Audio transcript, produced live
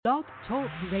Blog Talk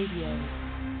Radio.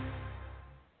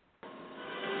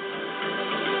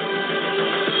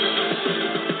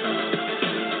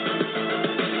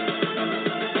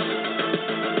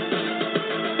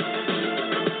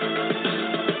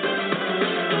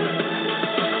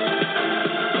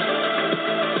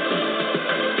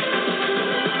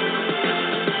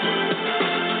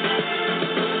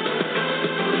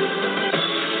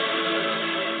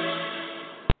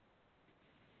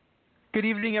 Good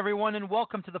evening, everyone, and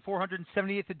welcome to the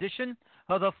 478th edition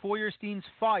of the Feuerstein's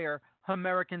Fire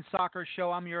American Soccer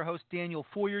Show. I'm your host, Daniel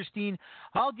Feuerstein.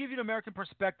 I'll give you an American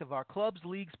perspective, our clubs,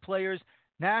 leagues, players,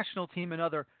 national team, and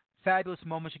other fabulous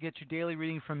moments. You get your daily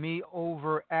reading from me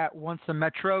over at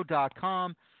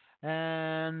onceametro.com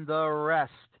and the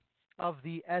rest of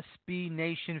the SB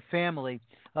Nation family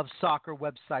of soccer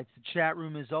websites. The chat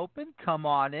room is open. Come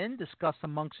on in. Discuss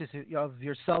amongst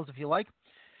yourselves if you like.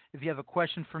 If you have a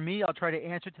question for me, I'll try to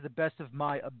answer to the best of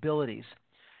my abilities.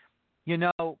 You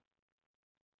know,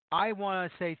 I want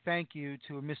to say thank you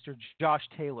to Mr. Josh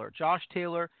Taylor. Josh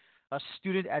Taylor, a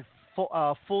student at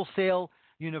Full Sail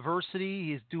University.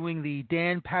 He is doing the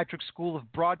Dan Patrick School of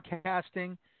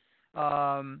Broadcasting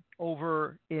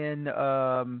over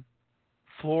in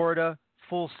Florida,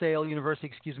 Full Sail University,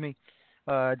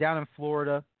 down in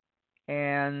Florida.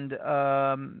 And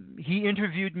he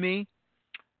interviewed me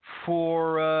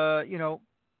for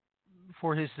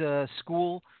his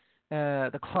school,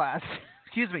 the class.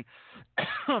 Excuse me.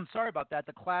 I'm sorry about that.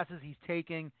 The classes he's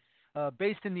taking,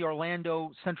 based in the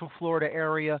Orlando, Central Florida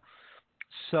area.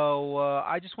 So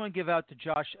I just want to give out to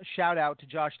Josh, a shout out to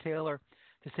Josh Taylor,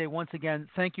 to say once again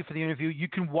thank you for the interview. You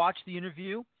can watch the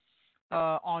interview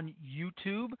on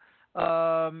YouTube.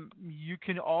 You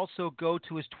can also go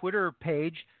to his Twitter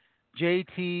page,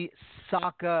 JT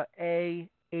Saka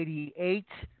A88.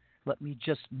 Let me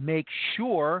just make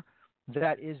sure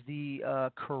that is the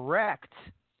correct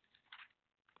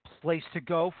place to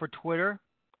go for Twitter.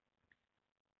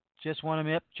 Just want to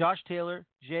admit, Josh Taylor,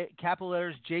 capital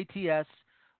letters JTS,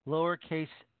 lowercase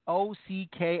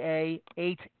OCKA88.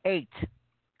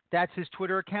 That's his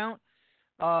Twitter account.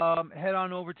 Head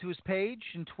on over to his page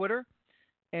in Twitter,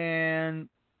 and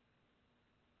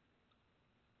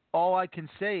all I can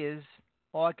say is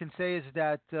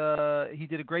that he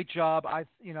did a great job. I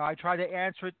try to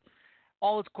answer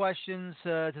all its questions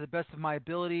to the best of my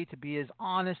ability, to be as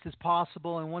honest as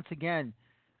possible. And once again,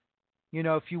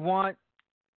 if you want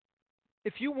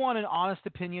an honest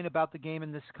opinion about the game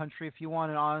in this country, if you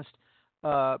want an honest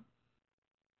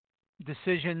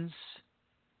decisions,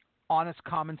 honest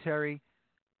commentary,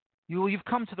 you've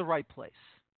come to the right place.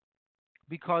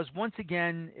 Because once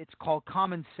again, it's called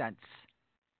common sense.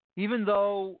 Even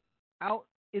though out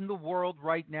in the world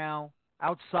right now,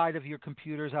 outside of your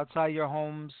computers, outside of your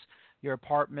homes, your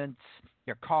apartments,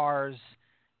 your cars,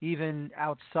 even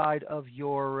outside of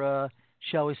your,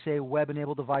 shall we say,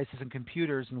 web-enabled devices and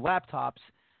computers and laptops,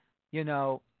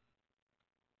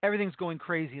 everything's going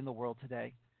crazy in the world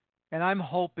today. And I'm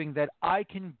hoping that I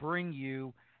can bring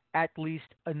you at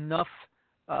least enough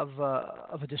of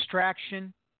a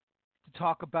distraction to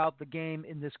talk about the game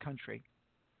in this country.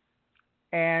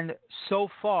 And so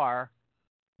far,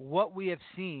 what we have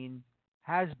seen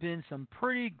has been some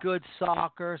pretty good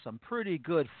soccer, some pretty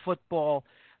good football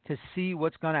to see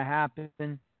what's going to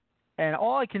happen. And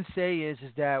all I can say is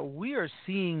that we are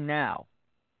seeing now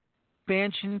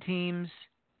expansion teams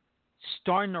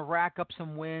starting to rack up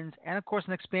some wins, and, of course,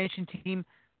 an expansion team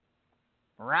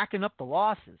racking up the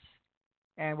losses.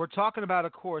 And we're talking about,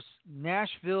 of course,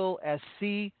 Nashville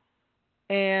SC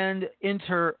and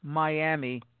Inter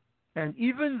Miami. And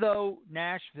even though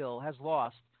Nashville has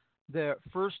lost their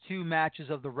first two matches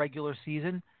of the regular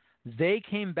season, they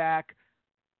came back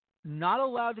not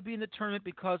allowed to be in the tournament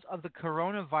because of the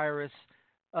coronavirus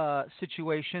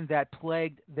situation that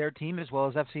plagued their team as well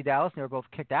as FC Dallas. They were both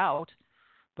kicked out.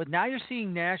 But now you're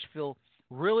seeing Nashville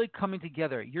really coming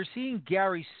together. You're seeing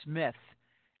Gary Smith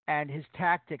and his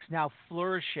tactics now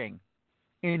flourishing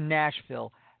in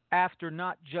Nashville after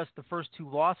not just the first two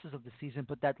losses of the season,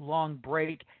 but that long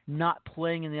break, not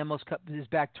playing in the MLS Cup is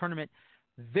back tournament.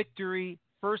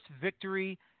 First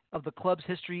victory of the club's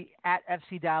history at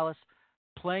FC Dallas,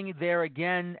 playing there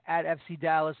again at FC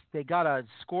Dallas. They got a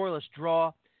scoreless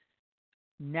draw.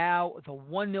 Now the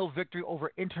 1-0 victory over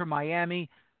Inter Miami,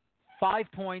 5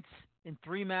 points in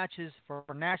 3 matches for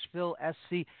Nashville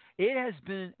SC. It has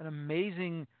been an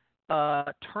amazing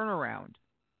turnaround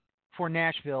for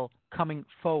Nashville coming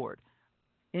forward.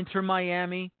 Inter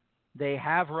Miami, they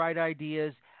have right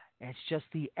ideas. It's just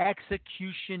the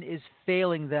execution is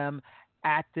failing them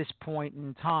at this point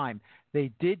in time.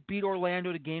 They did beat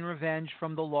Orlando to gain revenge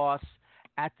from the loss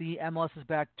at the MLS is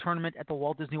Back tournament at the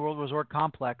Walt Disney World Resort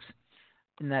Complex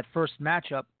in that first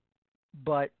matchup.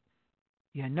 But,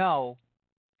 you know,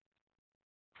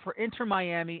 for Inter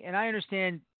Miami, and I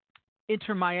understand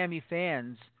Inter Miami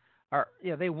fans are,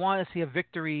 they want to see a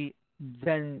victory,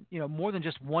 then, more than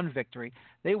just one victory.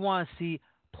 They want to see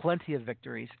plenty of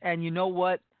victories. And you know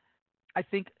what? I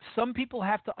think some people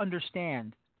have to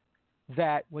understand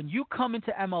that when you come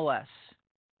into MLS,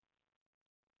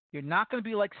 you're not going to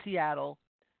be like Seattle.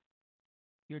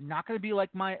 You're not going to be like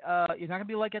you're not going to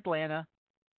be like Atlanta.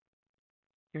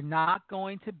 You're not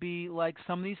going to be like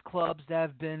some of these clubs that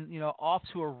have been, off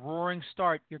to a roaring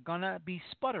start. You're going to be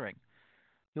sputtering.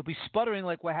 You'll be sputtering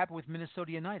like what happened with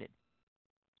Minnesota United.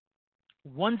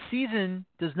 One season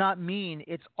does not mean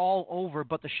it's all over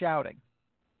but the shouting.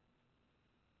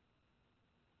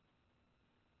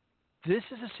 This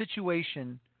is a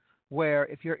situation where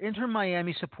if you're Inter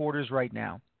Miami supporters right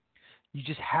now, you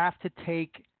just have to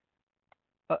take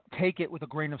it with a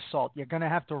grain of salt. You're going to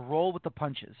have to roll with the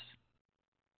punches.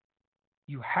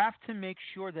 You have to make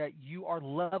sure that you are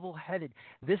level-headed.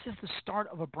 This is the start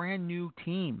of a brand new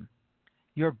team.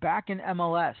 You're back in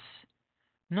MLS.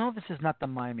 No, this is not the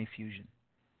Miami Fusion.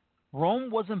 Rome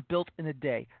wasn't built in a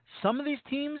day. Some of these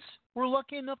teams were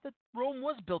lucky enough that Rome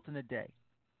was built in a day.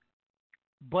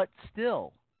 But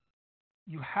still,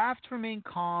 you have to remain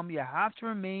calm. You have to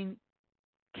remain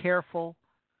careful.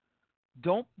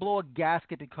 Don't blow a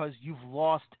gasket because you've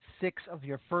lost 6 of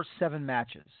your first 7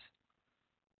 matches.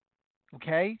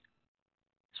 Okay?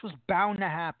 This was bound to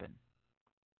happen.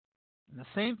 And the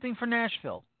same thing for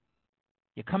Nashville.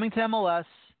 You're coming to MLS.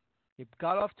 You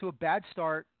got off to a bad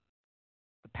start.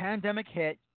 The pandemic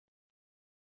hit.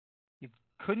 You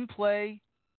couldn't play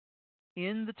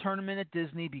in the tournament at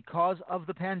Disney because of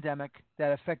the pandemic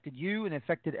that affected you and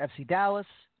affected FC Dallas.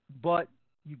 But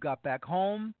you got back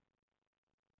home.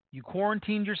 You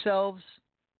quarantined yourselves.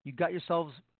 You got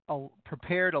yourselves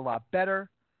prepared a lot better.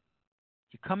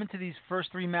 You come into these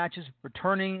first 3 matches,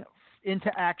 returning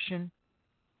into action.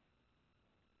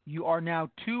 You are now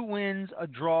 2 wins, a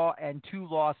draw, and 2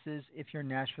 losses if you're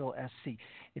Nashville SC.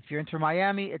 If you're Inter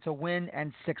Miami, it's a win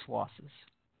and 6 losses.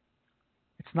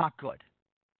 It's not good.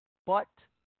 But,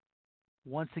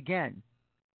 once again,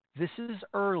 this is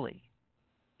early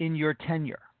in your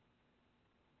tenure.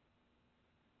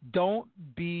 Don't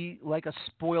be like a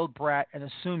spoiled brat and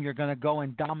assume you're going to go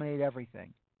and dominate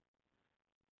everything.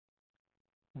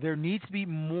 There needs to be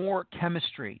more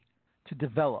chemistry to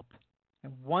develop.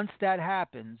 And once that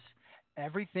happens,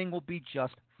 everything will be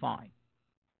just fine.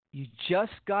 You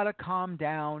just got to calm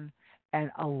down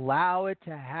and allow it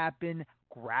to happen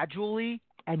gradually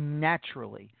and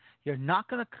naturally. You're not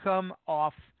going to come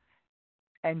off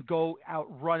and go out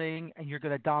running and you're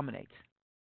going to dominate.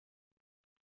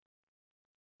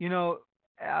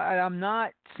 I'm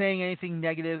not saying anything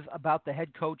negative about the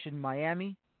head coach in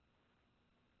Miami.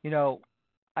 He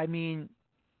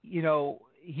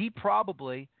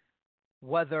probably,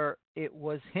 whether it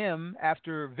was him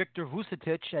after Victor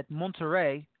Vucetich at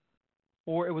Monterrey,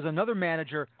 or it was another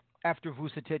manager after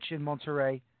Vucetich in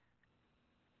Monterrey,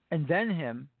 and then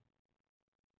him,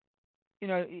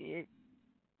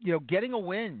 getting a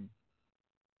win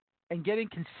and getting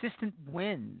consistent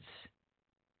wins,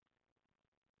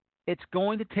 it's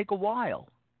going to take a while.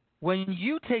 When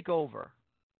you take over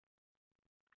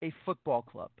a football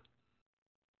club,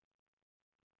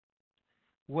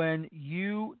 when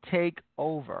you take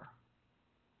over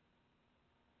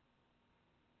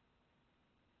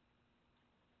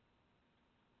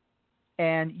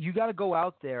and you got to go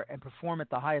out there and perform at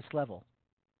the highest level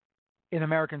in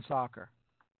American soccer,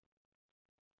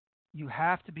 you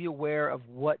have to be aware of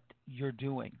what you're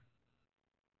doing.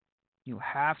 You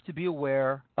have to be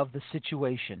aware of the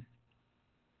situation.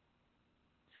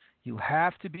 You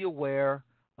have to be aware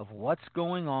of what's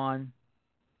going on.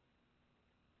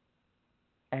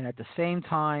 And at the same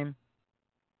time,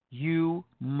 you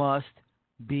must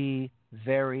be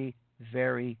very,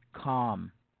 very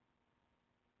calm.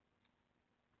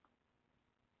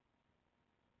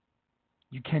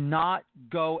 You cannot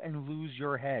go and lose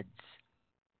your heads.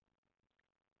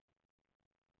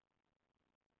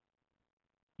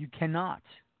 You cannot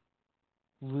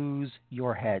lose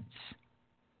your heads.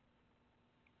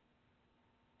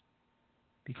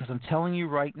 Because I'm telling you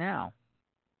right now,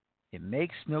 it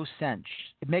makes no sense.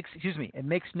 It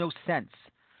makes no sense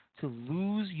to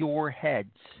lose your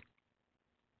heads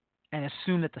and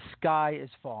assume that the sky is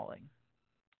falling.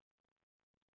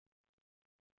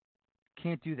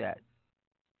 Can't do that.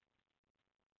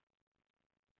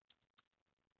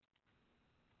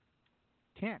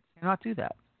 Cannot do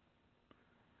that.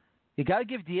 You got to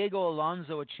give Diego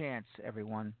Alonso a chance,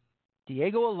 everyone.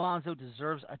 Diego Alonso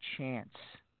deserves a chance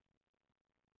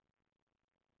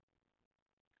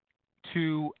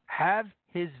to have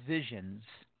his visions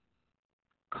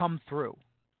come through.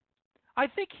 I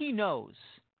think he knows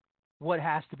what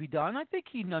has to be done. I think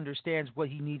he understands what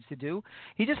he needs to do.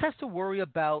 He just has to worry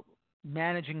about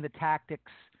managing the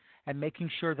tactics and making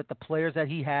sure that the players that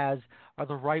he has are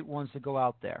the right ones to go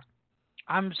out there.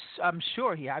 I'm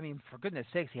sure he. I mean, for goodness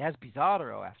sakes, he has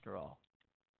Pizarro after all.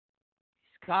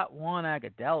 He's got Juan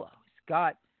Agudelo. He's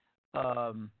got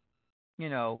um, you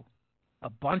know a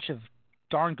bunch of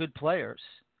darn good players.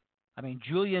 I mean,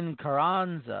 Julian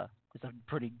Carranza is a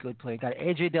pretty good player. Got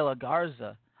AJ De La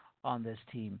Garza on this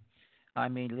team. I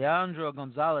mean, Leandro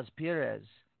Gonzalez Perez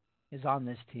is on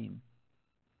this team.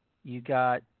 You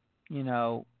got, you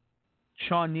know,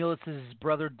 Sean Nealis'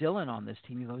 brother Dylan on this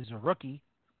team, even though he's a rookie.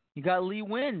 You got Lee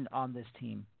Wynn on this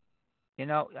team.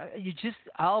 You just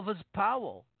Alvis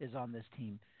Powell is on this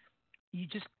team. You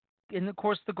just, and of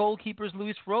course the goalkeeper is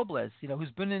Luis Robles,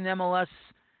 who's been in MLS,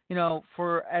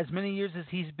 for as many years as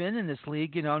he's been in this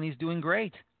league, and he's doing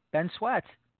great. Ben Sweat,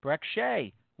 Breck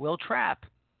Shea, Will Trapp,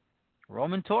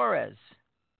 Roman Torres,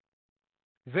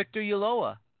 Victor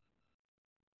Ulloa.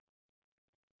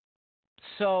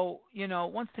 So,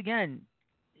 once again,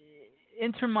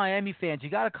 Inter Miami fans, you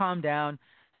got to calm down.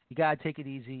 You got to take it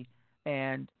easy.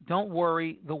 And don't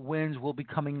worry, the wins will be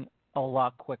coming a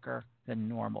lot quicker than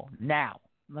normal. Now,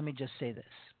 let me just say this.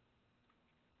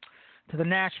 To the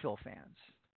Nashville fans,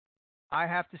 I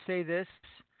have to say this.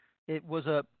 It was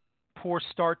a poor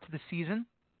start to the season.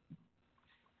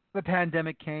 The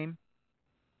pandemic came.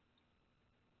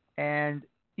 And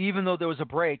even though there was a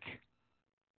break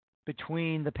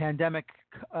between the pandemic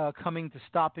coming to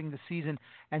stopping the season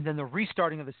and then the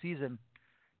restarting of the season,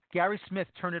 Gary Smith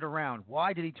turned it around.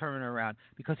 Why did he turn it around?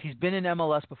 Because he's been in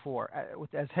MLS before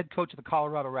as head coach of the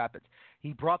Colorado Rapids.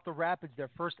 He brought the Rapids their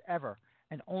first ever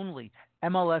and only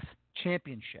MLS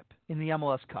championship in the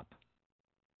MLS Cup.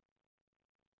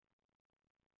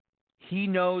 He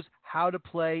knows how to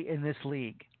play in this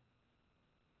league.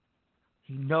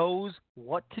 He knows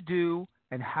what to do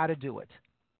and how to do it.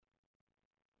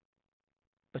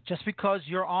 But just because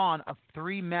you're on a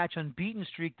 3-match unbeaten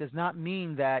streak does not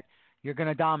mean that you're going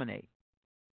to dominate.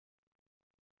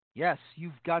 Yes,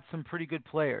 you've got some pretty good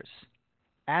players.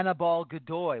 Anibal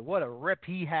Godoy, what a rip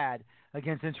he had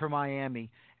against Inter Miami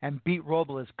and beat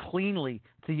Robles cleanly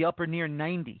to the upper near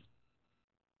 90.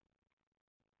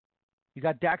 You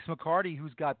got Dax McCarty,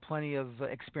 who's got plenty of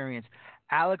experience.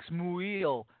 Alex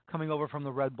Muil coming over from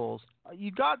the Red Bulls.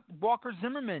 You got Walker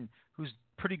Zimmerman, who's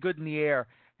pretty good in the air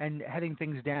and heading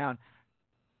things down.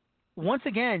 Once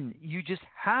again, you just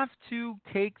have to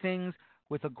take things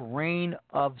with a grain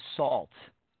of salt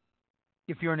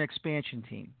if you're an expansion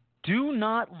team. Do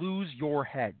not lose your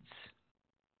heads.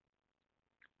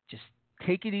 Just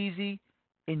take it easy.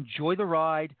 Enjoy the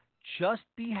ride. Just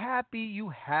be happy you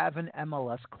have an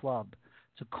MLS club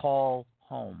to call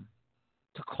home,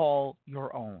 to call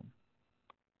your own.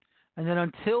 And then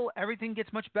until everything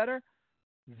gets much better,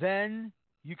 then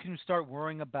you can start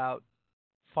worrying about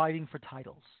fighting for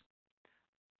titles,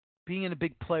 being in a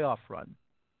big playoff run,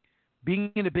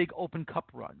 being in a big Open Cup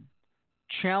run,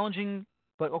 challenging,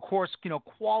 but of course,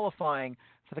 qualifying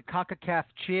for the CONCACAF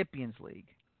Champions League,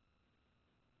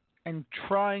 and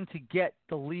trying to get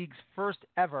the league's first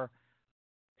ever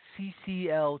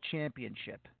CCL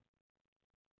championship.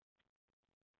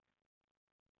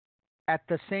 At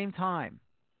the same time,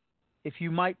 if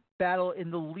you might battle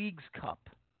in the League's Cup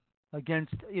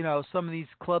against, some of these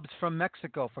clubs from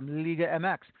Mexico, from Liga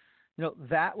MX,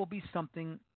 that will be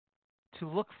something to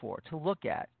look for, to look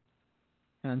at.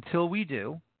 And until we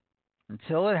do,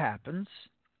 until it happens,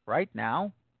 right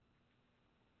now,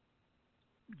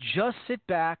 just sit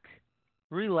back,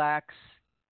 relax,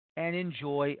 and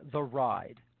enjoy the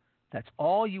ride. That's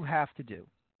all you have to do.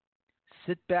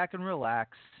 Sit back and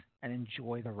relax and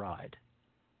enjoy the ride.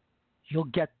 You'll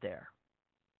get there.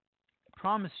 I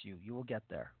promise you, you will get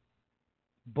there.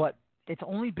 But it's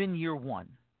only been year one.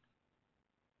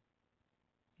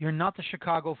 You're not the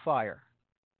Chicago Fire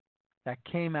that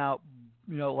came out,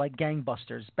 like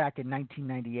gangbusters back in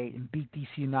 1998 and beat DC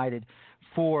United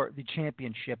for the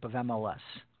championship of MLS.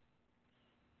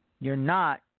 You're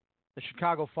not the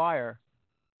Chicago Fire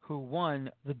who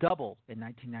won the double in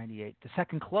 1998, the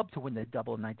second club to win the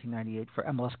double in 1998 for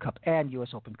MLS Cup and U.S.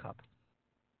 Open Cup.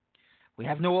 We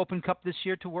have no Open Cup this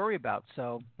year to worry about,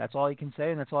 so that's all you can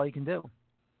say and that's all you can do.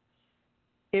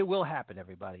 It will happen,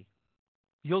 everybody.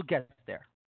 You'll get there.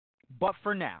 But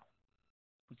for now,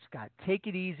 we just got to take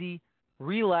it easy,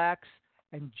 relax,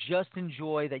 and just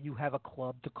enjoy that you have a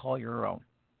club to call your own.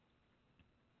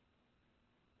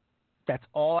 That's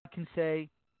all I can say.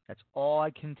 That's all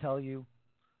I can tell you.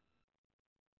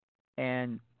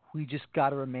 And we just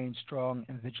got to remain strong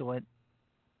and vigilant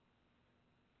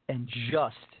and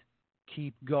just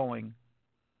keep going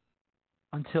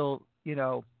until,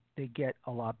 they get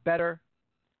a lot better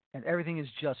and everything is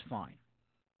just fine.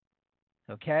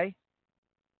 Okay?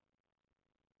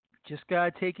 Just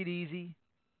got to take it easy.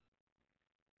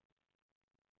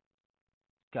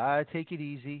 Got to take it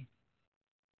easy.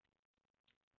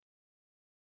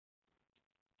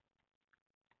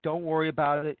 Don't worry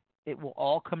about it. It will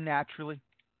all come naturally.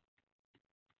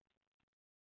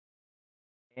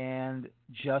 And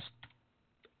just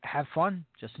have fun.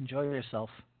 Just enjoy yourself.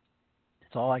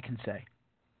 That's all I can say.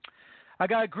 I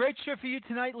got a great show for you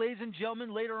tonight, ladies and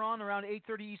gentlemen. Later on, around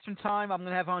 8:30 Eastern Time, I'm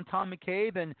going to have on Tom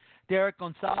McCabe and Derek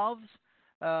Gonsalves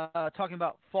talking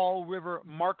about Fall River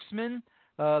Marksmen,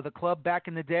 the club back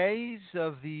in the days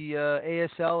of the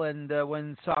ASL and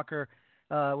when soccer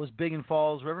was big in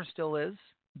Falls River, still is.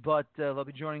 But they'll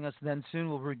be joining us then soon.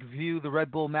 We'll review the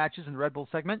Red Bull matches in the Red Bull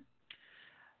segment.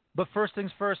 But first things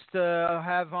first, I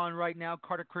have on right now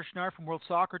Carter Krishnar from World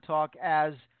Soccer Talk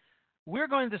as we're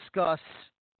going to discuss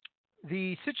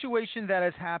the situation that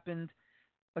has happened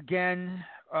again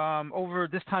over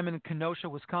this time in Kenosha,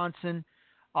 Wisconsin.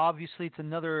 Obviously, it's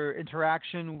another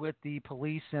interaction with the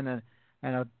police and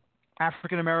a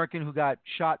African American who got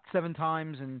shot 7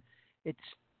 times, and it's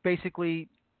basically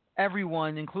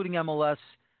everyone, including MLS.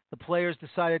 The players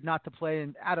decided not to play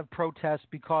out of protest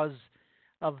because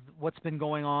of what's been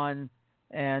going on,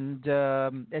 and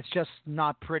it's just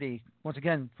not pretty. Once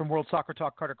again, from World Soccer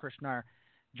Talk, Carter Krishnar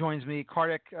joins me.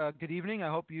 Kartik, good evening. I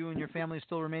hope you and your family are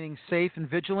still remaining safe and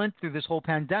vigilant through this whole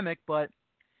pandemic, but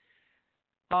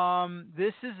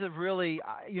this is a really,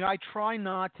 I try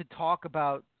not to talk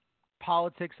about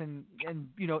politics and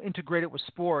integrate it with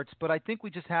sports, but I think we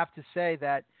just have to say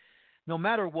that no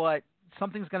matter what,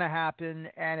 something's going to happen,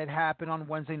 and it happened on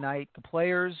Wednesday night. The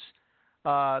players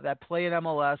that play in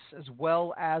MLS, as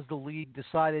well as the league,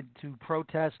 decided to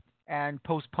protest and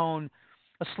postpone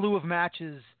a slew of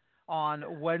matches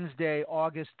on Wednesday,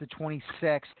 August the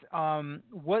 26th.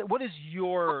 What is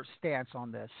your stance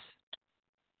on this?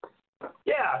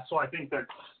 Yeah, so I think that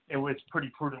it was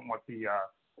pretty prudent what the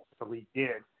league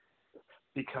did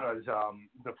because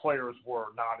the players were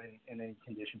not in any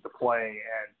condition to play,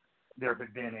 and there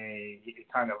had been a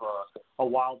kind of a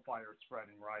wildfire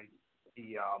spreading, right?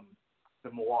 The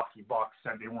Milwaukee Bucks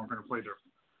said they weren't going to play their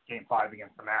Game 5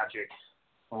 against the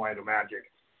Orlando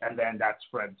Magic, and then that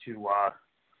spread to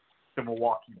the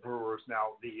Milwaukee Brewers.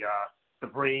 Now, the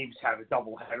Braves had a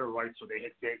doubleheader, right? So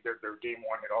their Game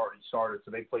 1 had already started,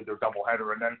 so they played their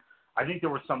doubleheader. And then I think there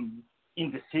was some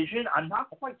indecision. I'm not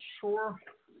quite sure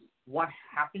what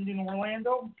happened in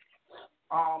Orlando,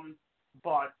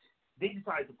 but they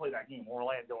decided to play that game,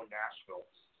 Orlando and Nashville.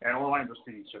 And Orlando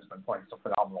City's just been playing some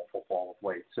phenomenal football of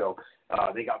late, so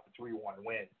they got the 3-1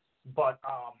 win. But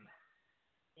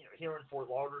here in Fort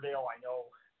Lauderdale, I know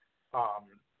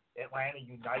Atlanta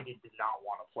United did not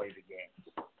want to play the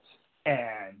game,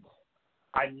 and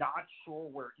I'm not sure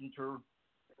where Inter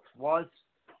was,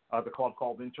 the club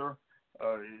called Inter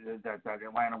that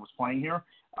Atlanta was playing here.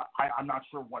 I'm not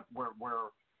sure where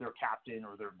their captain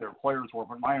or their players were,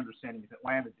 but my understanding is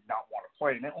Atlanta did not want to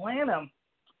play. And Atlanta,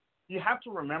 you have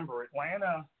to remember,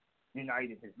 Atlanta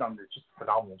United has done just a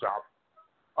phenomenal job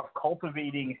of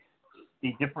cultivating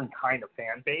a different kind of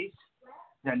fan base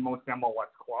than most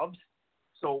MLS clubs.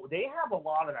 So they have a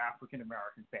lot of African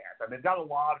American fans, and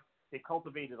they've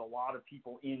cultivated a lot of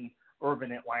people in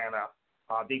urban Atlanta.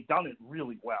 They've done it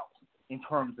really well in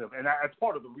terms of, and that's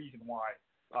part of the reason why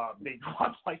they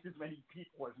draw twice as many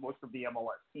people as most of the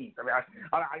MLS teams. I mean,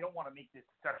 I don't want to make this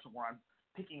exception where I'm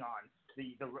picking on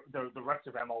the rest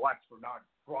of MLS for not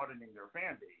broadening their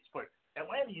fan base, but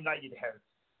Atlanta United has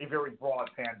a very broad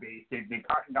fan base. They've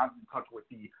gotten in touch with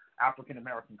the African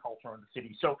American culture in the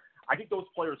city. So I think those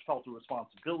players felt a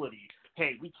responsibility.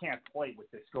 Hey, we can't play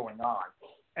with this going on.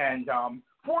 And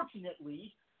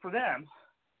fortunately for them,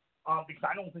 because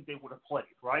I don't think they would have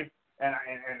played, right? And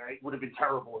it would have been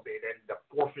terrible if they had ended up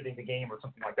forfeiting the game or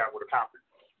something like that would have happened.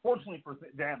 Fortunately for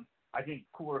them, I think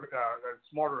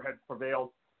smarter heads prevailed.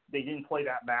 They didn't play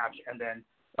that match, and then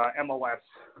MLS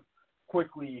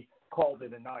quickly called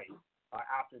it a night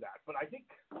after that. But I think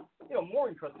more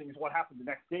interesting is what happened the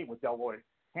next day with Delroy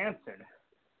Hansen,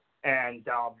 and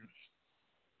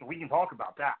we can talk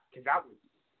about that because that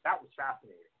was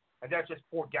fascinating, and that just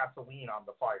poured gasoline on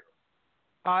the fire.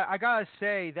 I gotta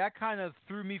say that kind of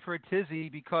threw me for a tizzy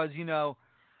because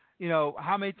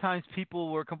how many times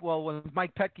people were when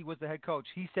Mike Petke was the head coach,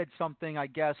 he said something I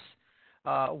guess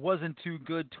wasn't too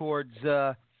good towards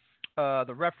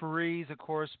The referees, of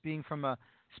course, being from a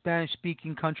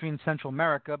Spanish-speaking country in Central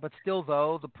America, but still,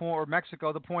 though, or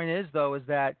Mexico. The point is, though, is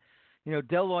that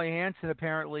Deloy Hansen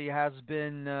apparently has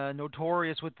been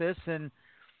notorious with this, and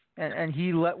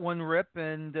he let one rip,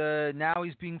 and now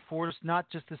he's being forced not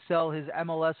just to sell his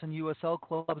MLS and USL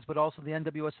clubs, but also the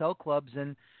NWSL clubs,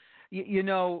 and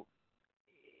it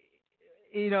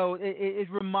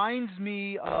reminds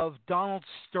me of Donald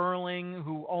Sterling,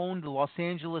 who owned the Los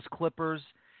Angeles Clippers,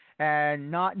 and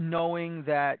not knowing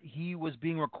that he was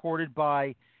being recorded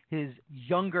by his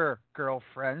younger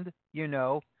girlfriend,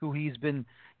 who he's been,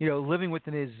 living with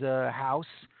in his house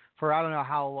for I don't know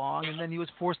how long, and then he was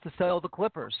forced to sell the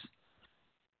Clippers.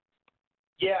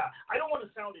 Yeah, I don't want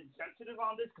to sound insensitive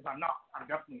on this because I'm not. I'm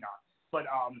definitely not. But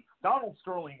Donald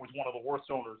Sterling was one of the worst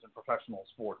owners in professional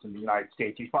sports in the United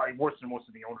States. He's probably worse than most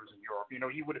of the owners in Europe. He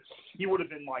would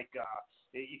have been like,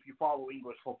 if you follow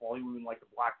English football, he would have been like the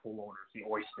Blackpool owners, the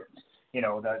Oysters. He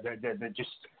was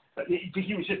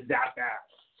just that bad.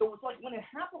 So it's like when it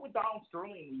happened with Donald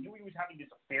Sterling, we knew he was having this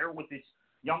affair with this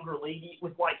younger lady. It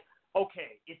was like,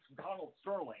 okay, it's Donald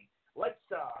Sterling. Let's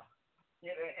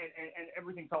and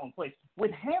everything fell in place.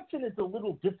 With Hansen, it's a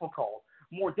little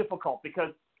more difficult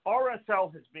because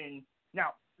RSL has been,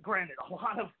 now, granted, a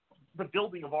lot of the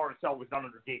building of RSL was done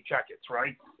under Dave Checketts,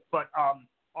 right? But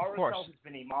RSL has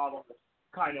been a model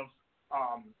kind of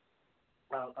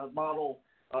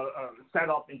set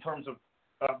up in terms of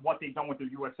what they've done with their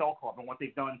USL club and what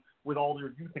they've done with all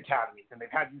their youth academies. And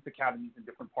they've had youth academies in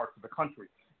different parts of the country.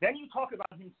 Then you talk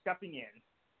about him stepping in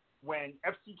when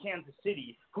FC Kansas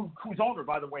City, whose owner,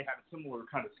 by the way, had a similar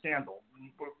kind of scandal,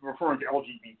 referring to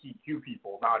LGBTQ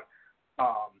people, not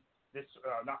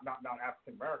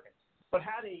African Americans, but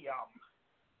had a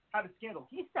scandal.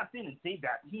 He stepped in and saved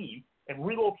that team and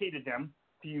relocated them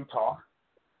to Utah.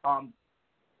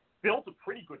 Built a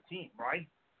pretty good team, right?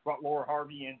 Brought Laura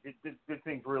Harvey in, did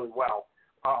things really well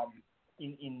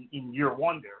in year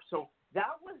one there. So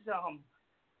that was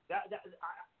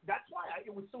that's why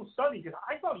it was so stunning because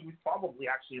I thought he was probably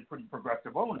actually a pretty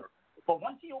progressive owner. But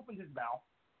once he opened his mouth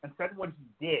and said what he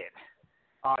did,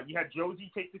 you had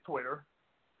Josie take to Twitter,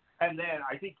 and then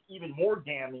I think even more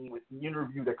damning with the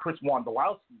interview that Chris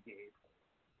Wondolowski gave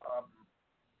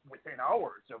within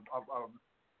hours of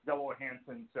Deloy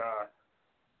Hansen's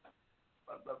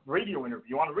radio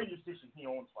interview on a radio station he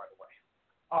owns, by the way.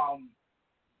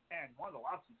 And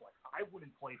Wondolowski's like, I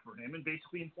wouldn't play for him, and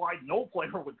basically implied no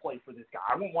player would play for this guy.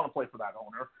 I wouldn't want to play for that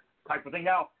owner type of thing.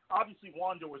 Now, obviously,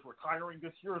 Wando is retiring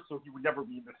this year, so he would never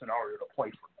be in the scenario to play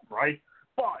for him, right?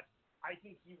 But I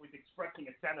think he was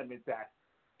expressing a sentiment that,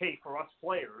 hey, for us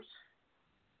players,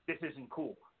 this isn't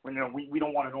cool. We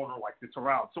don't want an owner like this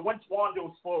around. So once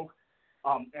Wando spoke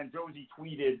and Josie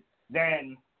tweeted,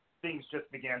 then things just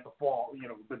began to fall.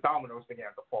 The dominoes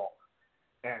began to fall.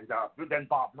 And then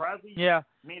Bob Bradley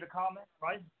made a comment,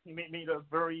 right? He made it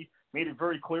very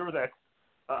clear that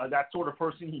that sort of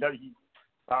person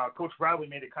Coach Bradley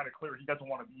made it kind of clear he doesn't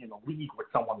want to be in a league with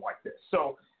someone like this.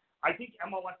 So I think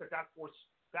MLS at that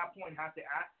point had to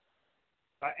act.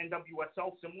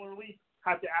 NWSL similarly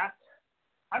had to act.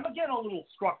 I'm again a little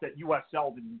struck that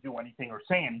USL didn't do anything or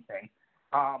say anything.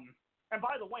 And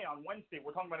by the way, on Wednesday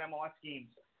we're talking about MLS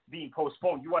games being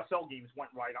postponed. USL games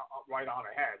went right on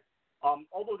ahead.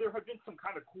 Although there have been some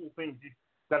kind of cool things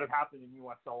that have happened in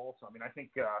USL also. I mean, I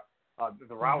think the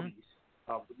Rowdies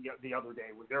the other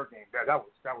day with their game, that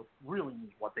was really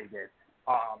neat what they did.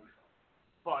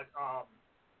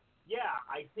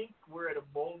 I think we're at a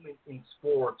moment in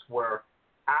sports where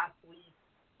athletes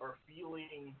are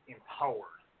feeling empowered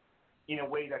in a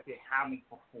way that they haven't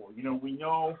before. We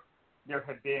know there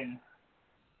have been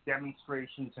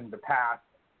demonstrations in the past.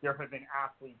 There have been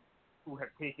athletes who have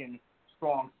taken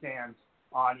strong stands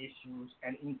on issues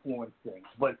and influence things.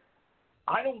 But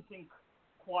I don't think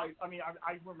quite. I mean,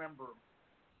 I remember.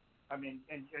 I mean,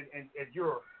 and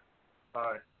you're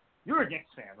a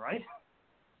Knicks fan, right?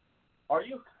 Are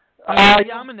you?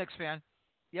 Yeah, I'm a Knicks fan.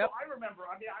 Yep. So I remember.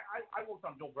 I mean, I worked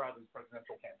on Bill Bradley's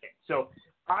presidential campaign, so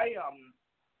I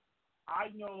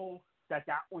know that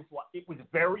was it was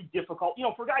very difficult.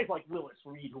 For guys like Willis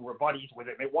Reed who were buddies with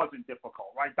him, it wasn't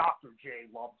difficult, right? Dr. J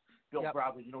loved Bill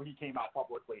Bradley. He came out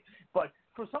publicly. But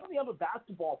for some of the other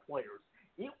basketball players,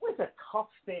 it was a tough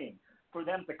thing for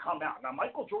them to come out. Now,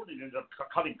 Michael Jordan ended up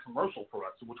cutting commercial for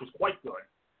us, which was quite good.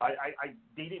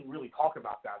 They didn't really talk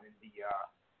about that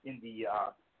in the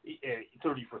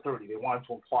 30 for 30. They wanted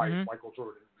to imply Michael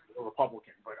Jordan was a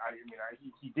Republican, but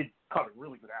he did cut a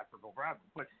really good ad for Bill Bradley.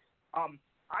 But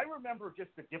I remember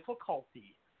just the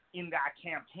difficulty in that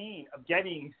campaign of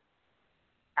getting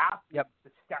athletes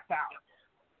to step out.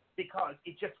 because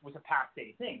it just was a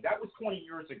passe thing. That was 20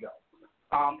 years ago.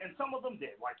 And some of them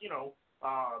did, like,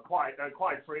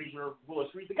 Clyde Frazier,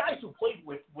 Willis Reed, the guys who played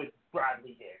with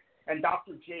Bradley did, and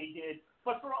Dr. J did.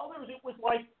 But for others, it was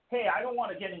like, hey, I don't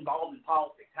want to get involved in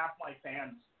politics. Half my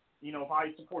fans, if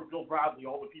I support Bill Bradley,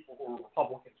 all the people who are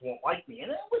Republicans won't like me.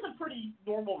 And it was a pretty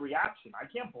normal reaction. I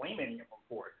can't blame any of them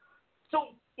for it.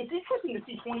 So it's interesting to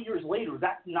see 20 years later,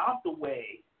 that's not the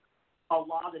way a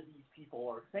lot of these people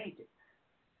are thinking.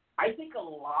 I think a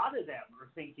lot of them are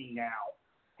thinking now,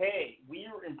 hey, we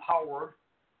are empowered.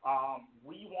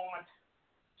 We want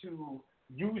to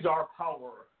use our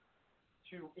power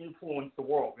to influence the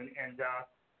world. And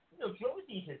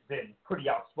Josie has been pretty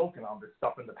outspoken on this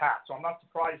stuff in the past, so I'm not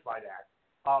surprised by that.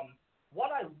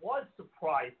 What I was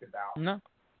surprised about,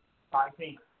 I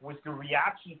think, was the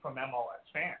reaction from MLS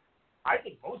fans. I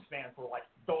think most fans were like,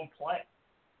 don't play.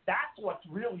 That's what's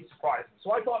really surprising.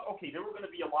 So I thought, okay, there were going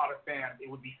to be a lot of fans. It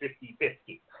would be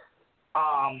 50-50.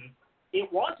 It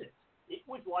wasn't. It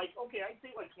was like, okay, I'd say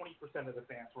like 20% of the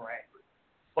fans were angry.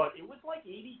 But it was like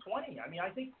 80-20. I mean, I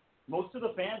think most of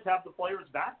the fans have the players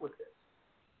back with this.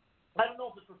 I don't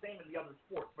know if it's the same in the other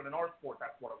sports, but in our sport,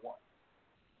 that's what it was.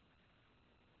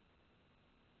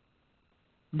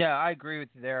 Yeah, I agree with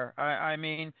you there. I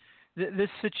mean, this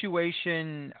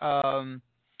situation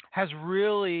has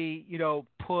really,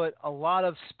 put a lot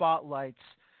of spotlights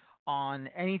on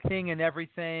anything and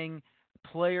everything,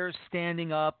 players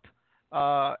standing up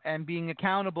and being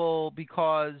accountable,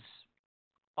 because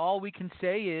all we can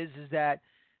say is that,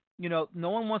 no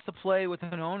one wants to play with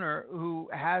an owner who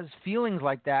has feelings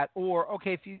like that. Or,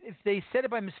 okay, if they said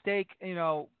it by mistake,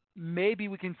 maybe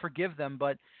we can forgive them.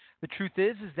 But the truth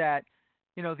is that,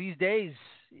 these days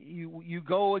you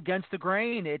go against the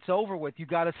grain, it's over with. You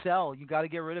got to sell. You got to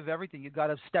get rid of everything. You got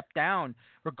to step down,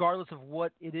 regardless of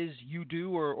what it is you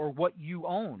do or what you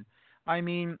own. I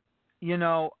mean,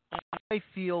 I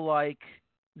feel like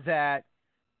that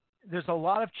there's a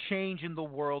lot of change in the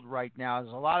world right now.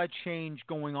 There's a lot of change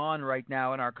going on right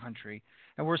now in our country.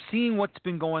 And we're seeing what's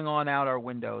been going on out our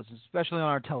windows, especially on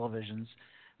our televisions.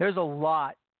 There's a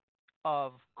lot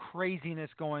of craziness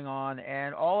going on.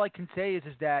 And all I can say is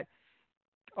that,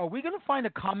 are we going to find a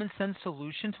common sense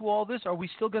solution to all this? Or are we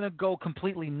still going to go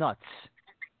completely nuts?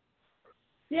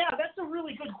 Yeah, that's a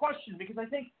really good question, because I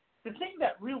think the thing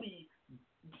that really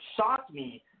shocked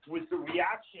me was the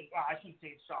reaction. Well, I shouldn't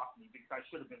say it shocked me, because I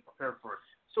should have been prepared for it.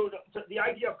 So the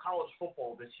idea of college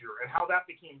football this year and how that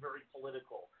became very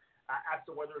political as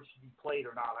to whether it should be played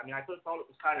or not. I mean, I thought it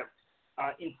was kind of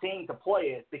insane to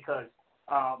play it, because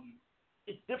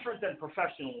it's different than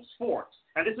professional sports.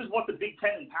 And this is what the Big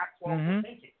Ten and Pac-12 are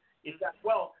thinking, is that,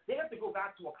 well, they have to go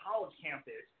back to a college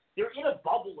campus. They're in a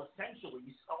bubble,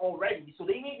 essentially, already, so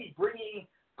they may be bringing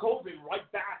COVID right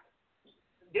back.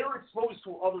 They're exposed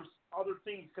to other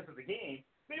things because of the game.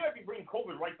 They might be bringing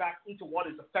COVID right back into what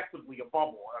is effectively a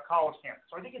bubble, a college campus.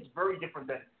 So I think it's very different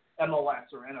than MLS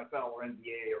or NFL or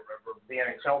NBA or the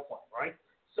NHL play, right?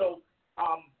 So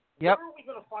where are we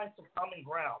going to find some common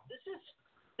ground? This is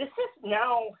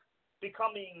now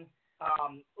becoming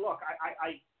look,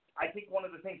 I think one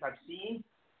of the things I've seen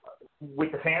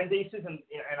with the fan bases, and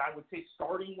I would say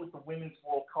starting with the Women's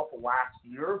World Cup last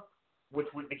year, which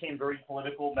became very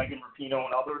political, Megan Rapinoe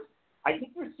and others, I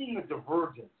think you're seeing a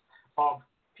divergence of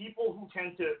people who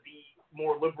tend to be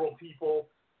more liberal people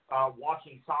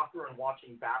watching soccer and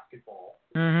watching basketball.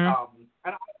 And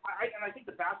I think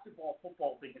the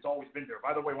basketball-football thing has always been there.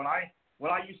 By the way, when I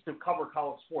used to cover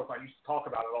college sports, I used to talk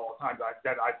about it all the time,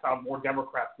 that I found more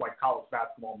Democrats like college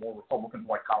basketball, more Republicans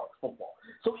like college football.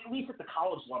 So at least at the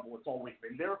college level, it's always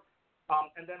been there.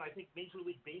 And then I think Major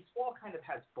League Baseball kind of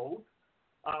has both,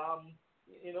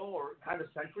 or kind of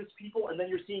centrist people. And then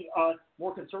you're seeing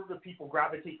more conservative people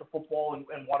gravitate to football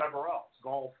and whatever else,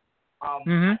 golf.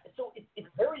 So it's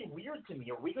very weird to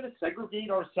me. Are we going to segregate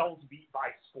ourselves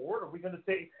by sport? Are we going to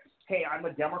say, hey, I'm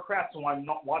a Democrat, so I'm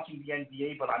not watching the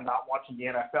NBA, but I'm not watching the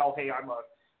NFL. Hey,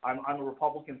 I'm a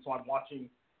Republican, so I'm watching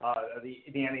the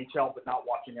NHL, but not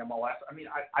watching MLS. I mean,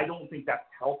 I don't think that's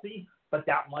healthy, but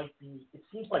that might be. It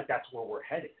seems like that's where we're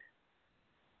headed.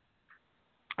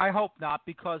 I hope not,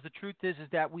 because the truth is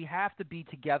that we have to be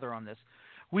together on this.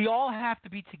 We all have to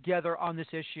be together on this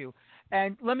issue.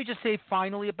 And let me just say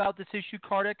finally about this issue,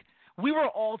 Kartik, we were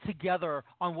all together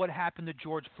on what happened to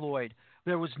George Floyd.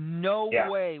 There was no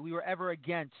way we were ever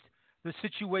against the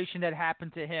situation that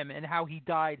happened to him and how he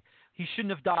died. He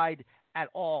shouldn't have died at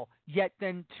all. Yet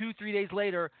then 2-3 days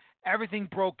later, everything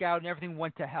broke out and everything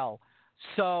went to hell.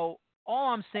 So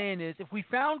all I'm saying is, if we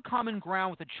found common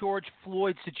ground with the George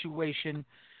Floyd situation,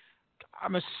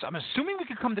 I'm assuming we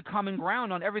could come to common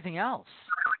ground on everything else.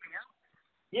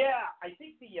 Yeah, I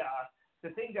think the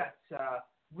thing that's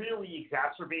really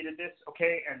exacerbated this,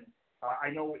 okay, and I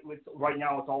know right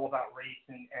now it's all about race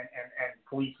and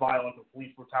police violence and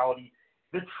police brutality.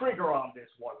 The trigger on this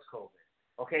was COVID,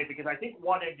 okay, because I think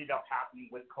what ended up happening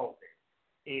with COVID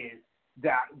is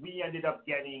that we ended up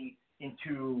getting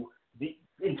into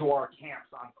our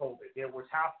camps on COVID. There was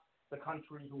half the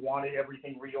country who wanted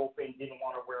everything reopened, didn't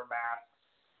want to wear masks,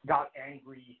 got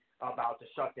angry about the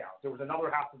shutdown. There was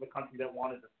another half of the country that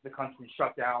wanted the country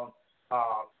shut down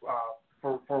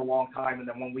for a long time, and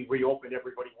then when we reopened,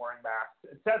 everybody wearing masks,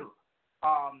 etc.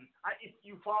 If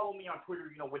you follow me on Twitter,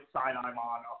 you know which side I'm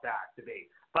on of that debate.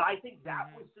 But I think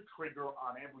that was the trigger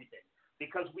on everything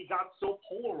because we got so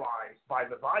polarized by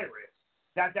the virus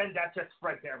that then that just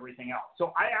spread to everything else.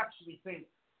 So I actually think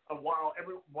while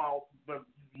the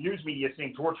news media is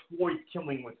saying George Floyd's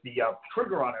killing was the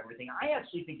trigger on everything, I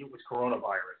actually think it was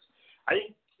coronavirus. I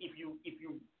think if you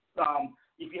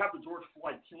have the George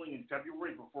Floyd killing in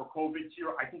February before COVID's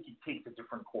here, I think it takes a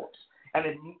different course, and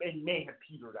it may have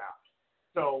petered out.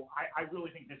 So I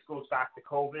really think this goes back to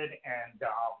COVID and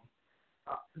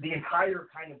the entire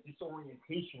kind of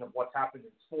disorientation of what's happened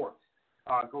in sports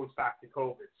goes back to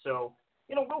COVID. So,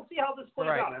 we'll see how this plays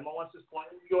out. MLS is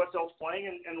playing, USL's playing,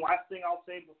 and last thing I'll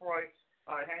say before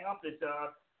I hang up is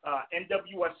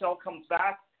NWSL comes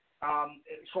back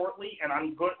shortly, and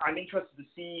I'm interested to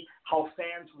see how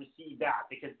fans receive that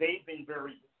because they've been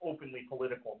very openly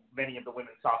political, many of the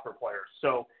women's soccer players.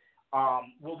 So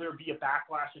will there be a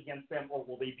backlash against them, or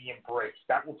will they be embraced?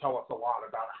 That will tell us a lot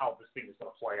about how this thing is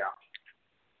going to play out.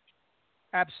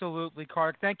 Absolutely,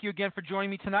 Kartik. Thank you again for joining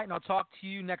me tonight, and I'll talk to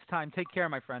you next time. Take care,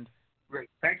 my friend. Great.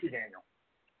 Thank you, Daniel.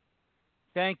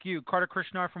 Thank you. Kartik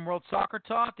Krishnar from World Soccer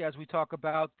Talk as we talk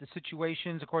about the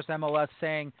situations. Of course, MLS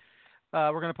saying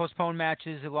we're going to postpone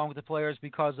matches along with the players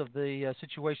because of the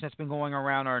situation that's been going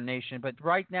around our nation. But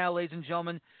right now, ladies and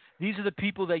gentlemen, these are the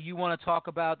people that you want to talk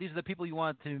about. These are the people you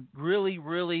want to really,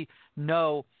 really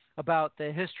know about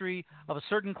the history of a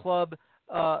certain club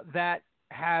that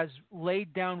has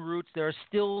laid down roots. They're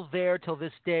still there till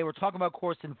this day. We're talking about, of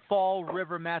course, in Fall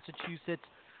River, Massachusetts,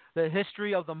 the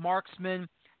history of the Marksmen.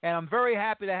 And I'm very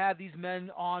happy to have these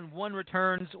men on. One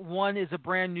returns. One is a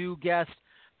brand new guest.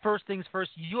 First things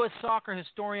first, U.S. soccer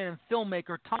historian and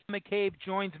filmmaker Tom McCabe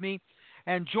joins me.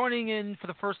 And joining in for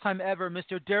the first time ever,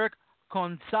 Mr. Derek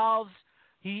Gonsalves.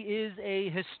 He is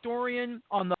a historian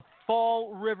on the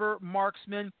Fall River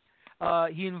Marksmen.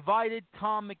 He invited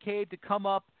Tom McCabe to come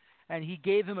up, and he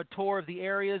gave him a tour of the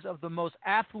areas of the most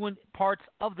affluent parts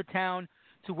of the town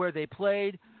to where they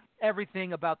played,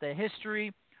 everything about the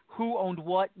history, who owned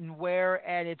what and where,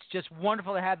 and it's just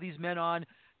wonderful to have these men on.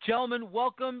 Gentlemen,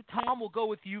 welcome. Tom, we'll go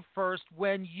with you first.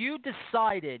 When you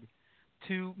decided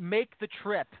to make the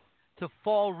trip to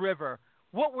Fall River,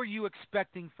 what were you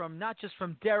expecting from, not just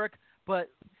from Derek, but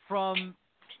from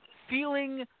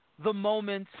feeling the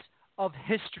moments of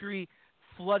history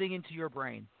flooding into your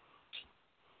brain?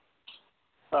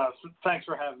 So thanks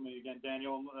for having me again,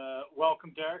 Daniel.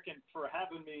 Welcome, Derek, and for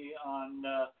having me on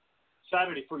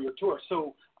Saturday for your tour.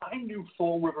 So I knew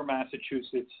Fall River,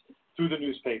 Massachusetts through the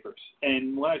newspapers.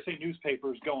 And when I say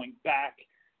newspapers, going back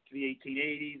to the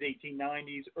 1880s,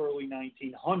 1890s, early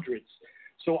 1900s.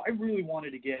 So I really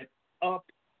wanted to get up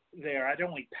there. I'd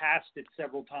only passed it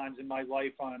several times in my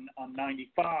life on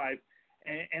 95.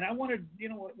 And I wanted,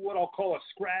 what I'll call a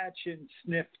scratch and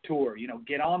sniff tour,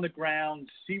 get on the ground,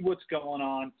 see what's going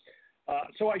on.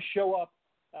 So I show up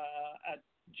at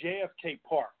JFK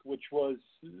Park, which was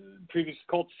previously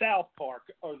called South Park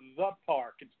or the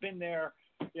Park. It's been there,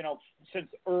 since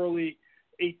early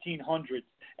 1800s.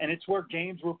 And it's where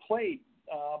games were played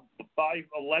by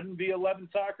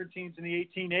 11v11 soccer teams in the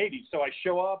 1880s. So I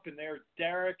show up, and there's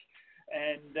Derek.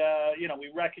 And, we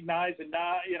recognize and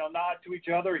nod to each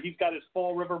other. He's got his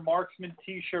Fall River Marksman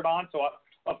T-shirt on. So,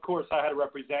 of course, I had to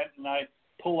represent. And I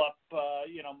pull up,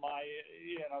 my,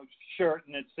 shirt,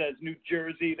 and it says New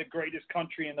Jersey, the greatest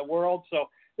country in the world. So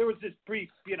there was this brief,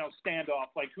 standoff,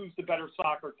 like who's the better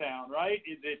soccer town, right?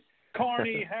 Is it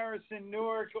Kearney, Harrison,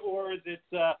 Newark, or is it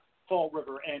Fall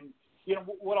River? And,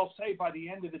 what I'll say by the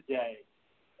end of the day,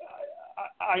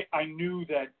 I knew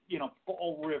that,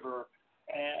 Fall River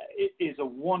it is a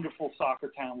wonderful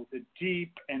soccer town with a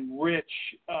deep and rich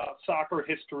soccer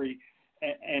history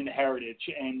and heritage,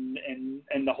 and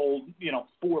the whole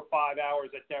 4 or 5 hours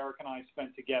that Derek and I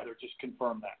spent together just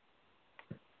confirmed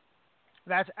that.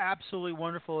 That's absolutely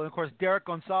wonderful. And of course, Derek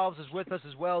Gonsalves is with us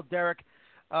as well. Derek,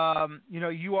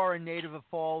 you are a native of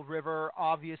Fall River,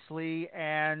 obviously,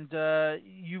 and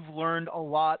you've learned a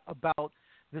lot about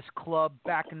this club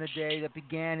back in the day that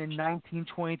began in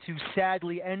 1922,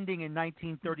 sadly ending in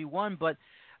 1931. But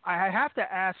I have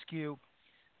to ask you,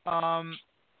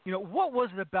 what was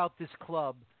it about this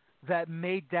club that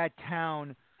made that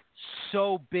town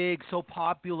so big, so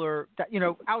popular, that,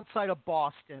 outside of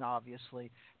Boston, obviously,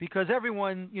 because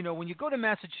everyone, when you go to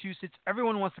Massachusetts,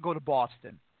 everyone wants to go to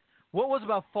Boston. What was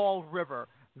about Fall River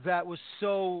that was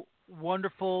so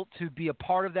wonderful to be a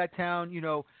part of that town,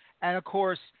 and of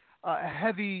course, a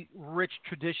heavy, rich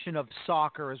tradition of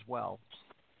soccer as well?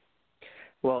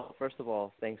 Well, first of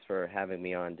all, thanks for having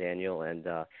me on, Daniel. And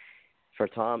for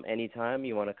Tom, anytime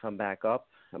you want to come back up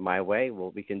my way,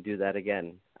 we can do that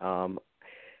again.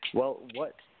 Well,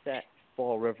 what set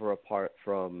Fall River apart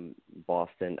from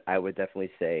Boston, I would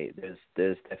definitely say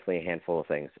there's definitely a handful of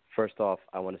things. First off,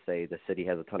 I want to say the city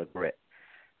has a ton of grit.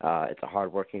 It's a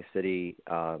hard-working city,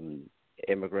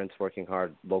 immigrants working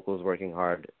hard, locals working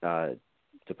hard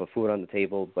to put food on the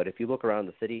table. But if you look around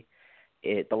the city,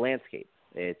 the landscape,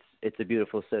 it's a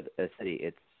beautiful city.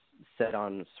 It's set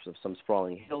on some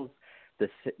sprawling hills.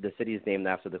 The city is named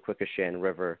after the Quequechan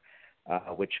River,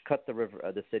 which cut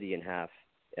the city in half.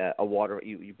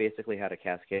 You basically had a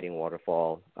cascading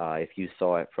waterfall if you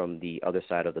saw it from the other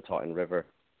side of the Taunton River.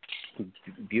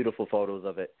 Beautiful photos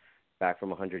of it back from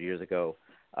 100 years ago.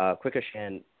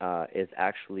 Quequechan is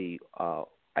actually,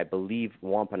 I believe,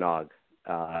 Wampanoag.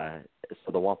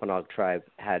 So the Wampanoag tribe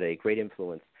had a great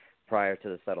influence prior to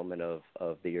the settlement of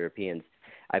the Europeans.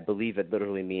 I believe it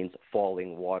literally means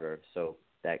falling water, so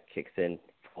that kicks in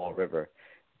Fall River.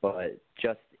 But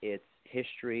just its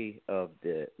history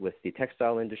with the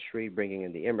textile industry, bringing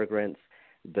in the immigrants,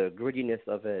 the grittiness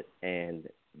of it, and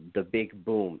the big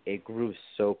boom. It grew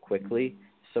so quickly,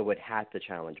 so it had to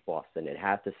challenge Boston. It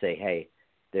had to say, hey,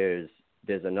 there's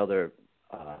another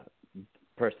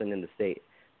person in the state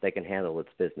that can handle its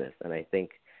business. And I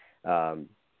think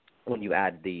when you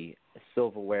add the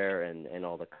silverware and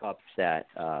all the cups that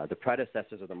the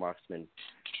predecessors of the Marksmen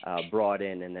brought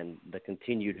in, and then the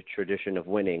continued tradition of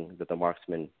winning that the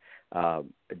Marksmen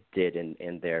did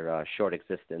in their short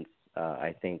existence,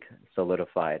 I think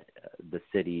solidified the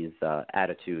city's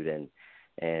attitude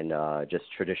and just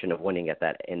tradition of winning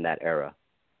in that era.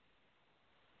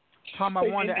 Tom, I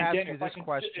wanted to ask you this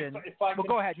question. Well,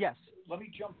 go ahead. Yes. Let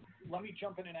me jump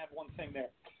in and add one thing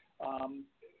there.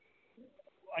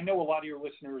 I know a lot of your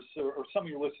listeners, or some of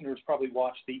your listeners, probably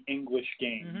watched the English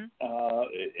game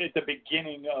at the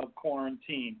beginning of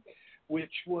quarantine,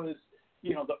 which was,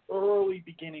 the early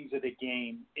beginnings of the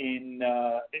game in,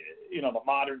 the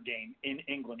modern game in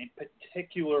England, in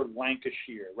particular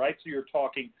Lancashire, right? So you're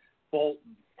talking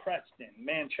Bolton, Preston,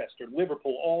 Manchester,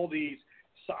 Liverpool, all these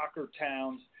soccer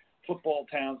towns, football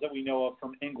towns that we know of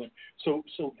from England. So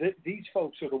these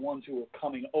folks are the ones who are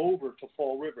coming over to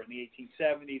Fall River in the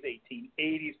 1870s,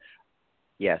 1880s.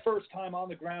 Yes. First time on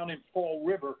the ground in Fall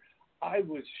River, I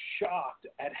was shocked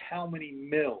at how many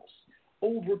mills.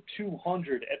 Over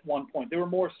 200 at one point. There were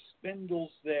more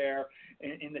spindles there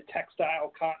in the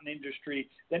textile cotton industry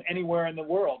than anywhere in the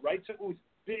world, right? So it was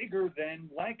bigger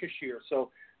than Lancashire. So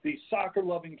these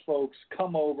soccer-loving folks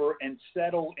come over and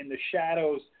settle in the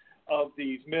shadows of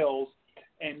these mills.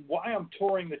 And while I'm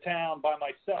touring the town by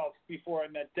myself before I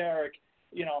met Derek,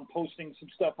 I'm posting some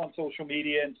stuff on social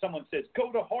media, and someone says,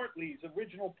 go to Hartley's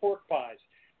Original Pork Pies.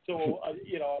 So,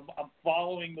 I'm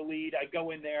following the lead. I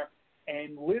go in there,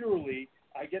 and literally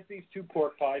I get these two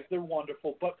pork pies. They're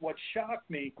wonderful. But what shocked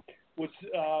me was,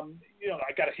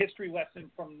 I got a history lesson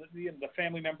from the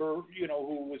family member, who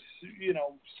was,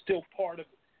 still part of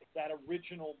that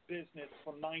original business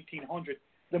from 1900.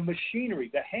 The machinery,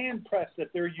 the hand press that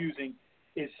they're using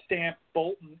is stamped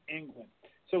Bolton, England.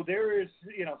 So there is,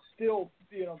 still,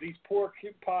 these pork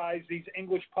pies, these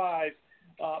English pies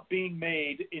being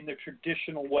made in the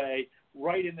traditional way,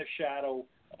 right in the shadow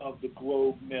of the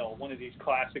Globe Mill, one of these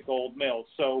classic old mills.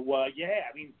 So,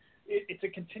 it's a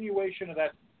continuation of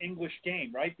that English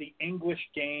game, right? The English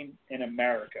game in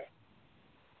America.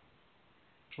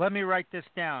 Let me write this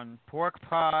down. Pork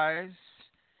pies,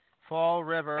 Fall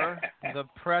River. The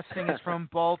pressing is from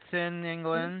Bolton,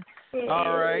 England.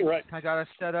 All right. I gotta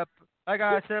set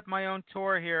up my own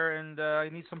tour here, and I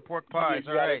need some pork pies.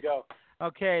 All right. Go.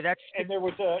 Okay, that's and there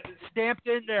was stamped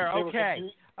in there. Okay.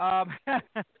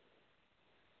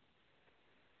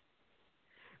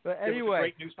 But anyway, there was a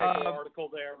great newspaper article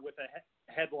there with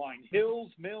a headline: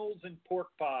 "Hills, Mills, and Pork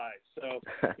Pies." So,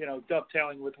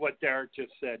 dovetailing with what Derek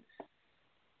just said.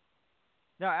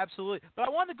 No, absolutely. But I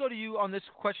wanted to go to you on this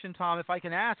question, Tom, if I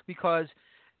can ask, because,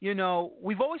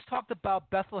 we've always talked about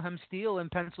Bethlehem Steel in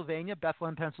Pennsylvania.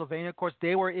 Bethlehem, Pennsylvania, of course,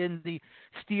 they were in the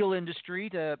steel industry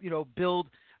to, build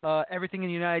everything in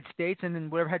the United States, and then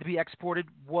whatever had to be exported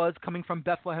was coming from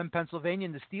Bethlehem, Pennsylvania,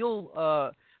 and the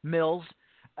steel mills.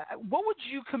 What would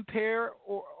you compare,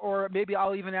 or maybe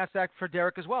I'll even ask that for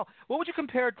Derek as well. What would you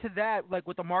compare to that, like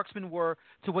what the Marksmen were,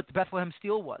 to what the Bethlehem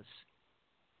Steel was?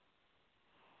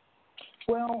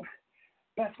 Well,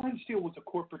 Bethlehem Steel was a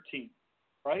corporate team,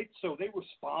 right? So they were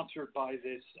sponsored by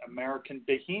this American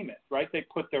behemoth, right? They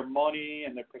put their money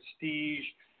and their prestige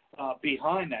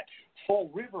behind that. Fall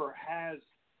River has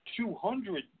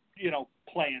 200,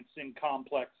 plants and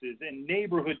complexes and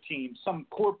neighborhood teams, some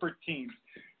corporate teams.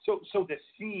 So the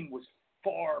scene was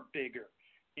far bigger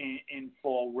in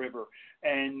Fall River,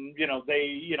 and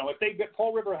if they get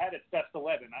Fall River had its best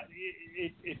 11,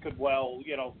 it could well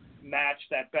match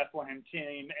that Bethlehem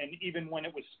team, and even when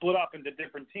it was split up into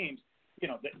different teams,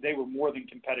 they were more than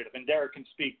competitive. And Derek can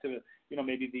speak to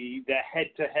maybe the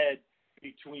head-to-head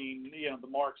between the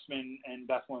Marksmen and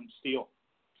Bethlehem Steel.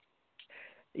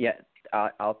 Yeah,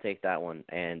 I'll take that one.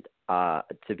 And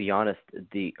to be honest,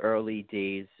 the early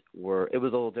days it was a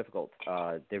little difficult.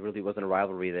 There really wasn't a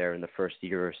rivalry there in the first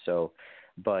year or so,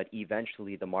 but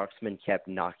eventually the Marksmen kept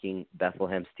knocking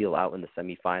Bethlehem Steel out in the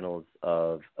semifinals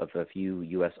of a few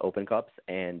U.S. Open Cups,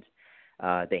 and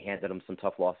they handed them some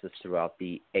tough losses throughout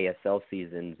the ASL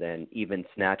seasons, and even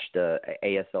snatched a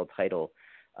ASL title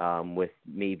with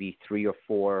maybe 3 or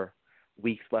 4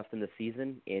 weeks left in the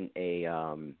season. It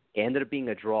ended up being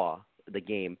a draw, the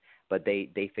game, but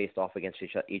they faced off against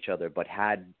each other. But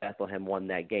had Bethlehem won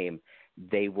that game,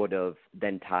 they would have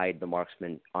then tied the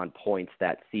Marksmen on points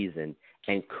that season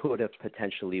and could have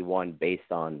potentially won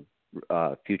based on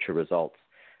future results.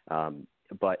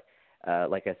 But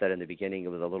like I said in the beginning,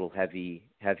 it was a little heavy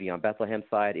on Bethlehem's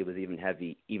side. It was even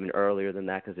heavy even earlier than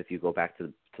that, because if you go back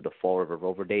to the Fall River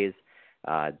Rover days,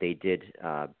 they did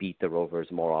beat the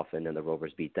Rovers more often than the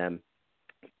Rovers beat them.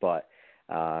 But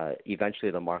eventually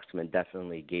the Marksmen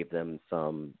definitely gave them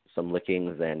some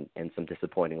lickings and some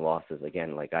disappointing losses.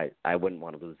 Again, like I wouldn't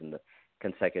want to lose in the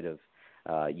consecutive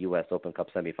U.S. Open Cup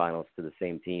semifinals to the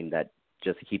same team that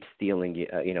just keeps stealing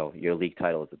your league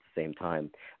titles at the same time.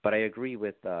 But I agree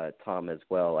with Tom as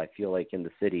well. I feel like in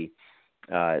the city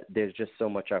there's just so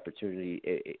much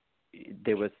opportunity.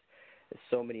 There was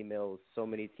so many mills, so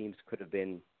many teams could have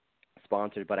been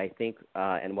sponsored, but I think,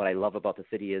 and what I love about the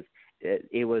city is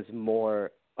it was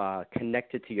more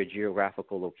connected to your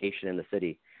geographical location in the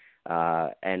city.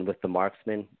 And with the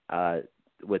Marksmen,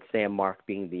 with Sam Mark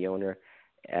being the owner,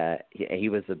 he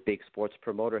was a big sports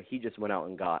promoter. He just went out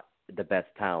and got the best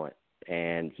talent,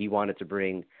 and he wanted to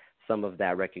bring some of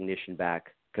that recognition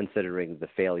back, considering the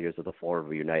failures of the Fall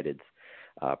River Uniteds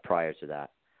prior to that.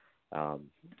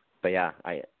 But yeah,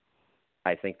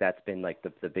 I think that's been like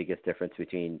the biggest difference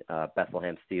between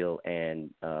Bethlehem Steel and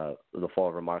the Fall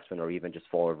River Marksmen, or even just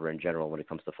Fall River in general when it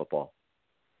comes to football.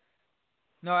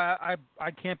 No, I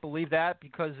can't believe that,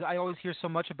 because I always hear so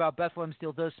much about Bethlehem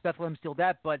Steel this, Bethlehem Steel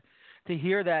that, but to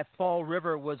hear that Fall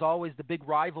River was always the big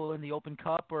rival in the Open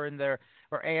Cup or in their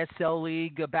ASL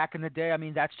League back in the day, I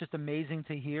mean, that's just amazing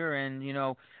to hear, and,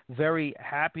 very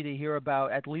happy to hear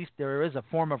about at least there is a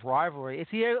form of rivalry.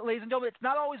 It's here, ladies and gentlemen, it's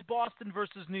not always Boston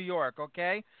versus New York,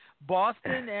 okay?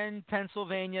 Boston and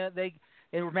Pennsylvania,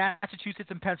 Massachusetts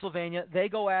and Pennsylvania, they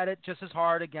go at it just as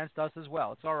hard against us as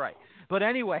well. It's all right. But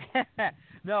anyway, if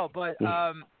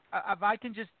I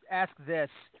can just ask this,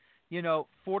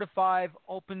 4 to 5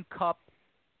 Open Cup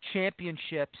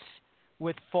championships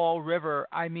with Fall River,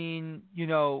 I mean,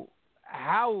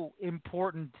 how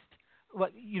important,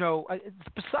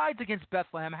 besides against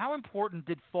Bethlehem, how important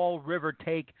did Fall River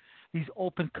take these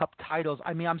Open Cup titles?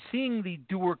 I mean, I'm seeing the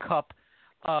Dewar Cup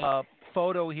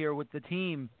photo here with the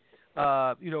team,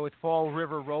 with Fall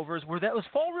River Rovers. Was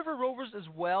Fall River Rovers as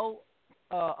well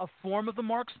a form of the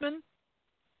Marksmen?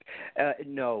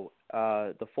 No.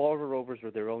 The Fall River Rovers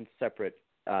were their own separate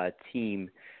team.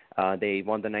 They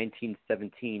won the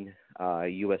 1917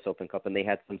 U.S. Open Cup, and they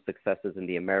had some successes in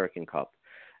the American Cup.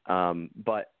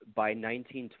 But by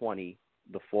 1920,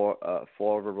 the Fall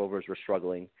River Rovers were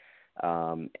struggling,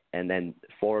 and then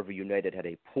Fall River United had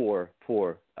a poor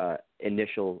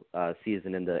initial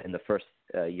season in the first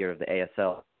year of the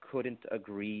ASL. Couldn't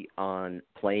agree on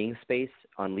playing space,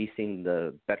 on leasing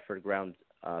the Bedford ground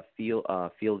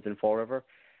fields in Fall River.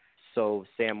 So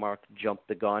Sam Mark jumped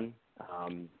the gun.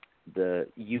 The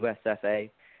USFA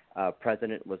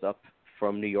president was up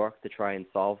from New York to try and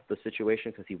solve the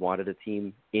situation, because he wanted a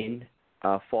team in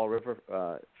Fall River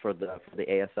for the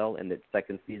ASL in its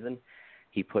second season.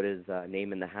 He put his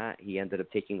name in the hat. He ended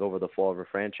up taking over the Fall River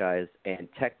franchise, and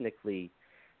technically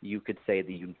you could say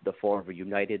the Fall River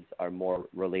Uniteds are more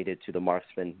related to the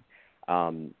Marksmen,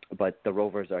 but the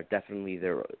Rovers are definitely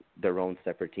their own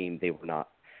separate team. They were not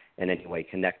in any way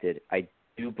connected. I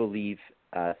do believe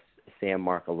Sam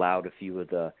Mark allowed a few of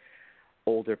the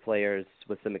older players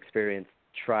with some experience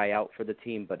try out for the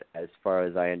team, but as far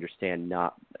as I understand,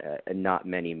 not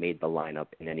many made the lineup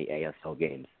in any ASL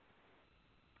games.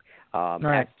 As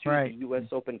to the U.S.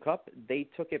 Open Cup, they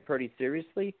took it pretty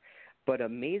seriously, but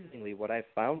amazingly, what I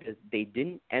found is they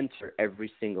didn't enter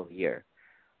every single year.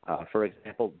 For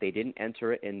example, they didn't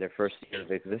enter it in their first year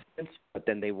of existence, but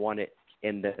then they won it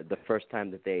in the first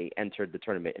time that they entered the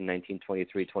tournament in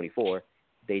 1923-24.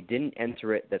 They didn't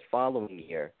enter it the following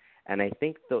year, and I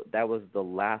think that was the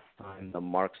last time the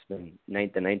Marksmen, the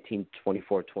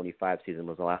 1924-25 season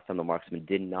was the last time the Marksmen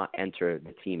did not enter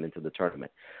the team into the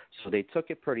tournament. So they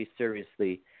took it pretty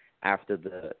seriously after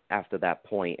that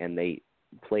point, and they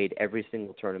played every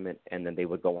single tournament, and then they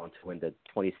would go on to win the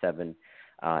 27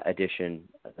 edition,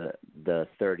 the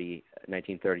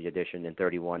 1930 edition, and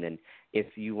 31. And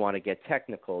if you want to get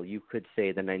technical, you could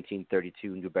say the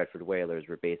 1932 New Bedford Whalers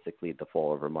were basically the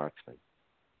Fall River Marksmen.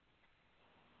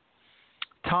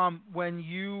 Tom, when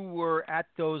you were at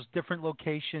those different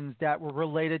locations that were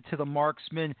related to the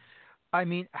Marksmen, I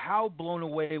mean, how blown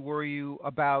away were you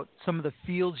about some of the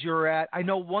fields you were at? I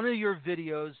know one of your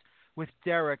videos with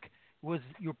Derek was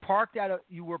you were parked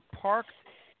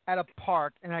at a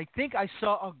park, and I think I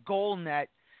saw a goal net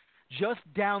just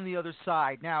down the other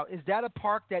side. Now, is that a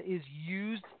park that is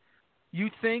used, you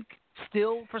think,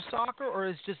 still for soccer, or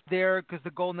is just there because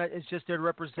the goal net is just there to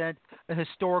represent a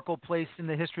historical place in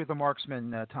the history of the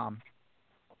Marksmen, Tom?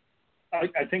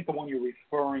 I think the one you're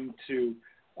referring to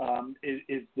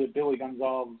is the Billy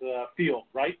Gonzalez field,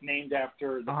 right? Named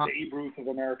after the Babe Ruth of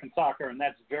American soccer, and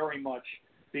that's very much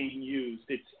being used.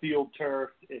 It's field turf.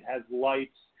 It has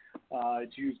lights.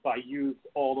 It's used by youth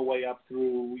all the way up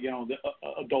through, the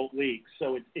adult leagues.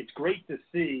 So it's great to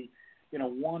see,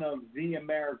 one of the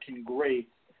American greats,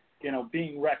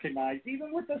 being recognized,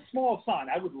 even with a small sign.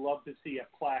 I would love to see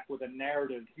a plaque with a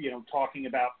narrative, talking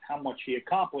about how much he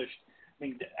accomplished. I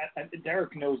mean,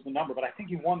 Derek knows the number, but I think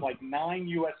he won like 9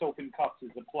 U.S. Open Cups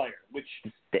as a player, which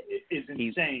is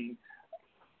insane.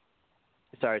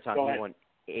 Sorry, Tom, he won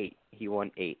 8. He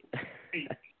won 8.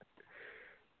 8.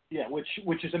 Yeah,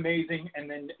 which is amazing. And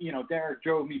then, Derek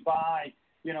drove me by,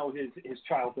 his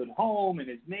childhood home and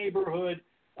his neighborhood.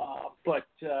 But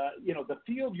the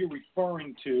field you're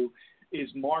referring to is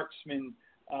Marksman,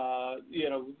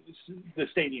 the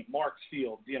stadium, Marks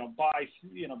Field, by,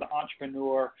 the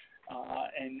entrepreneur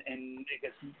and I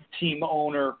guess team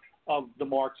owner of the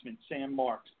Marksmen, Sam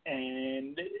Marks.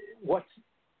 And what's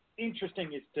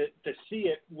interesting is to see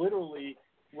it literally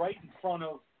right in front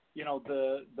of,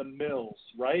 the mills,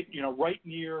 right? Right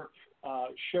near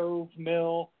Shove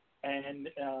Mill, and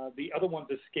the other one's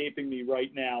escaping me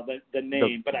right now, the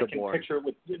name, but I can Bourne. picture it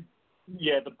with,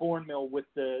 the Bourne Mill with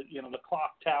the, the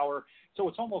clock tower. So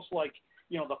it's almost like,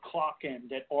 the clock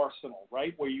end at Arsenal,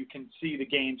 right, where you can see the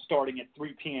game starting at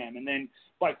 3 p.m. And then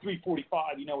by 3:45,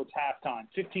 it's halftime,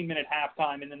 15-minute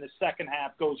halftime, and then the second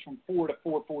half goes from 4 to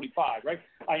 4:45, right?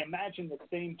 I imagine the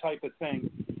same type of thing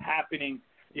happening,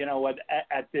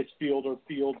 at this field or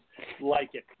fields like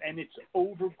it. And it's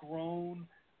overgrown.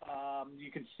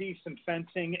 You can see some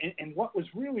fencing. And what was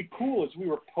really cool is we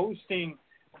were posting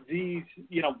these,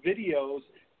 videos,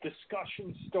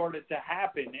 discussions started to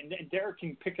happen. And Derek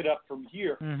can pick it up from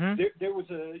here. Mm-hmm. There was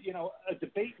a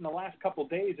debate in the last couple of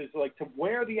days as like to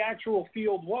where the actual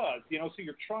field was, so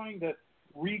you're trying to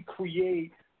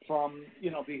recreate from,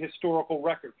 the historical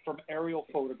record, from aerial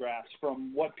photographs,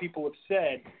 from what people have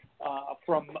said,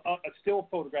 from still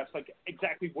photographs, like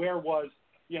exactly where was,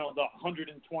 the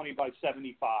 120 by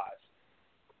 75.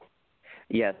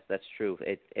 Yes, that's true.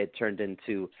 It turned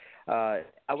into, I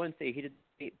wouldn't say heated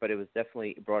debate, but it was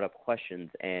definitely brought up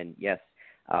questions. And yes,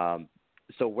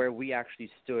 so where we actually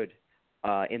stood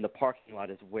in the parking lot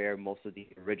is where most of the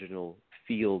original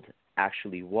field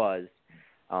actually was.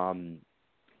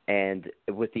 And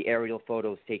with the aerial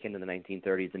photos taken in the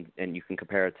 1930s, and you can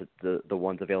compare it to the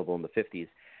ones available in the 50s,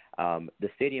 the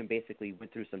stadium basically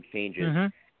went through some changes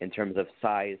in terms of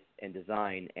size and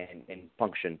design and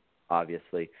function,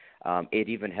 obviously. It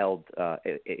even held,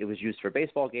 it was used for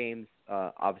baseball games,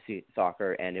 obviously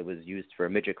soccer, and it was used for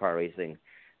midget car racing.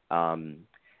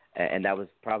 And that was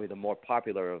probably the more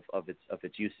popular of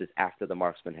its uses after the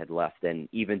Marksmen had left. And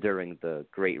even during the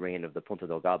great reign of the Punta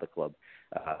Delgada Club,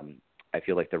 I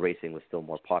feel like the racing was still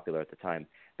more popular at the time.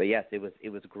 But yes, it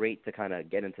was great to kind of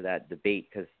get into that debate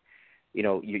because,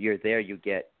 you're there, you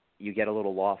get a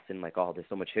little lost in like, oh, there's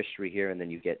so much history here, and then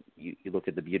you look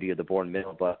at the beauty of the Bourne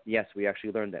Mill. But yes, we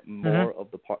actually learned that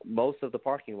most of the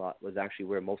parking lot was actually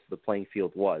where most of the playing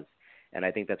field was, and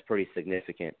I think that's pretty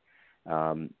significant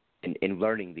in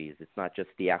learning these. It's not just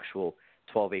the actual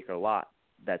 12-acre lot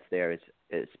that's there.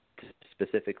 It's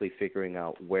specifically figuring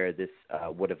out where this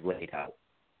would have laid out.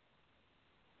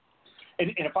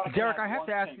 And if I Derek, I have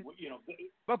to ask you.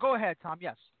 Well, go ahead, Tom.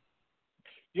 Yes.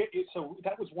 Yeah, so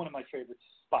that was one of my favorite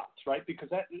spots, right? Because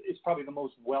that is probably the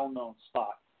most well-known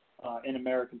spot in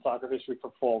American soccer history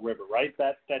for Fall River, right?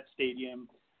 That stadium,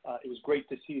 it was great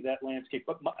to see that landscape.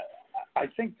 But I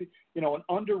think that, an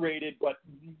underrated, but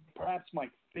perhaps my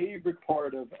favorite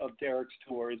part of Derek's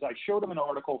tour is I showed him an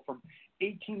article from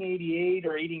 1888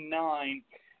 or 89,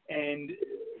 and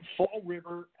Fall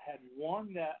River had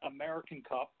won that American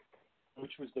Cup,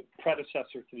 which was the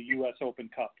predecessor to the U.S. Open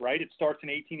Cup, right? It starts in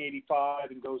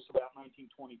 1885 and goes to about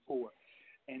 1924.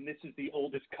 And this is the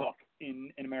oldest cup in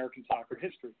American soccer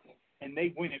history. And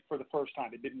they win it for the first time.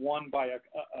 It had been won by a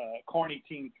Kearney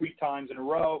team 3 times in a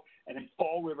row, and then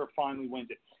Fall River finally wins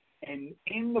it. And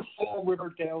in the Fall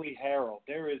River Daily Herald,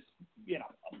 there is,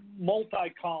 a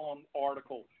multi-column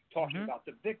article talking about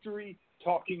the victory,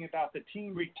 talking about the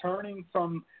team returning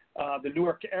from the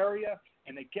Newark area,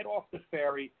 and they get off the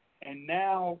ferry, and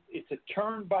now it's a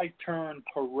turn-by-turn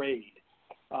parade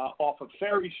off of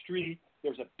Ferry Street.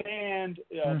 There's a band.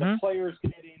 The players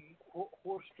get in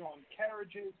horse-drawn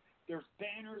carriages. There's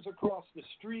banners across the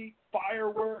street,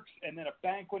 fireworks, and then a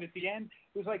banquet at the end.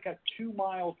 It was like a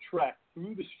 2-mile trek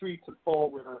through the streets of Fall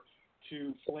River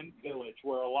to Flint Village,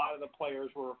 where a lot of the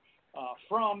players were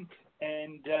from.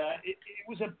 And it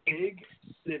was a big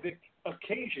civic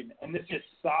occasion. And this is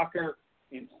soccer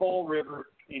in Fall River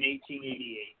in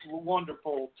 1888.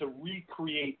 Wonderful to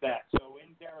recreate that. So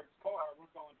in Derek's car,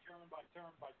 we're going turn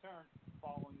by turn,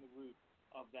 following the route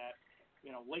of that,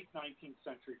 late 19th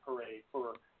century parade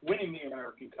for winning the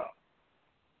American Cup.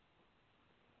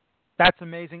 That's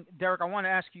amazing, Derek. I want to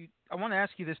ask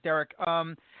you this, Derek.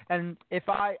 And if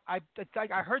I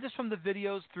heard this from the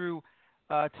videos through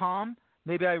Tom.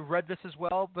 Maybe I read this as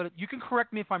well, but you can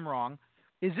correct me if I'm wrong.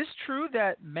 Is this true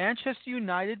that Manchester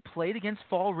United played against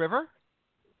Fall River?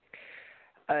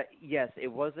 Yes,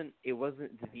 it wasn't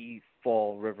the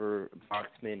Fall River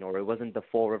Marksmen, or it wasn't the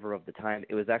Fall River of the time.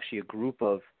 It was actually a group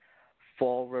of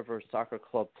Fall River Soccer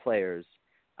Club players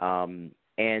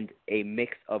and a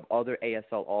mix of other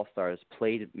ASL All-Stars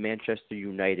played Manchester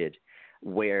United,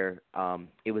 where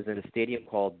it was in a stadium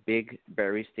called Big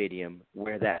Berry Stadium,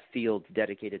 where that field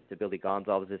dedicated to Billy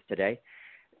Gonzalez is today.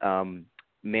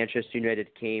 Manchester United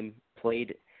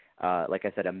played, like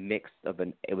I said, a mix of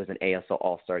it was an ASL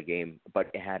All-Star game, but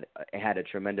it had a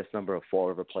tremendous number of Fall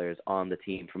River players on the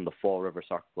team from the Fall River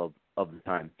Soccer Club of the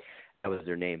time. That was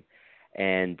their name.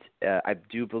 And I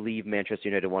do believe Manchester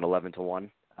United won 11-1.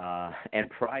 And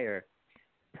prior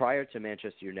to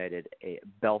Manchester United,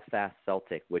 Belfast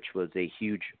Celtic, which was a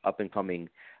huge up-and-coming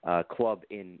club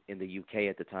in the UK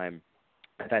at the time,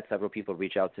 I've had several people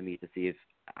reach out to me to see if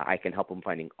I can help them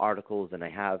finding articles, and I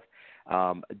have.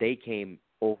 They came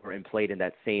over and played in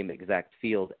that same exact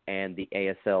field, and the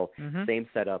ASL, same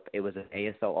setup. It was an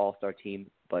ASL All-Star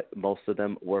team, but most of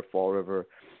them were Fall River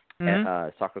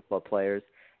Soccer Club players.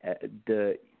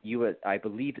 I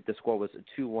believe the score was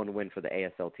a 2-1 win for the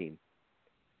ASL team.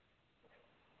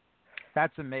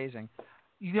 That's amazing.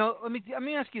 Let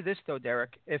me ask you this though,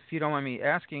 Derek, if you don't mind me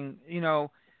asking.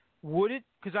 Would it?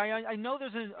 Because I know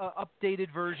there's an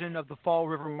updated version of the Fall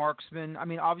River Marksman. I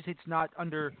mean, obviously it's not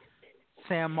under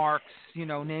Sam Marks,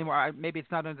 name, or maybe it's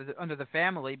not under the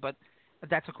family, but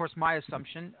that's of course my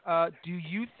assumption. Do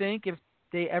you think if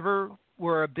they ever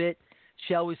were a bit,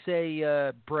 shall we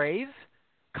say, brave,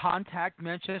 contact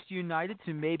Manchester United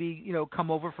to maybe come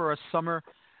over for a summer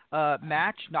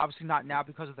match? Now, obviously not now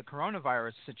because of the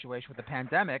coronavirus situation with the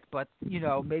pandemic, but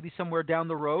maybe somewhere down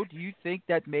the road, do you think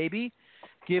that maybe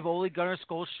give Ole Gunnar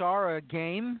Solskjaer a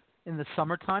game in the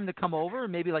summertime to come over,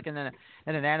 maybe like in an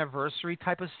anniversary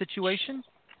type of situation?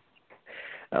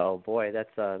 Oh boy, that's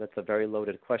a very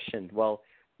loaded question. Well,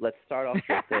 let's start off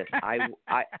with this.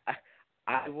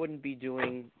 I wouldn't be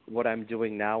doing what I'm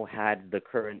doing now had the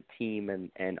current team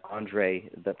and Andre,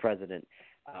 the president,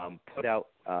 put out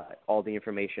all the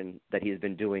information that he's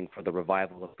been doing for the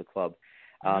revival of the club.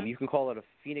 You can call it a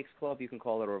Phoenix club, you can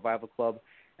call it a revival club.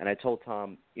 And I told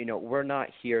Tom, we're not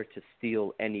here to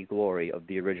steal any glory of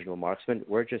the original Marksman.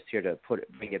 We're just here to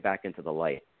bring it back into the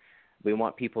light. We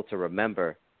want people to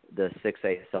remember the 6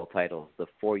 ASL titles, the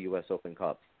 4 U.S. Open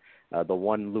Cups, the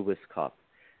 1 Lewis Cup,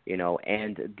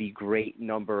 and the great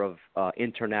number of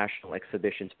international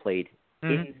exhibitions played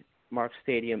in Marks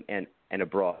Stadium and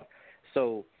abroad.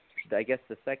 So I guess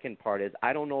the second part is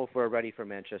I don't know if we're ready for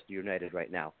Manchester United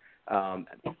right now.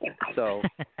 So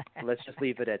let's just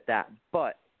leave it at that.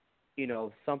 But,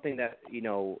 something that,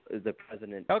 the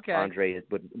president, Andre,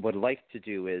 would like to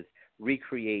do is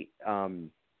recreate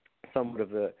somewhat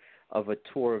of of a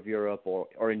tour of Europe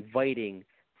or inviting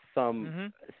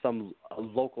some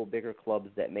local bigger clubs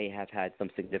that may have had some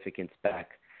significance back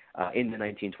in the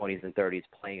 1920s and 30s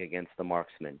playing against the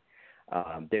Marksmen.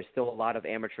 There's still a lot of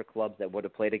amateur clubs that would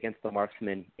have played against the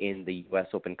Marksmen in the U.S.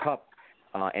 Open Cup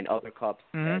and other cups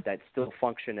that still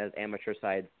function as amateur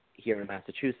sides here in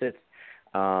Massachusetts.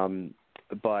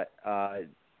 But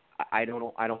I don't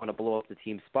want to blow up the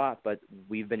team spot, but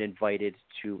we've been invited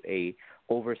to a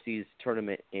overseas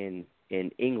tournament in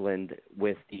England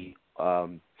with the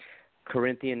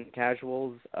Corinthian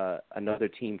Casuals, another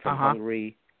team from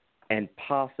Hungary, and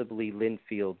possibly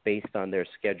Linfield based on their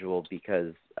schedule,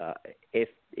 because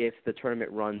if the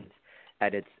tournament runs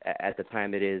at the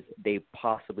time it is, they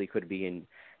possibly could be in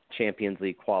Champions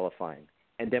League qualifying,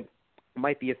 and there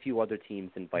might be a few other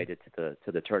teams invited to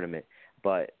the tournament.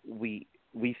 But we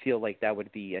feel like that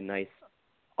would be a nice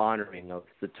honoring of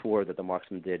the tour that the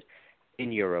Marksmen did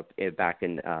in Europe back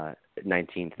in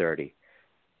 1930.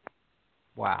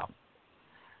 Wow.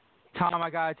 Tom, I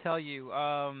gotta tell you,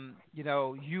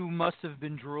 you must have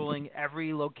been drooling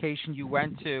every location you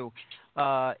went to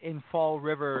in Fall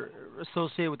River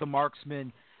associated with the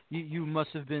Marksmen. You must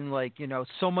have been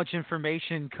so much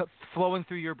information flowing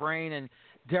through your brain, and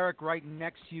Derek right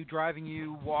next to you, driving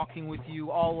you, walking with you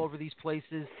all over these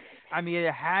places. I mean,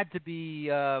 it had to be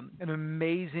an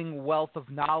amazing wealth of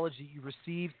knowledge that you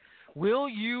received. Will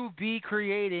you be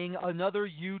creating another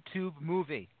YouTube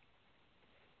movie?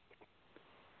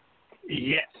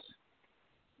 Yes.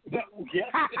 Yes,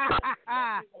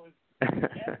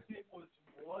 it was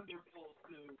wonderful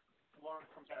to learn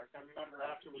from Derek. I remember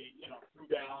after we, threw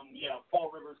down,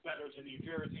 Fall River's better than New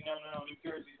Jersey. No, New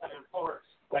Jersey's better than Florida.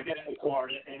 I get in the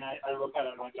car and I look at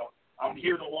it and I go, I'm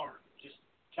here to learn. Just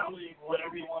tell me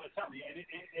whatever you want to tell me. And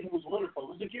it was wonderful.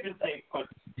 It was a give and take, but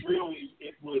really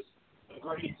it was a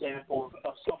great example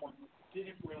of someone who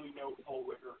didn't really know Fall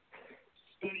River,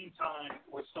 spending time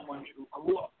with someone who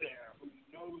grew up there, who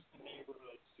knows the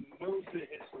neighborhoods, who knows the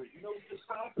history, who knows the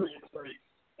soccer history,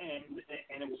 and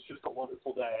it was just a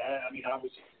wonderful day. I mean, I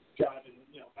was driving,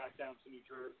 back down to New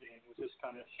Jersey and was just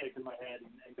kind of shaking my head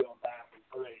and going back. It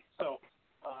was great. So,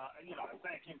 I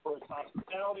thank him for his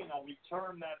hospitality, and I'll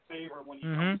return that favor when he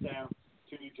comes down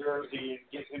to New Jersey and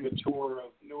gives him a tour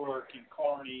of Newark and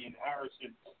Kearney and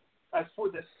Harrison. As for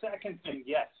the second thing,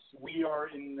 yes, we are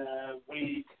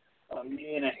me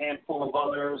and a handful of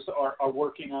others are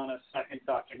working on a second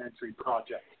documentary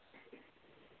project.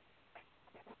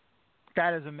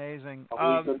 That is amazing.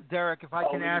 Derek, if I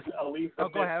can ask... I'll leave the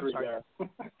go ahead. I'm sorry.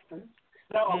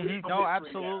 No,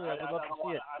 absolutely. I would love to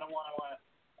see it. I don't want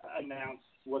to announce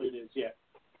what it is yet.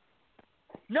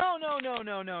 No.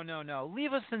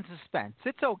 Leave us in suspense.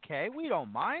 It's okay. We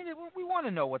don't mind. We want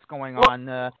to know what's going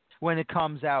on when it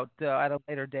comes out at a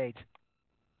later date.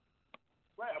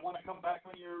 Right. I want to come back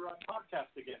on your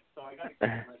podcast again, so I got to keep the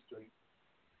mystery.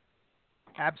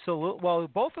 Absolutely. Well,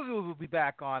 both of you will be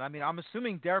back on. I mean, I'm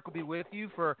assuming Derek will be with you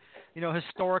for,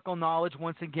 historical knowledge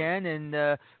once again,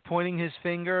 and pointing his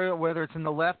finger, whether it's in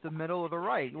the left, the middle, or the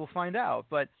right. We'll find out.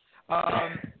 But,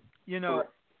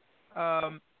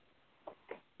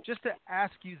 just to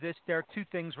ask you this, Derek, two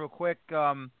things real quick.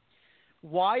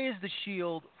 Why is the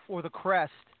shield or the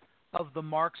crest of the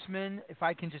Marksmen, if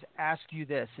I can just ask you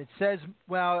this? It says,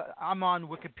 well, I'm on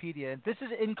Wikipedia. If this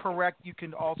is incorrect, you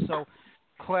can also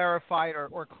clarify it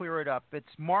or clear it up. It's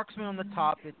Marksman on the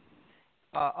top. It's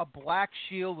a black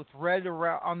shield with red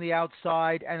around on the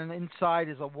outside, and on the inside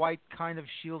is a white kind of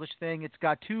shieldish thing. It's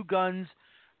got two guns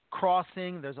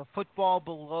crossing. There's a football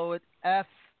below it, F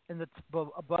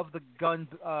above the gun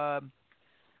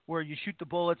where you shoot the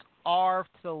bullets, R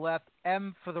to the left,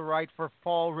 M for the right for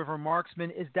Fall River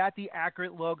Marksman. Is that the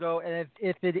accurate logo? And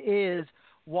if it is,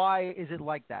 why is it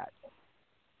like that?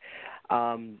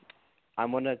 I'm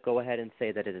going to go ahead and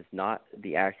say that it is not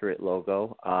the accurate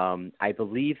logo. I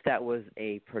believe that was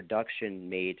a production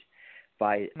made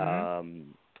by,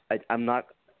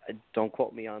 don't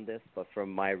quote me on this, but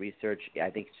from my research, I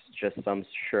think it's just some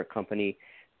shirt company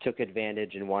took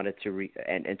advantage and wanted to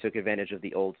and took advantage of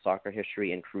the old soccer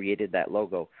history and created that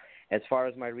logo. As far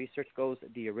as my research goes,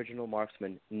 the original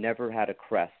Marksmen never had a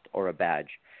crest or a badge.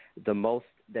 The most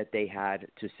that they had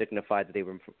to signify that they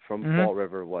were from Fall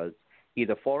River was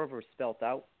either Fall River spelt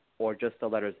out or just the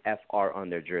letters FR on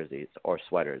their jerseys or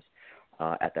sweaters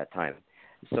at that time.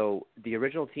 So the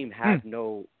original team had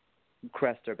no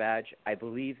crest or badge. I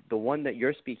believe the one that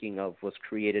you're speaking of was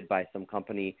created by some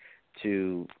company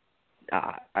to,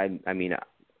 I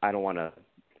don't want to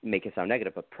make it sound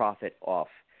negative, but profit off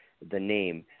the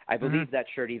name. I believe that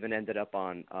shirt even ended up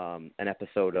on an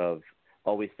episode of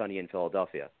Always Sunny in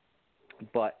Philadelphia.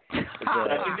 But I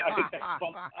think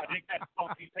that's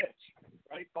Bumpy Pitch,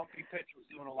 right? Bumpy Pitch was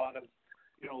doing a lot of,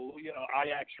 I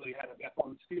actually had a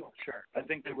F1 Steel shirt. I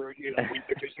think they were,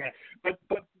 introducing it.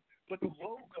 But the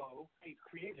logo they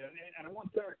created, and I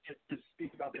want Derek to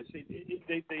speak about this.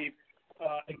 They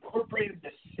incorporated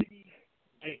the city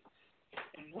gates.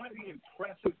 And one of the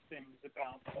impressive things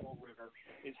about Fall River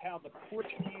is how the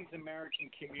Portuguese American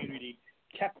community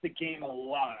kept the game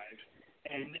alive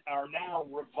and are now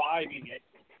reviving it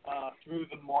through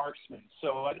the Marksmen.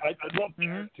 So I'd love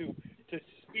Derek to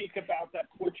speak about that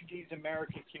Portuguese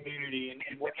American community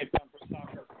and what they've done for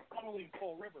soccer, not only in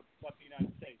Fall River, but the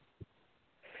United States.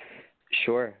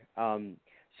 Sure.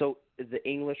 So the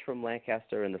English from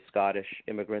Lancaster and the Scottish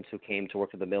immigrants who came to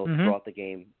work at the mills brought the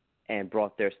game and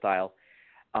brought their style.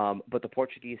 But the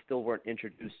Portuguese still weren't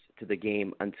introduced to the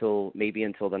game until the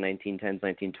 1910s,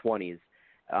 1920s.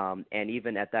 And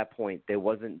even at that point, there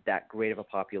wasn't that great of a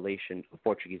population of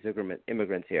Portuguese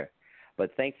immigrants here.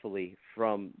 But thankfully,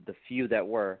 from the few that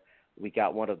were, we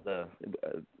got one of the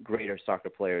greater soccer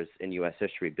players in U.S.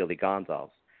 history, Billy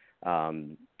Gonzalez.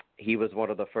 He was one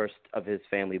of the first of his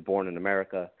family born in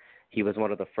America. He was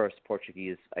one of the first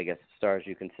Portuguese, stars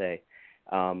you can say.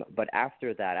 But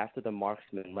after that, after the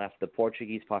Marksmen left, the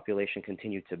Portuguese population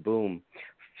continued to boom,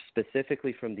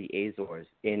 specifically from the Azores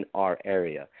in our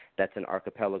area. That's an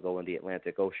archipelago in the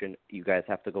Atlantic Ocean. You guys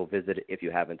have to go visit it if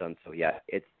you haven't done so yet.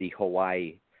 It's the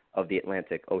Hawaii of the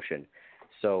Atlantic Ocean.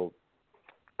 So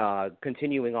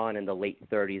continuing on in the late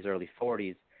 30s, early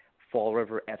 40s, Fall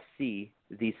River FC,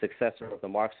 the successor of the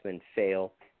Marksmen,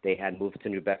 failed. They had moved to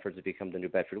New Bedford to become the New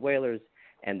Bedford Whalers,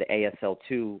 and the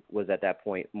ASL2 was at that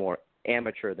point more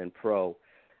amateur than pro.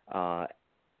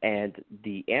 And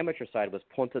the amateur side was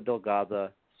Ponta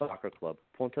Delgada Soccer Club.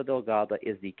 Ponta Delgada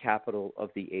is the capital of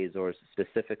the Azores,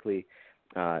 specifically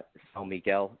San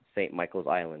Miguel, St. Michael's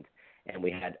Island. And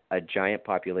we had a giant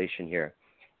population here.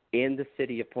 In the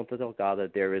city of Ponta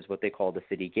Delgada, there is what they call the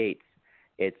city gates.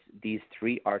 It's these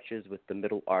three arches with the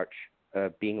middle arch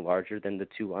being larger than the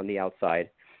two on the outside.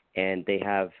 And they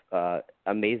have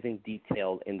amazing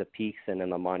detail in the peaks and in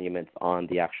the monuments on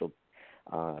the actual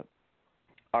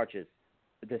arches.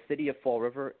 The city of Fall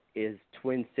River is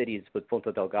twin cities with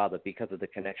Ponta Delgada because of the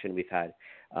connection we've had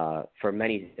for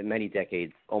many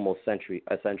decades, almost a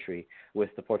century,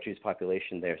 with the Portuguese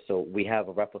population there. So we have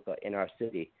a replica in our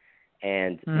city.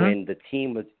 And when the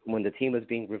team was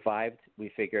being revived, we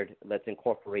figured let's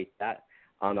incorporate that.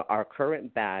 On our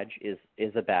current badge is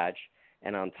a badge,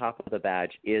 and on top of the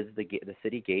badge is the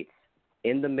city gates.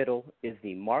 In the middle is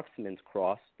the marksman's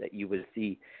cross that you would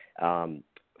see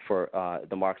for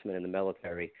the marksman in the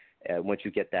military. Once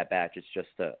you get that badge, it's just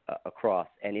a cross.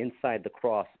 And inside the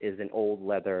cross is an old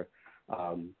leather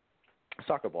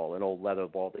soccer ball, an old leather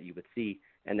ball that you would see.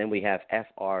 And then we have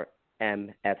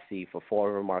FRMFC for Fall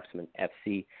River Marksman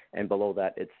FC. And below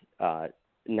that, it's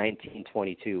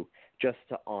 1922, just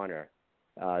to honor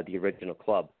the original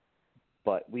club.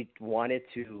 But we wanted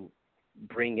to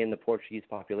bring in the Portuguese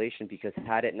population because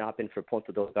had it not been for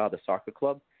Ponta Delgada Soccer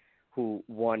Club, who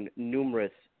won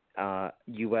numerous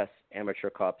U.S. amateur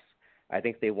cups, I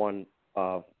think they won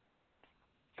 4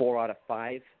 out of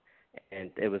 5,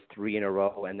 and it was 3 in a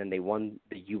row, and then they won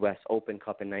the U.S. Open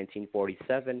Cup in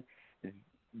 1947.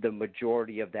 The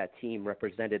majority of that team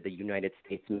represented the United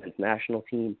States men's national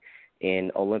team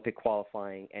in Olympic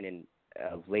qualifying and in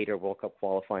later World Cup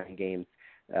qualifying games.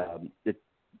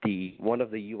 One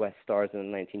of the U.S. stars in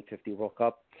the 1950 World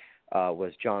Cup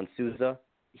was John Souza.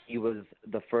 He was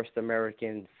the first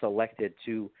American selected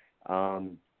to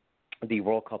the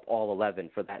World Cup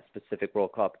All-11 for that specific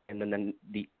World Cup. And then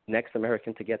the next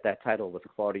American to get that title was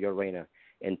Claudio Reyna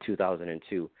in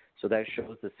 2002. So that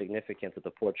shows the significance of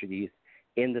the Portuguese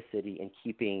in the city and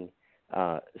keeping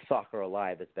soccer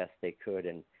alive as best they could.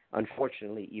 And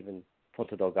unfortunately, even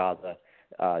Ponta Delgada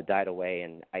died away.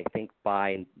 And I think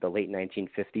by the late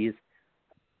 1950s,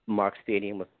 Mark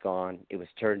Stadium was gone. It was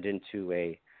turned into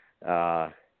a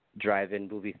drive-in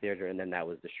movie theater, and then that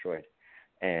was destroyed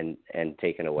and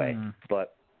taken away.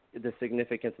 But the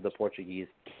significance of the Portuguese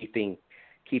keeping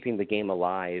the game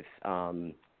alive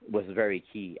was very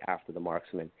key after the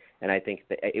Marksmen, and I think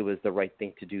that it was the right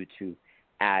thing to do to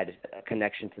add a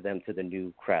connection to them to the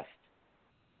new crest.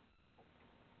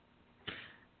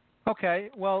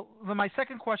 Okay, well, my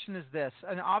second question is this,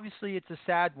 and obviously it's a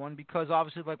sad one because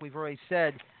obviously, like we've already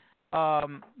said,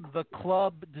 the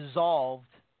club dissolved,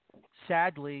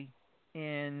 sadly,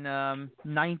 in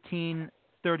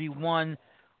 1931.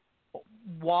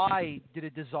 Why did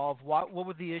it dissolve? What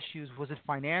were the issues? Was it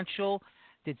financial?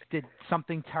 Did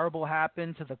something terrible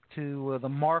happen to the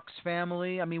Marks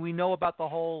family? I mean, we know about the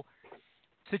whole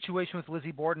situation with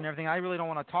Lizzie Borden and everything. I really don't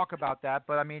want to talk about that,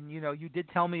 but I mean, you did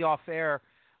tell me off air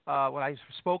when I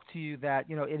spoke to you that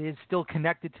it is still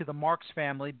connected to the Marks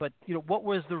family. But what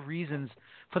was the reasons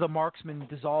for the Marksmen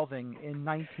dissolving in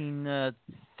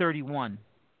 1931?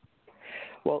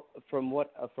 Well, from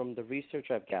the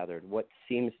research I've gathered, what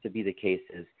seems to be the case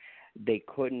is they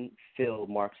couldn't fill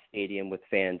Marks Stadium with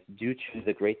fans due to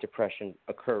the Great Depression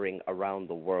occurring around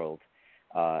the world,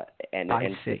 and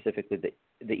specifically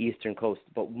the Eastern Coast.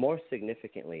 But more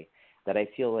significantly, that I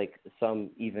feel like some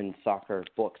even soccer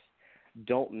books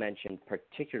don't mention,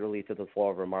 particularly to the Fall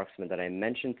River Marksmen, that I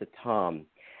mentioned to Tom,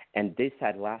 and this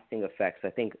had lasting effects, I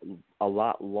think, a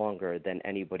lot longer than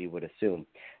anybody would assume.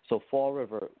 So Fall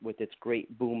River, with its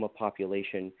great boom of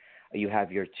population, you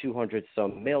have your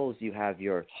 200-some mills, you have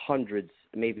your hundreds,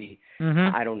 maybe,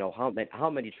 I don't know how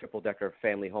many triple-decker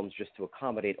family homes just to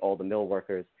accommodate all the mill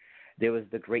workers. There was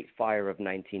the Great Fire of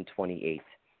 1928.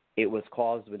 It was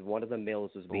caused when one of the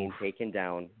mills was being taken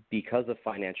down because of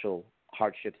financial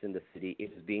hardships in the city.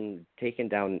 It was being taken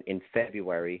down in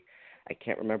February. I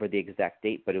can't remember the exact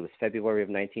date, but it was February of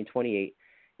 1928.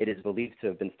 It is believed to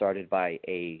have been started by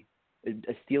a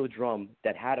steel drum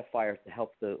that had a fire to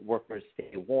help the workers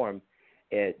stay warm.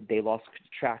 They lost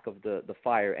track of the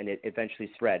fire, and it eventually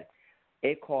spread.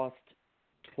 It cost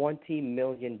 $20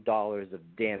 million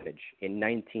of damage in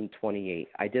 1928.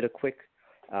 I did a quick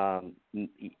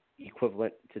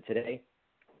equivalent to today.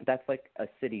 That's like a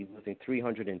city losing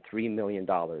 $303 million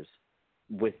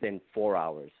within 4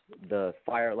 hours. The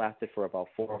fire lasted for about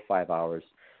 4 or 5 hours,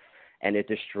 and it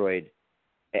destroyed.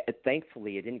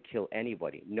 Thankfully, it didn't kill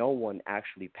anybody. No one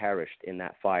actually perished in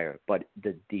that fire, but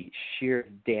the sheer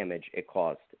damage it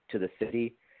caused to the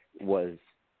city was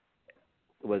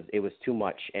too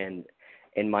much. And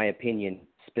in my opinion,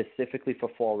 specifically for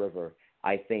Fall River,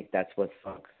 I think that's what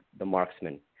sunk the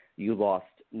Marksmen. You lost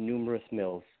numerous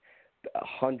mills.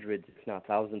 Hundreds, if not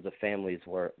thousands, of families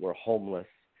were homeless.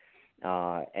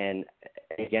 And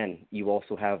again, you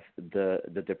also have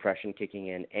the depression kicking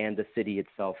in, and the city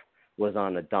itself was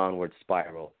on a downward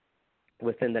spiral.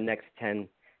 Within the next 10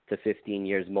 to 15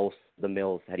 years, most of the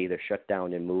mills had either shut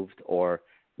down and moved or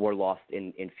were lost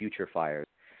in future fires.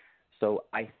 So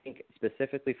I think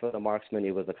specifically for the Marksmen,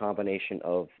 it was a combination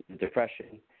of the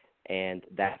depression and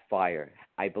that fire.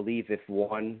 I believe if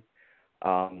one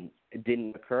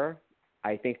didn't occur,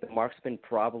 I think the Marksmen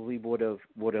probably would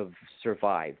have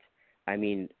survived. I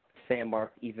mean, Sam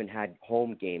Mark even had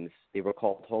home games. They were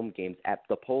called home games at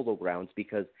the Polo Grounds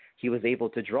because he was able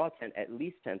to draw at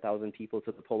least 10,000 people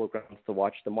to the Polo Grounds to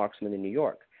watch the Marksmen in New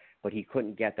York. But he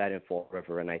couldn't get that in Fall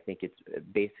River, and I think it's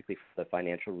basically for the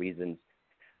financial reasons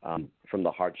from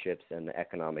the hardships and the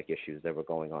economic issues that were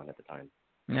going on at the time.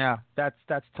 Yeah,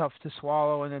 that's tough to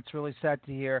swallow, and it's really sad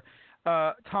to hear.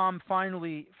 Tom,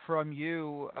 finally from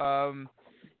you,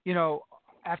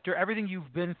 after everything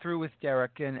you've been through with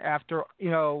Derek, and after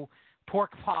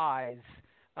pork pies,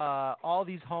 all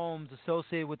these homes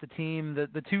associated with the team,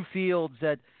 the two fields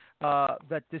that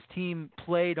this team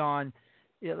played on,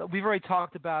 we've already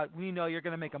talked about. We know you're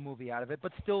going to make a movie out of it,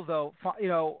 but still, though,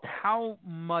 how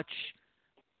much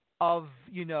of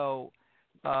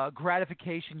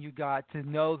gratification you got to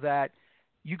know that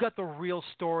you got the real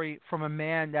story from a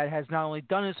man that has not only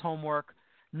done his homework,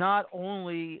 not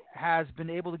only has been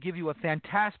able to give you a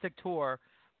fantastic tour,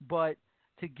 but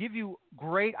to give you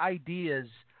great ideas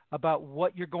about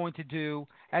what you're going to do,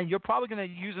 and you're probably going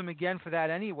to use them again for that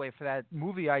anyway, for that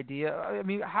movie idea. I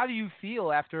mean, how do you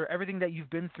feel after everything that you've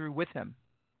been through with him?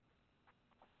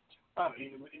 I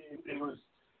mean, it was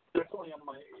definitely on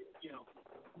my,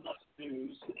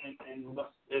 must-dos and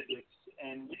must-visits,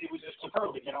 and it was just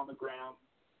superb to get on the ground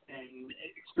and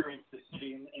experience the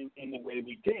city in the way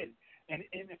we did. And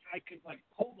if I could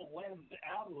pull the lens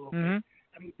out a little bit,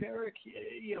 I mean, Derek,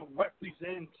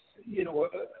 represents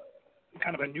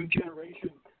kind of a new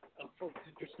generation of folks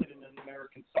interested in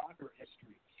American soccer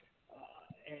history.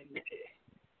 And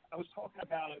I was talking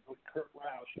about it with Kurt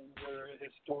Rausch, and we're a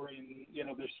historian,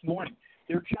 this morning.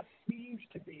 There just seems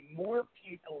to be more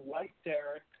people like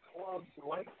Derek, clubs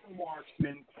like the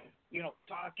Marksmen,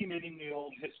 documenting the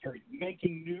old history,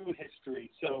 making new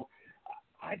history. So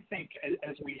I think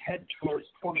as we head towards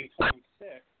 2026,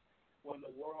 when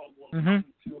the world will come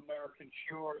to American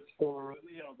shores for,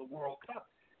 the World Cup,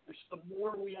 the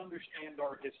more we understand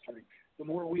our history, the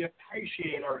more we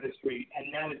appreciate our history,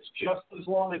 and that it's just as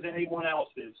long as anyone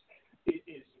else's, it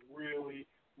is really,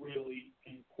 really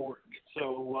important.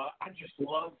 So I just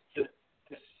love to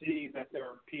see that there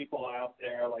are people out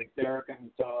there like Derek and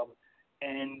Dub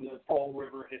and the Fall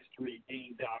River history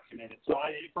being documented. So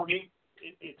for me,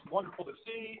 it's wonderful to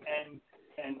see.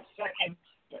 And second,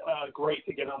 great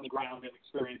to get on the ground and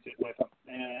experience it with them,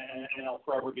 and I'll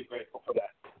forever be grateful for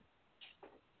that.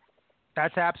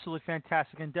 That's absolutely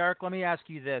fantastic. And Derek, let me ask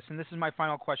you this, and this is my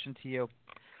final question to you.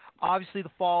 Obviously,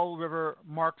 the Fall River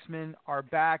Marksmen are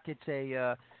back.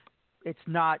 It's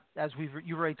not, as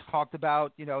you've already talked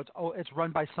about, it's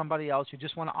run by somebody else. You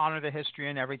just want to honor the history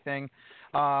and everything.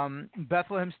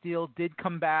 Bethlehem Steel did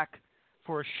come back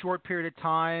for a short period of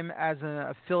time as an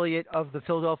affiliate of the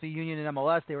Philadelphia Union in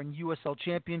MLS. They were in USL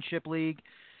Championship League.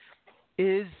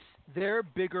 Is there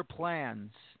bigger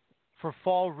plans for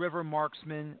Fall River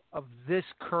Marksmen of this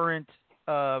current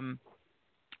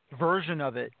version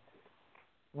of it?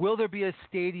 Will there be a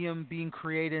stadium being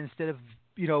created instead of,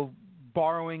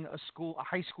 borrowing a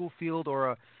high school field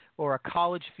or a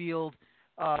college field?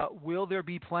 Will there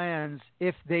be plans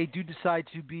if they do decide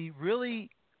to be really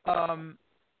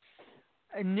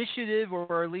initiative,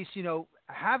 or at least,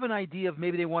 have an idea of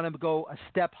maybe they want to go a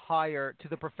step higher to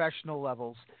the professional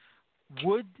levels?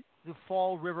 Would the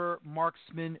Fall River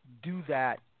Marksmen do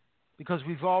that? Because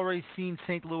we've already seen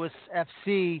St. Louis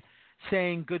FC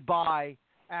saying goodbye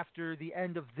after the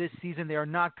end of this season. They are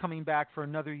not coming back for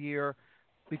another year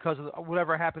because of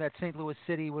whatever happened at St. Louis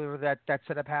City, whatever that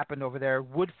setup happened over there.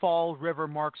 Would Fall River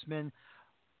Marksmen,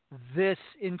 this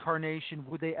incarnation,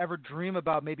 would they ever dream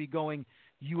about maybe going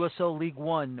USL League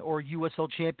One or USL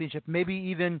Championship, maybe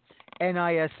even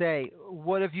NISA?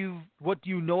 What do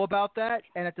you know about that?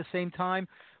 And at the same time,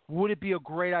 would it be a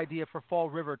great idea for Fall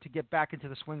River to get back into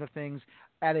the swing of things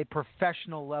at a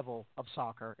professional level of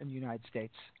soccer in the United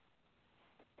States?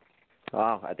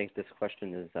 Wow, I think this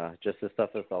question is just as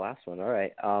tough as the last one. All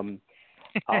right.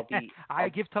 I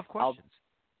give tough questions.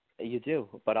 You do,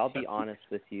 but I'll be honest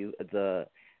with you.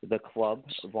 The club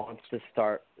wants to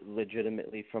start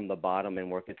legitimately from the bottom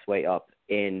and work its way up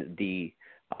in the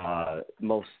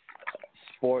most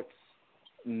sports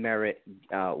merit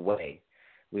way.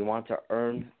 We want to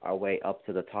earn our way up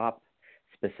to the top.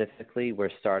 Specifically, we're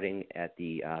starting at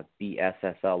the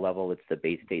BSSL level. It's the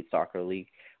Bay State Soccer League,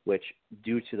 which,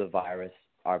 due to the virus,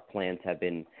 our plans have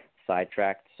been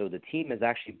sidetracked. So the team has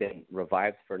actually been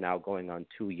revived for now going on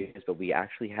 2 years, but we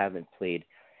actually haven't played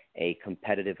a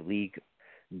competitive league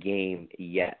game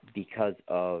yet because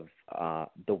of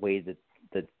the way that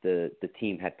the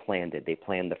team had planned it. They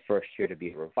planned the first year to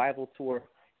be a revival tour,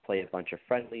 play a bunch of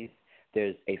friendlies.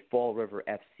 There's a Fall River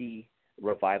FC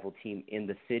revival team in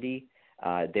the city.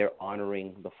 They're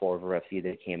honoring the Fall River FC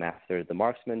that came after the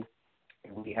Marksmen.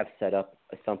 We have set up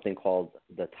something called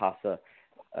the Taça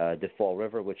de Fall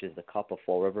River, which is the Cup of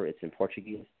Fall River. It's in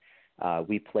Portuguese.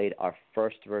 We played our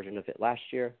first version of it last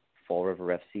year. Fall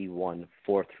River FC won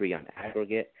 4-3 on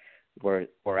aggregate.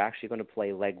 We're actually going to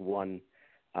play leg one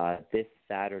this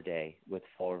Saturday with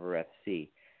Fall River FC.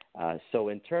 So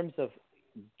in terms of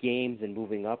games and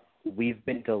moving up, we've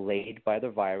been delayed by the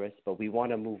virus, but we want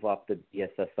to move up the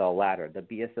BSSL ladder. The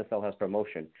BSSL has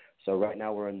promotion. So right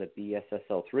now we're in the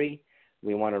BSSL 3.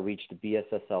 We want to reach the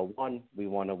BSSL 1. We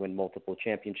want to win multiple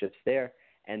championships there.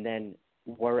 And then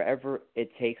wherever it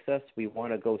takes us, we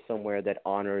want to go somewhere that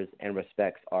honors and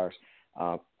respects our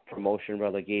promotion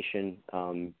relegation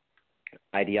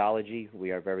ideology. We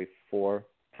are very for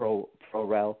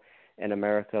pro-rel in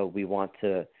America. We want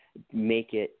to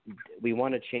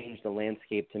change the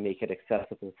landscape to make it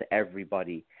accessible to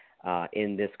everybody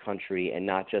in this country and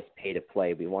not just pay to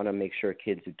play. We want to make sure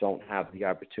kids who don't have the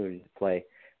opportunity to play.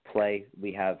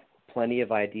 We have plenty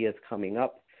of ideas coming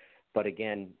up, but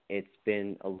again, it's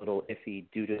been a little iffy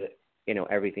due to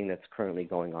everything that's currently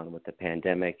going on with the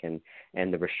pandemic and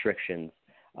the restrictions.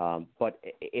 But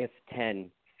if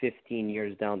 10, 15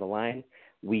 years down the line,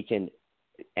 we can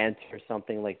enter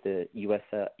something like the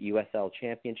USL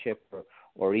Championship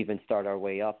or even start our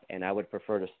way up, and I would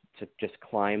prefer to just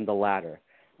climb the ladder.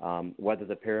 Whether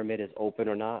the pyramid is open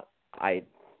or not, I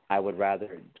would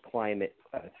rather climb it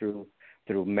through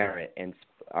merit and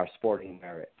our sporting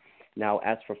merit. Now,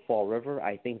 as for Fall River,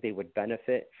 I think they would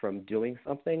benefit from doing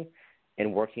something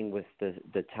and working with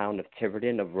the town of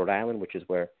Tiverton of Rhode Island, which is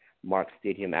where Mark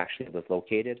Stadium actually was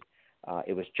located.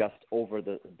 It was just over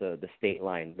the state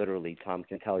line, literally. Tom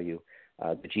can tell you.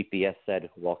 The GPS said,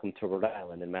 "Welcome to Rhode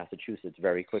Island" in Massachusetts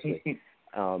very quickly.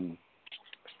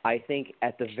 I think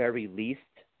at the very least,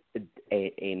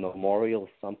 a memorial,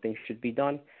 something should be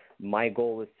done. My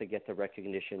goal is to get the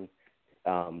recognition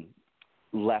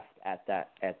left at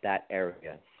that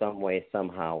area, some way,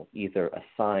 somehow, either a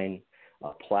sign,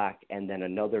 a plaque, and then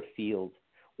another field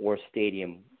or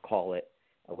stadium, call it,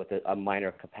 with a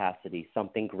minor capacity,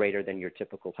 something greater than your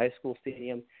typical high school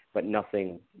stadium, but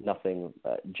nothing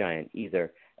giant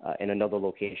either. In another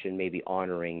location, maybe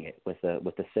honoring it with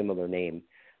a similar name,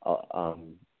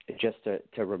 just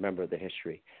to remember the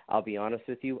history. I'll be honest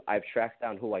with you. I've tracked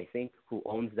down who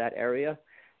owns that area,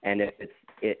 and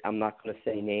if I'm not going to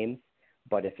say names,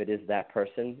 but if it is that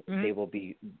person, it would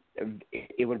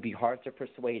be hard to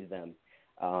persuade them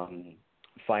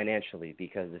financially,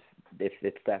 because if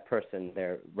it's that person,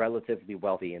 they're relatively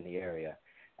wealthy in the area,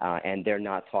 and they're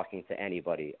not talking to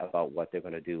anybody about what they're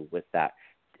going to do with that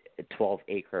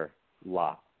 12-acre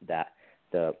lot that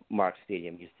the Mark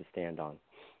Stadium used to stand on.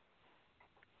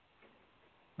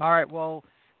 All right. Well,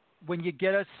 when you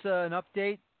get us an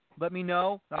update, let me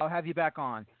know. I'll have you back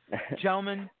on.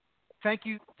 Gentlemen, thank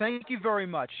you very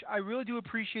much. I really do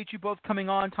appreciate you both coming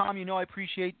on. Tom, I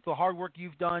appreciate the hard work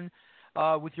you've done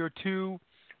with your 2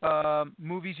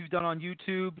 movies you've done on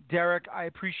YouTube. Derek, I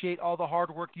appreciate all the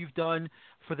hard work you've done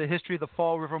for the history of the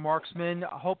Fall River Marksmen.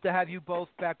 I hope to have you both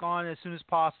back on as soon as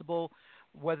possible,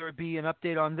 whether it be an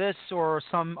update on this or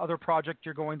some other project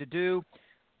you're going to do.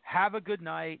 Have a good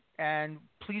night, and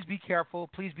please be careful.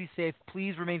 Please be safe.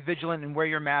 Please remain vigilant and wear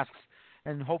your masks,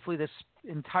 and hopefully this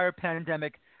entire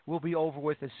pandemic will be over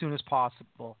with as soon as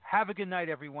possible. Have a good night,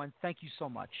 everyone. Thank you so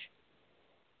much.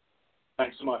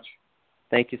 Thanks so much.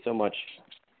 Thank you so much.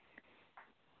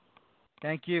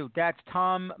 Thank you. That's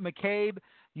Tom McCabe,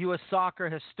 U.S. soccer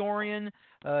historian,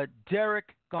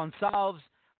 Derek Gonsalves,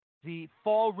 the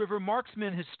Fall River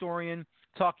Marksman historian,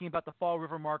 talking about the Fall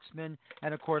River Marksmen,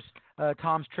 and of course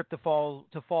Tom's trip to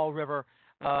Fall River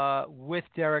with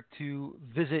Derek to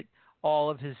visit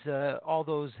all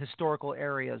those historical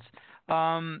areas.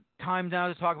 Time now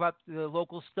to talk about the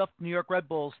local stuff. New York Red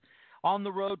Bulls on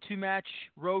the road, 2-match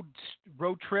road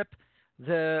trip.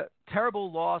 The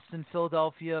terrible loss in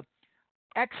Philadelphia.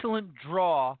 Excellent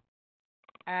draw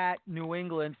at New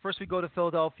England. First we go to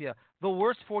Philadelphia. The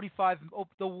worst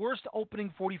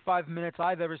opening 45 minutes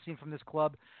I've ever seen from this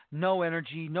club. No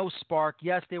energy, no spark.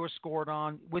 Yes, they were scored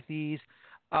on with ease.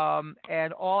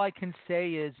 And all I can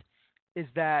say is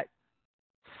that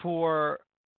for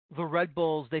the Red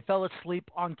Bulls, they fell asleep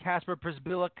on Kasper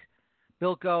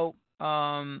Przybyłko.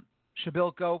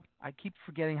 I keep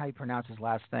forgetting how you pronounce his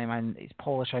last name. He's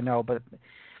Polish, I know, but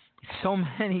so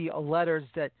many letters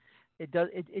that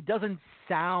it doesn't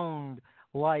sound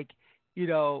like,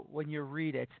 when you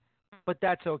read it, but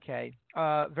that's okay.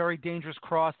 Very dangerous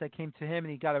cross that came to him,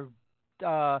 and he got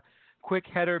a quick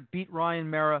header, beat Ryan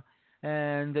Mera.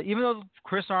 And even though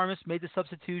Chris Armas made the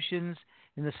substitutions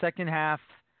in the second half,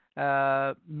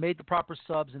 made the proper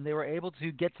subs, and they were able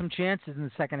to get some chances in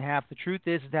the second half, the truth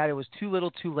is that it was too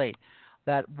little too late.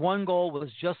 That one goal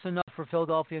was just enough for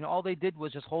Philadelphia, and all they did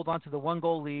was just hold on to the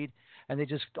 1-goal lead, and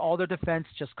all their defense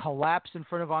just collapsed in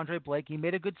front of Andre Blake. He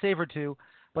made a good save or two,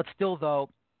 but still, though,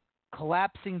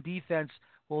 collapsing defense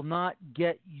will not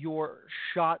get your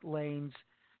shot lanes,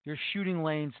 your shooting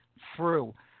lanes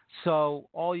through. So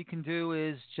all you can do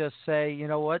is just say, you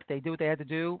know what, they did what they had to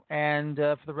do, and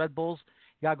for the Red Bulls,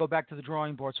 you got to go back to the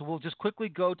drawing board. So we'll just quickly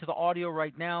go to the audio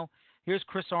right now. Here's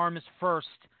Chris Armas first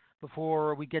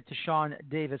before we get to Sean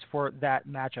Davis for that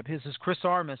matchup. This is Chris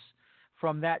Armas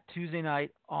from that Tuesday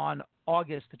night on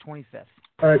August the 25th.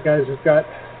 All right, guys, we've got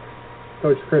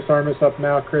Coach Chris Armas up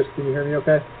now. Chris, can you hear me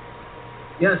okay?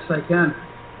 Yes, I can.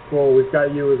 Cool, we've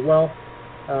got you as well.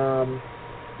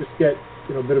 Just get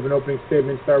a bit of an opening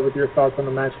statement, start with your thoughts on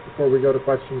the match before we go to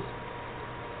questions.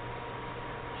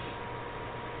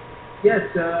 Yes,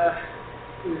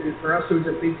 for us it was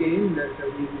a big game that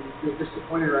we feel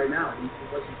disappointed right now. It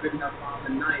wasn't good enough on the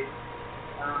night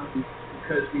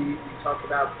because we talk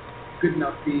about good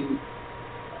enough being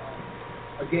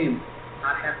a game,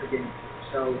 not half a game.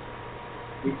 So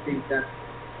we think that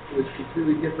it was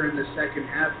completely different in the second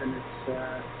half, and it's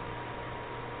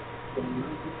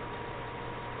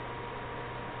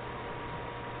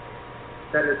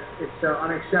that it's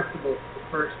unacceptable the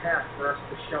first half for us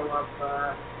to show up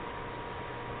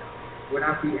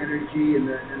without the energy and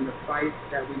the fight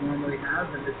that we normally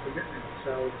have and the commitment.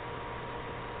 So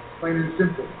plain and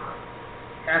simple.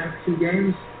 Half of 2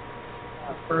 games,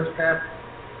 first half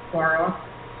far off,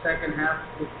 second half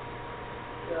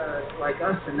like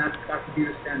us, and that's got to be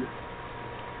the standard.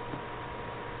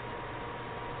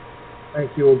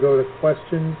 Thank you. We'll go to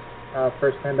questions.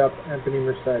 First hand up, Anthony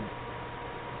Merced.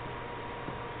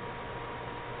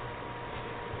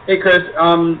 Hey, Chris.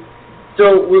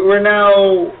 So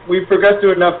we've progressed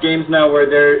to enough games now where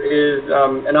there is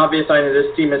an obvious sign that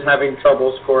this team is having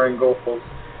trouble scoring goals.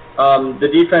 The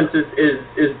defense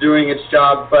is doing its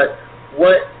job, but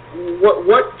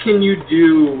what can you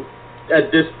do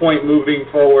at this point moving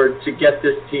forward to get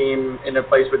this team in a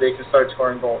place where they can start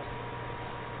scoring goals?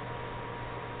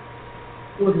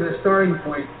 Look, the starting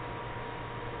point,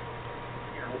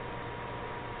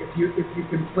 if you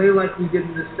can play like we did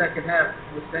in the second half,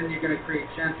 then you're going to create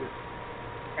chances.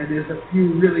 And there's a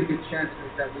few really good chances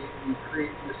that we create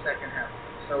in the second half.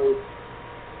 So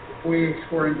before you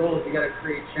score in goals, you got to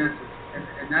create chances,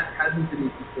 and that hasn't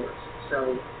been easy for us.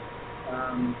 So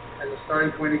as a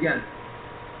starting point again,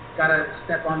 got to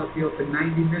step on the field for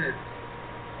 90 minutes,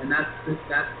 and that's the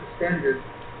standard.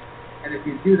 And if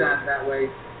you do that way,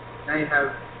 now you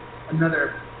have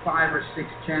another 5 or 6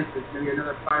 chances, maybe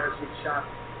another 5 or 6 shots,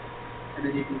 and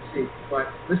then you can see.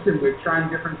 But listen, we're trying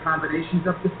different combinations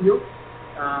up the field,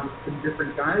 from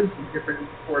different guys, from different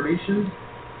formations,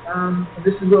 and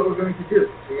this is what we're going to do.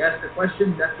 So you ask the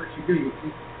question, that's what you do.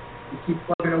 You keep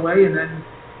plugging away, and then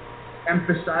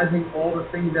emphasizing all the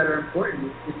things that are important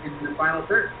in the final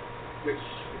third, which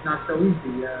is not so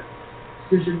easy.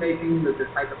 Decision making, the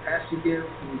type of pass you give,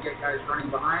 can you get guys running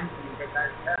behind, can you get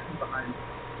guys passing behind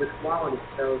with quality.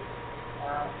 So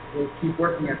we'll keep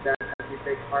working at that as we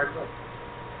take a hard look.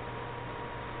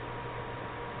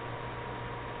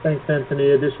 Thanks,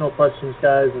 Anthony. Additional questions,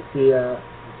 guys? Let's see.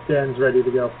 Dan's ready to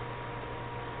go.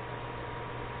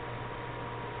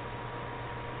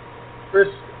 Chris,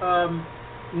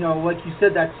 like you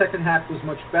said, that second half was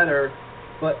much better,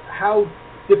 but how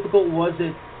difficult was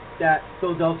it that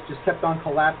Philadelphia just kept on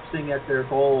collapsing at their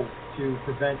goal to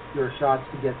prevent your shots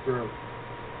to get through?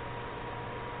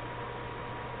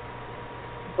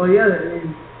 Well, yeah,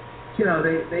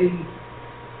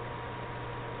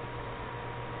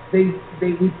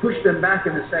 we pushed them back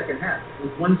in the second half. We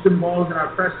won some balls in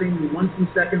our pressing, we won some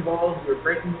second balls, we were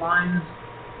breaking lines,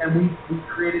 and we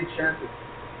created chances.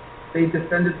 They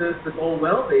defended the goal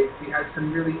well. We had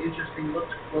some really interesting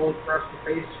looks rolled across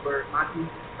the face where Maki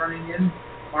running in,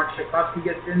 Mark Tchaikovsky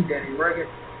gets in, Danny Roy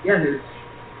gets in. Again,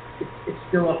 it's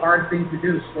still a hard thing to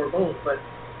do, score goals, but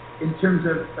in terms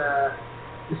of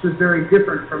this was very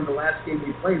different from the last game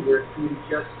we played where a team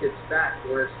just gets back,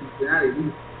 whereas Cincinnati,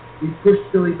 we pushed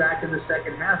Philly back in the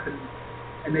second half,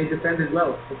 and they defended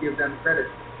well, to give them credit,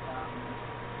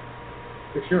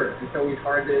 for sure. It's always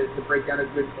hard to break down a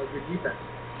good defense.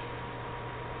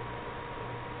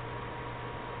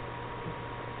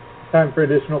 Time for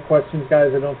additional questions,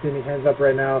 guys. I don't see any hands up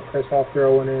right now. Chris, I'll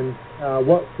throw one in.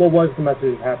 What was the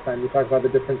message at halftime? You talked about the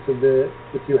difference of the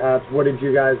two halves. What did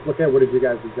you guys look at? What did you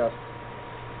guys adjust?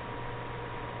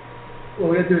 Well,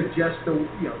 we had to adjust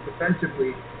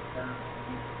defensively.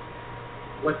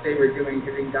 What they were doing,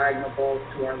 hitting diagonal balls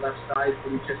to our left side, so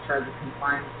we just tried to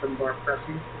confine some of our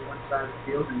pressing to one side of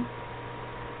the field, and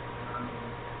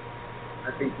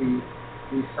I think we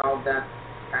solved that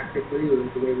tactically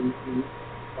with the way we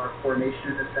our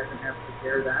formation in the second half to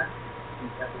prepare that. I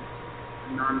think that was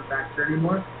a non-factor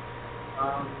anymore.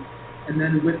 And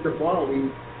then with the ball, we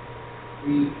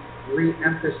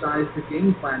re-emphasized the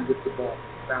game plan with the ball,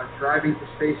 about driving to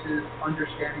spaces,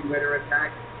 understanding where to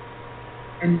attack,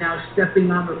 and now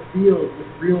stepping on the field with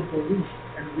real belief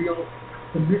and real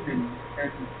commitment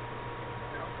and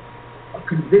a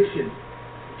conviction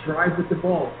to drive with the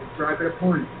ball, to drive at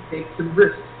opponents, to take some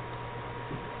risks,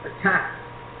 to attack.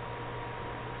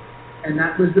 And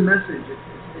that was the message.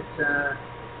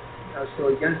 So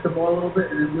against the ball a little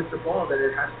bit, and then with the ball, that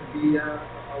it has to be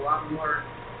a lot more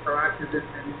proactive and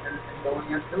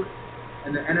going after it.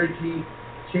 And the energy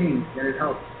changed, and it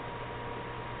helped.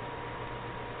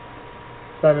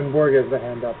 Simon Borg has the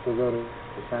hand up. We'll go to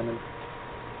Simon.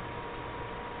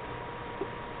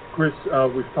 Chris,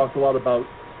 we've talked a lot about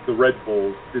the Red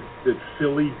Bulls. Did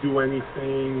Philly do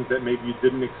anything that maybe you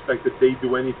didn't expect? Did they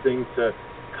do anything to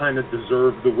kind of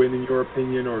deserve the win, in your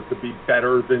opinion, or to be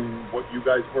better than what you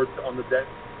guys were on the day?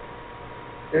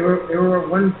 They were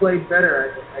one play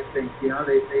better, I think. They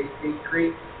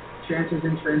create chances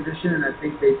in transition, and I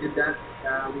think they did that.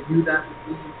 We knew that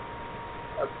would be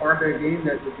a part of their game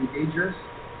that would be dangerous.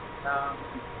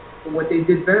 But what they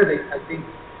did better, I think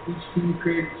each team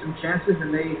created some chances,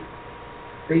 and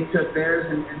they took theirs,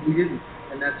 and we didn't,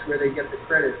 and that's where they get the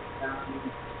credit.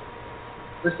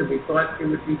 Listen, we thought it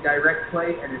would be direct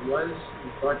play, and it was. We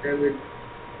thought they would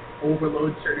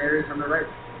overload certain areas on the right.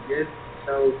 They did.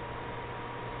 So,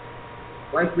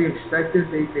 like we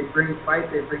expected, they bring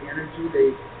fight, they bring energy,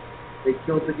 they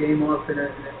killed the game off in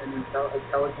an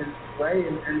intelligent way,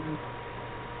 and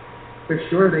for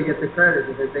sure they get the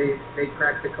credit. That they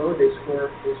cracked the code, they score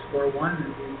one,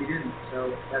 and we didn't. So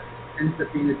that ends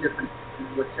up being the difference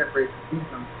in what separates the teams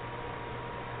from.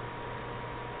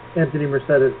 Anthony Merced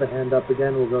has the hand up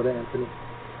again. We'll go to Anthony.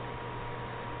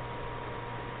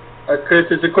 Chris,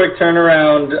 it's a quick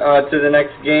turnaround to the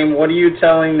next game. What are you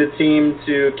telling the team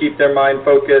to keep their mind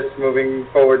focused moving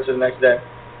forward to the next day?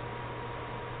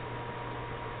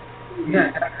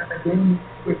 Yeah, had been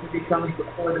quickly becoming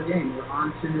before the game. We're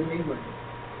on to New England.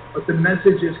 But the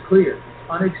message is clear. It's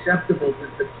unacceptable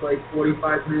to play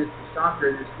 45 minutes of soccer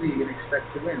in this league and expect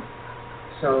to win.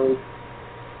 So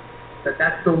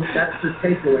that's the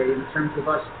takeaway in terms of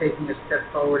us taking a step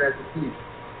forward as a team.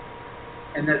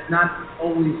 And that's not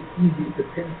always easy to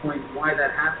pinpoint why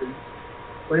that happens,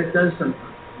 but it does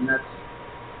sometimes. And that's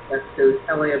the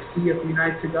LAFC a few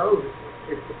nights ago.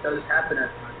 It does happen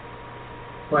at times.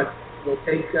 But we'll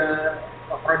take a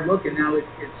hard look, and now it's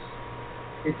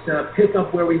pick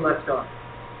up where we left off.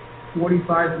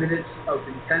 45 minutes of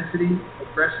intensity,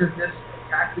 aggressiveness,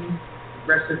 attacking,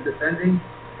 aggressive defending,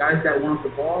 guys that want the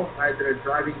ball, guys that are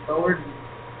driving forward,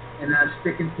 and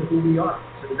sticking to who we are.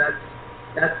 So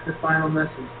that's the final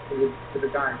message to the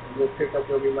guys. And we'll pick up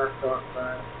where we left off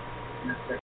in a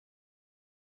second.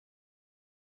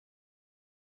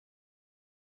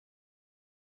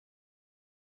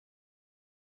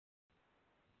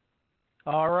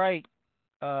 All right.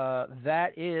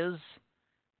 That is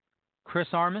Chris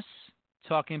Armas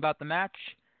talking about the match,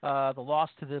 the loss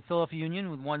to the Philadelphia Union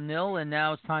with 1-0, and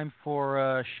now it's time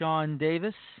for Sean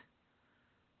Davis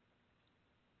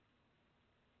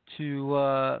to,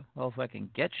 well, if I can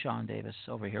get Sean Davis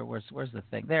over here. Where's the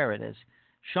thing? There it is.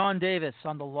 Sean Davis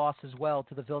on the loss as well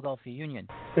to the Philadelphia Union.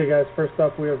 Hey, guys. First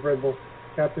up, we have Red Bull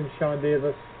Captain Sean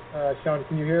Davis. Sean,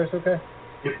 can you hear us okay?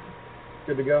 Yep.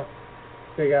 Good to go.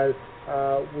 Okay, guys.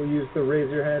 We'll use the raise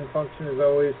your hand function as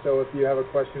always, so if you have a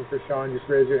question for Sean, just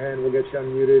raise your hand. We'll get you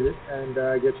unmuted and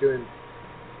get you in.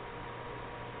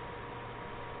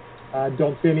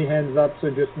 Don't see any hands up, so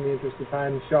just in the interest of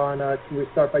time, Sean, can we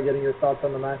start by getting your thoughts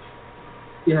on the match?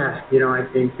 Yeah, I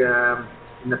think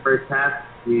in the first half,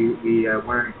 we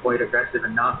weren't quite aggressive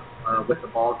enough with the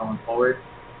ball going forward.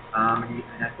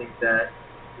 And I think that,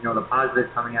 the positive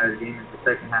coming out of the game is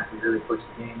the second half we really pushed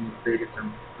the game. We created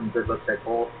some good looks at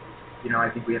goal. I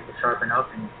think we have to sharpen up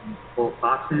in both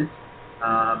boxes,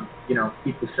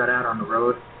 keep the shutout on the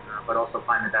road, but also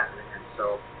find the back of the net.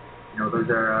 So, those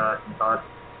are some thoughts,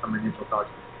 some initial thoughts.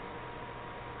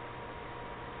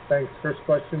 Thanks. First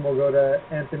question will go to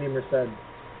Anthony Merced.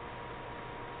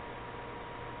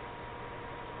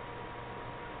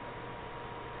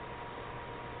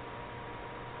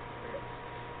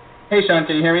 Hey, Sean,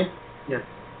 can you hear me? Yes.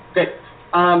 Good.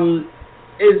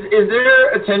 Is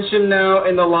there a tension now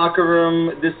in the locker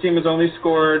room? This team has only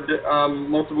scored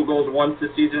multiple goals once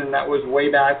this season, and that was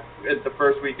way back at the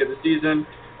first week of the season.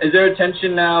 Is there a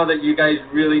tension now that you guys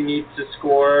really need to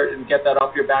score and get that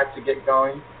off your back to get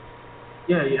going?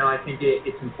 Yeah, I think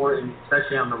it's important,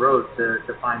 especially on the road,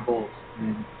 to find goals.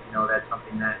 And, that's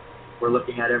something that we're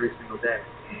looking at every single day.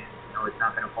 And, it's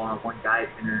not going to fall on one guy.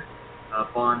 It's going to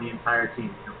fall on the entire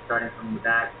team. Starting from the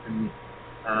back, can we,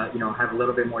 have a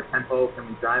little bit more tempo? Can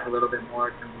we drive a little bit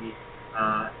more? Can we,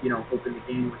 open the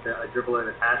game with a dribble or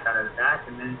the pass out of the back?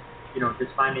 And then,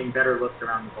 just finding better looks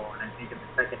around the goal. And I think in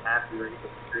the second half, we were able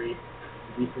to create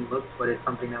decent looks, but it's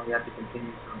something that we have to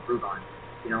continue to improve on.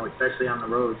 Especially on the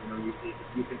road, if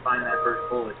you can find that first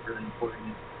goal, it's really important.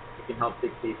 And it can help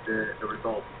dictate the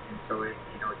result. And so it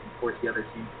can force the other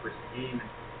team to push the game. And,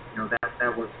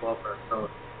 that works well for us. So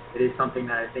it is something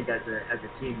that I think as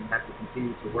a team we have to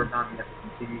continue to work on. We have to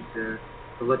continue to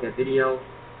look at video,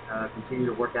 continue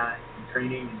to work on it in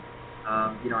training.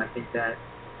 And, I think that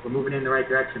we're moving in the right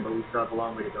direction, but we still have a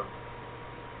long way to go.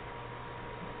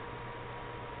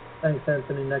 Thanks,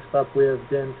 Anthony. Next up, we have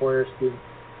Dan Feuerstein.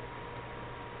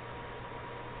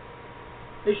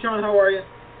 Hey, Sean, how are you?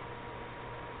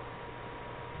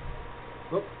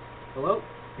 Oh, hello?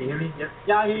 Can you hear me? Yep.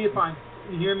 Yeah, I hear you fine.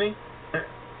 Can you hear me? Yep.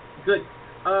 Good.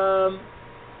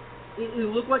 It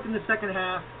looked like in the second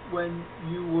half when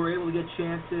you were able to get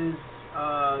chances,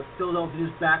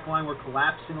 Philadelphia's back line were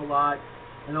collapsing a lot.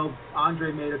 I know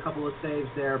Andre made a couple of saves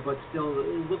there, but still,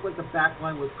 it looked like the back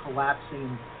line was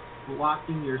collapsing,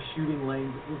 blocking your shooting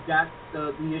lanes. Was that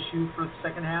the issue for the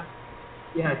second half?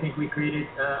 Yeah, I think we created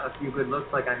a few good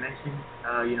looks, like I mentioned.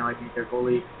 I think their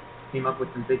goalie came up with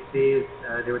some big saves.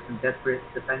 There was some desperate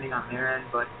defending on their end,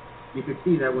 but you could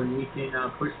see that when we can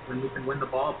push, when we can win the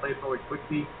ball, play forward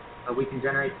quickly, we can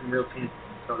generate some real chances.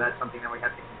 So that's something that we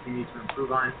have to continue to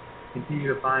improve on,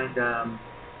 continue to find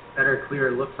better,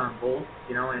 clearer looks on goal.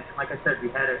 And like I said, we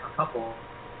had a couple,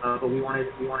 but we wanted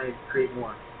to create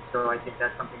more. So I think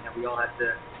that's something that we all have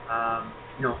to,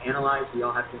 analyze. We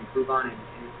all have to improve on, and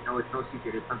it's no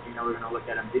secret. It's something that we're going to look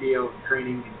at on video and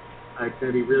training, and it's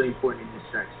going to be really important in this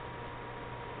stretch.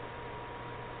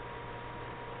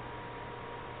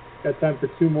 Got time for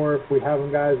two more if we have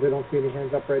them, guys. I don't see any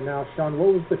hands up right now. Sean,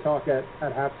 what was the talk at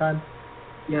halftime?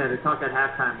 Yeah, the talk at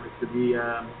halftime was to be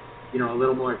a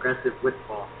little more aggressive with the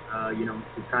ball.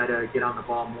 To try to get on the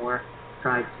ball more,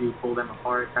 try to pull them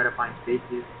apart, try to find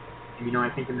spaces. And I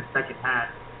think in the second half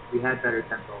we had better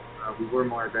tempo. We were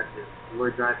more aggressive. We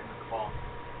were driving with the ball.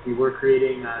 We were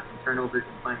creating some turnovers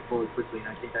and playing forward quickly, and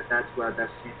I think that's where our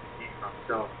best chances came from.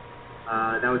 So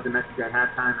that was the message at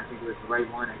halftime. I think it was the right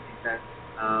one. I think that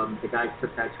the guys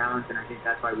took that challenge, and I think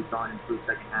that's why we saw an improved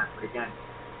second half. But again,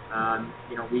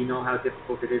 we know how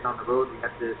difficult it is on the road. We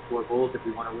have to score goals if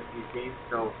we want to win these games.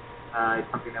 So it's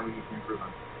something that we need to improve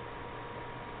on.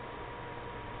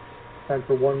 Time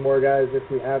for one more, guys. If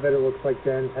we have it, it looks like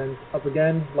Dan's hands up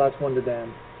again. Last one to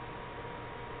Dan.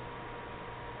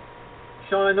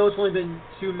 Sean, I know it's only been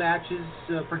 2 matches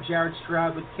for Jared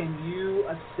Stroud, but can you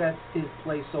assess his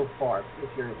play so far, if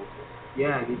you're able to?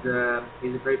 Yeah, he's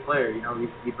a great player.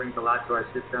 He brings a lot to our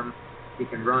system. He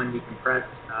can run, he can press.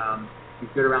 He's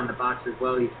good around the box as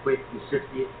well. He's quick, he's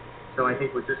shifty. So I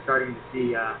think we're just starting to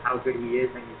see how good he is,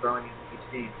 and he's growing in each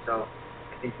game. So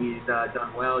I think he's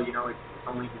done well. It's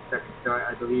only his second start,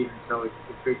 I believe, and so it's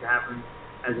great to have him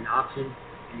as an option.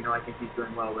 And I think he's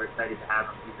doing well. We're excited to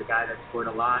have him. He's a guy that scored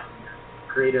a lot and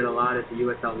created a lot at the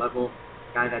USL level.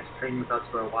 A guy that's trained with us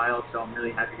for a while, so I'm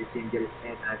really happy to see him get his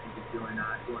chance, and I think he's doing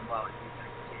well. And he's going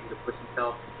to continue to push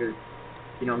himself because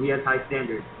he has high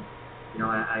standards. And,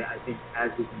 I think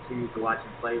as we continue to watch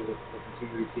him play, we'll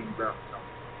continue to see him grow. So.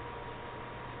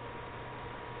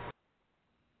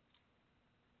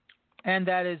 And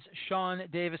that is Sean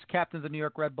Davis, captain of the New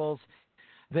York Red Bulls.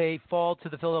 They fall to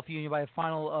the Philadelphia Union by a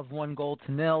final of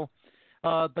 1-0.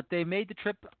 But they made the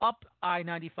trip up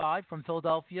I-95 from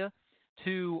Philadelphia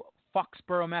to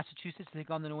Foxborough, Massachusetts, to take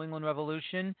on the New England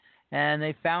Revolution, and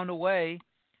they found a way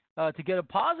to get a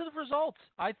positive result.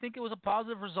 I think it was a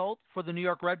positive result for the New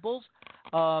York Red Bulls.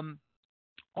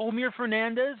 Omir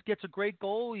Fernandez gets a great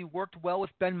goal. He worked well with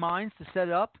Ben Mines to set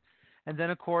it up. And then,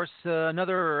 of course,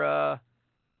 another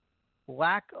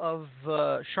lack of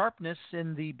sharpness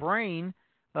in the brain,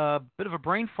 bit of a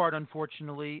brain fart,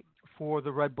 unfortunately, for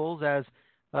the Red Bulls, as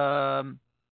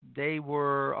they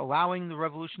were allowing the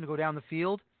Revolution to go down the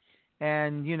field.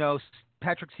 And,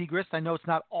 Patrick Segrist, I know it's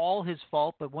not all his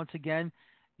fault, but once again,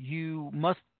 you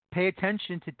must pay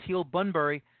attention to Teal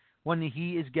Bunbury when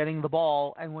he is getting the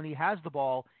ball. And when he has the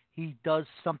ball, he does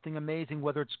something amazing,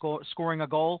 whether it's scoring a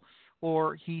goal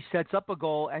or he sets up a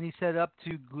goal. And he set it up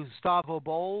to Gustavo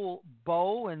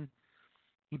Bo, and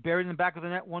he buried in the back of the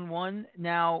net 1-1.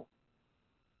 Now,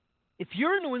 if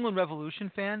you're a New England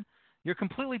Revolution fan, you're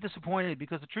completely disappointed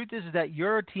because the truth is that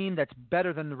you're a team that's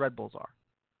better than the Red Bulls are.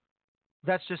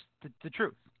 That's just the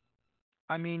truth.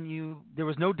 I mean, there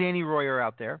was no Danny Royer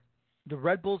out there. The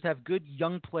Red Bulls have good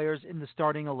young players in the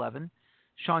starting 11.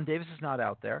 Sean Davis is not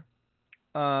out there.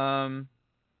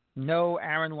 No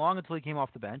Aaron Long until he came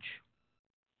off the bench.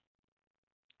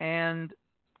 And,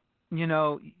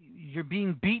 you're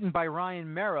being beaten by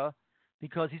Ryan Mera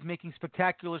because he's making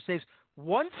spectacular saves.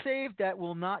 One save that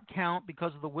will not count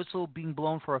because of the whistle being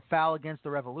blown for a foul against the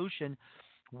Revolution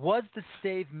was the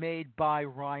save made by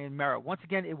Ryan Mera. Once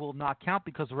again, it will not count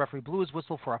because the referee blew his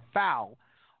whistle for a foul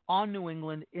on New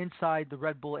England inside the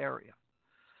Red Bull area.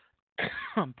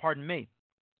 Pardon me.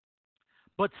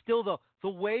 But still, the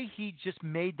way he just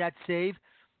made that save,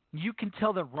 you can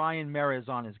tell that Ryan Mera is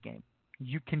on his game.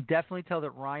 You can definitely tell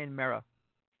that Ryan Mera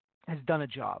has done a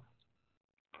job.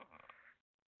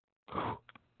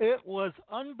 It was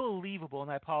unbelievable, and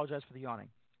I apologize for the yawning.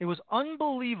 It was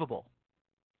unbelievable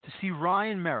to see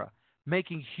Ryan Mera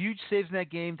making huge saves in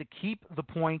that game to keep the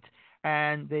point,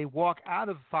 and they walk out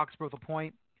of Foxborough with a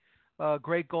point.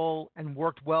 Great goal, and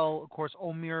worked well. Of course,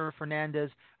 Omir Fernandez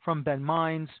from Ben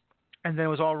Mines, and then it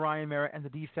was all Ryan Mera and the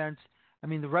defense. I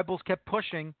mean, the Red Bulls kept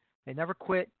pushing. They never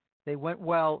quit. They went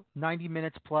well, 90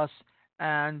 minutes plus,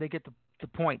 and they get the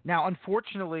point. Now,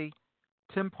 unfortunately,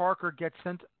 Tim Parker gets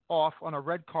sent off on a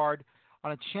red card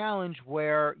on a challenge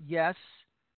where, yes,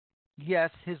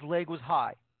 his leg was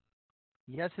high.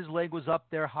 Yes, his leg was up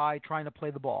there high trying to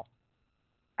play the ball.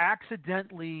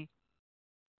 Accidentally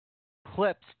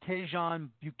clips Tejan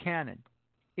Buchanan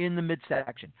in the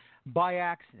midsection by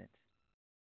accident.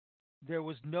 There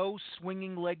was no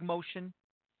swinging leg motion.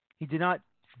 He did not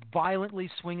violently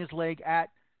swing his leg at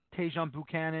Tejan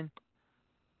Buchanan.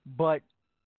 But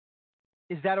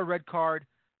is that a red card?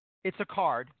 It's a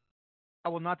card. I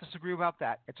will not disagree about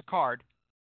that. It's a card.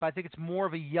 But I think it's more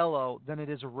of a yellow than it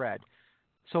is a red.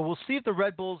 So we'll see if the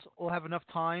Red Bulls will have enough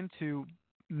time to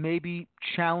maybe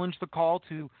challenge the call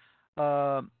to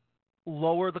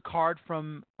lower the card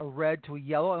from a red to a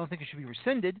yellow. I don't think it should be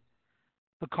rescinded,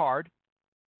 the card.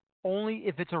 Only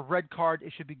if it's a red card,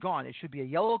 it should be gone. It should be a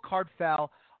yellow card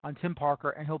foul on Tim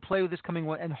Parker, and he'll play this coming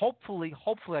one. And hopefully,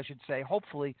 I should say,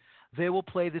 hopefully, they will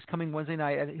play this coming Wednesday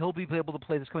night. And he'll be able to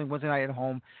play this coming Wednesday night at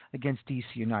home against DC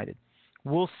United.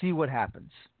 We'll see what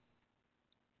happens.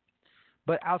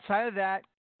 But outside of that,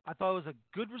 I thought it was a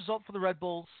good result for the Red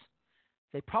Bulls.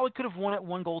 They probably could have won it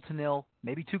 1-0,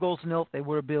 maybe 2-0 if they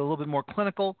would have been a little bit more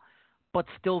clinical. But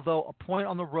still, though, a point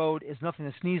on the road is nothing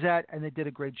to sneeze at, and they did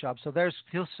a great job. So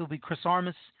he'll still be Chris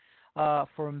Armas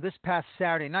from this past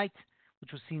Saturday night,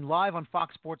 which was seen live on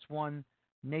Fox Sports 1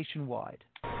 nationwide.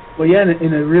 Well, yeah,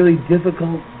 in a really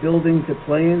difficult building to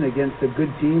play in against a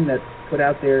good team that put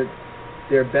out their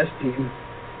best team,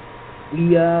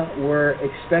 we were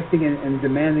expecting and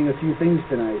demanding a few things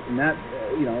tonight. And that,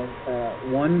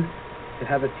 one, to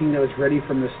have a team that was ready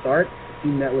from the start, a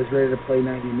team that was ready to play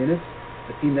 90 minutes,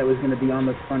 a team that was going to be on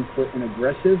the front foot and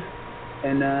aggressive,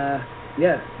 and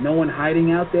no one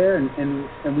hiding out there,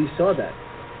 and we saw that.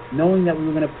 Knowing that we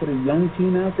were going to put a young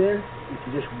team out there, if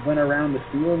you just went around the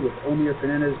field with Omir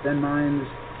Fernandez, Ben Mines,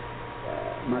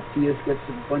 Matias gets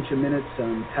a bunch of minutes,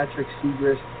 Patrick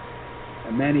Segrist,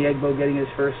 Manny Egbo getting his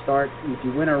first start. If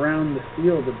you went around the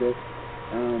field a bit,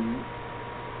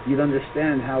 you'd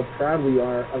understand how proud we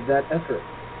are of that effort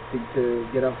to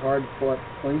get a hard-fought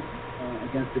point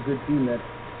against a good team that,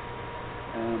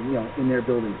 in their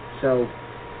building. So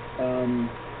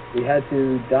we had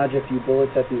to dodge a few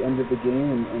bullets at the end of the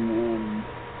game, and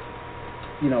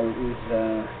it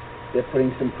was they're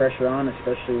putting some pressure on,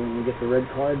 especially when we get the red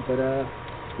card. But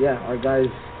our guys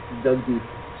dug deep.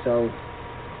 So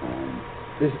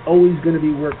there's always going to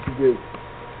be work to do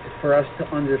for us to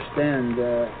understand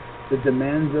the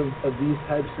demands of these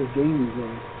types of games.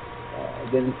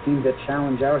 Against teams that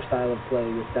challenge our style of play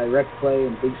with direct play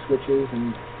and big switches,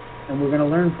 and we're going to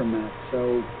learn from that.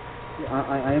 So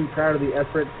I am proud of the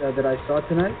effort that I saw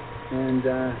tonight, and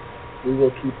we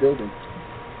will keep building.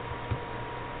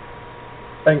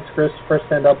 Thanks, Chris. First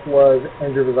stand up was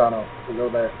Andrew Visano. We'll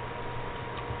go there.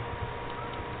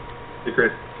 Hey,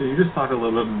 Chris. Can you just talk a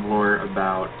little bit more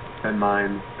about Ben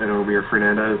Mines and Omir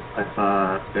Fernandez? I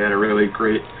saw they had a really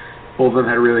great. Both of them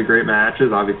had really great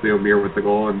matches. Obviously, Omir with the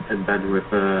goal and Ben with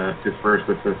his first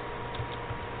assist.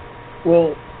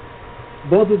 Well,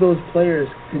 both of those players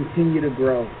continue to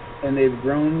grow, and they've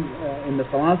grown in the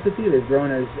philosophy. They've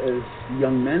grown as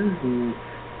young men who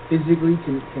physically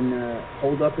can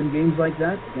hold up in games like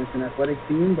that against an athletic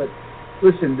team. But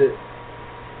listen,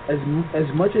 as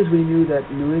much as we knew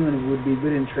that New England would be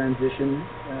good in transition,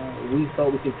 we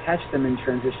felt we could catch them in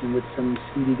transition with some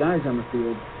speedy guys on the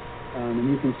field.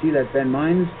 And you can see that Ben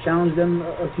Mines challenged them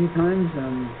a few times,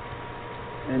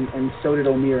 and so did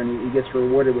Omir, and he gets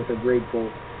rewarded with a great goal.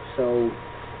 So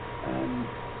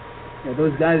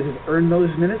those guys have earned those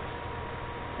minutes.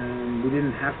 We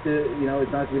didn't have to,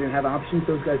 it's not that we didn't have options.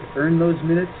 Those guys earned those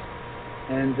minutes,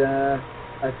 and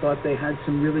I thought they had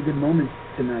some really good moments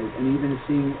tonight. And even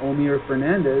seeing Omir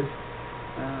Fernandez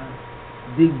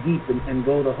dig deep and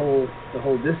go the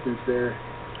whole distance there.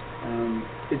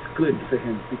 It's good for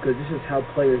him because this is how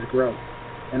players grow.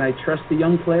 And I trust the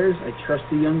young players. I trust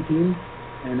the young team.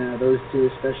 And those two,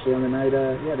 especially on the night,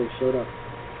 they showed up.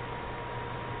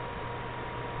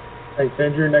 Thanks,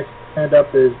 Andrew. Next hand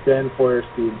up is Dan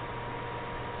Feuerstein.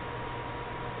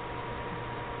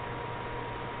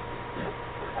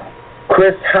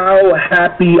 Chris, how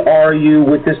happy are you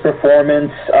with this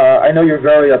performance? I know you're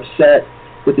very upset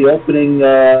with the opening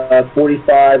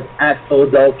 45 at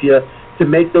Philadelphia. To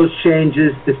make those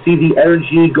changes, to see the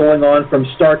energy going on from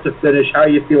start to finish, how are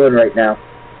you feeling right now?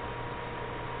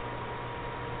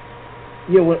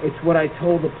 Yeah, it's what I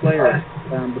told the players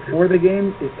before the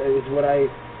game. It's what I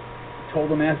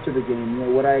told them after the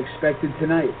game. What I expected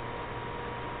tonight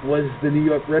was the New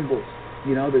York Red Bulls.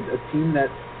 A team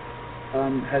that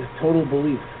has total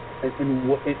belief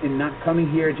in not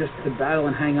coming here just to battle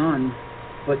and hang on,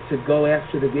 but to go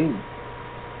after the game.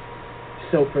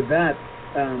 So for that,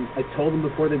 I told them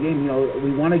before the game,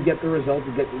 we want to get the result,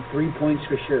 to get 3 points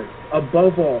for sure.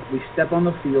 Above all, we step on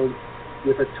the field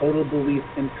with a total belief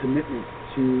and commitment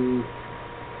to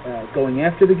going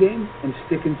after the game and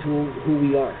sticking to who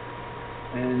we are.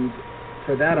 And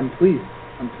for that, I'm pleased.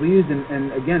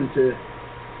 And again,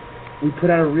 we put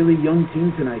out a really young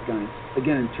team tonight, guys.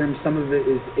 Again, in terms, some of it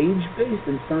is age-based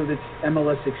and some of it's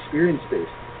MLS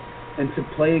experience-based. And to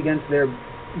play against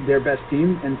their best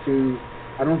team and to...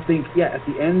 I don't think, at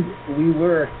the end, we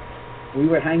were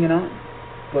hanging on,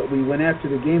 but we went after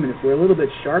the game, and if we're a little bit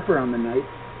sharper on the night,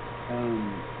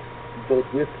 both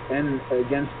with and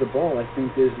against the ball, I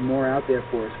think there's more out there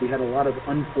for us. We had a lot of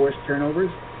unforced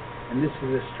turnovers, and this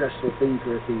is a stressful thing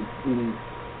for a team, meaning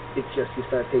it's just you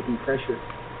start taking pressure.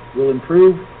 We'll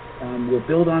improve, we'll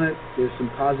build on it. There's some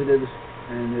positives,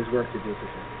 and there's work to do for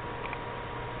sure.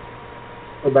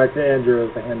 Go back to Andrew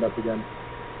with the hand up again.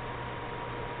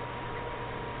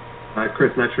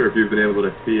 Chris, not sure if you've been able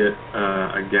to see it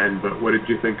again, but what did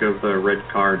you think of the red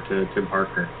card to Tim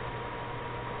Parker?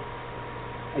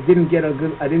 I didn't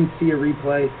see a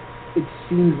replay. It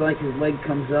seems like his leg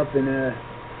comes up in a,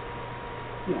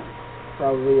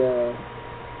 probably a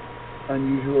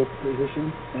unusual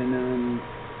position, and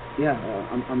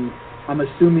I'm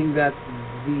assuming that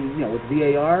with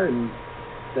VAR and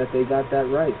that they got that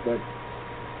right, but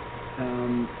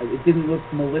it didn't look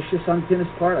malicious on Tim's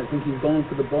part. I think he's going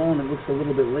for the ball, and it looks a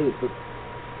little bit late, but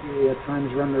you at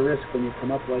times run the risk when you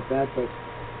come up like that. But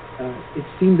it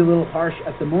seemed a little harsh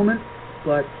at the moment,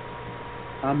 but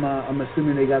I'm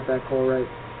assuming they got that call right.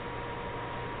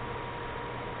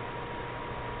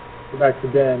 Go back to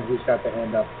Dan, who's got the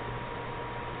hand up.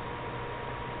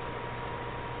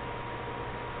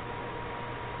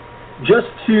 Just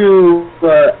to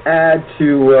add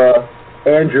to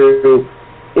Andrew,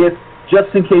 if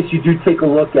just in case you do take a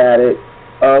look at it,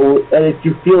 and if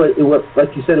you feel it was,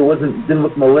 like you said, didn't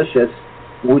look malicious,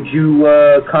 would you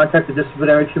contact the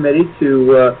disciplinary committee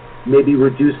to maybe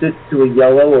reduce it to a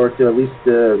yellow or to at least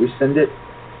rescind it?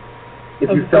 If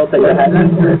you felt that you had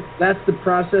that's the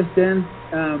process, Dan.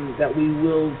 That we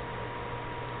will.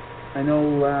 I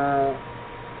know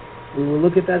we will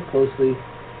look at that closely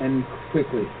and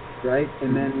quickly, right?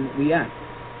 And then we act.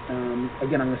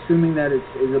 Again, I'm assuming that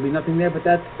there'll be nothing there, but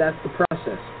that's the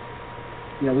process.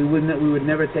 We would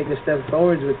never take a step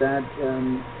forwards with that.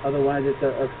 Otherwise, it's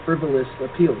a frivolous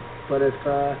appeal. But if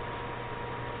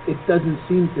it doesn't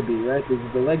seem to be, right?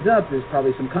 The leg's up. There's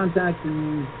probably some contact,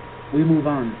 and we move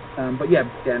on. But yeah,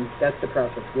 Dan, that's the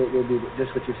process. We'll do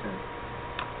just what you said.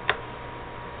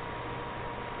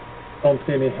 Don't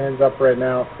see any hands up right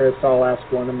now. Chris, I'll ask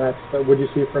one, and that's what you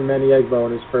see from Manny Egbo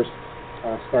in his first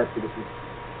start for the season?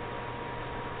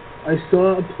 I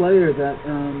saw a player that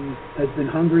has been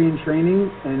hungry in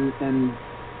training and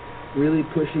really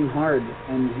pushing hard,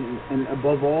 and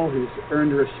above all, he's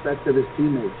earned the respect of his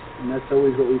teammates, and that's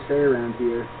always what we say around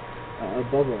here,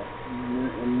 above all,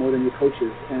 and more than your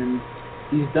coaches. And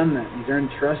he's done that. He's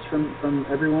earned trust from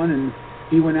everyone, and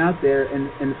he went out there,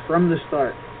 and from the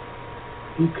start,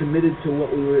 he committed to what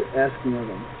we were asking of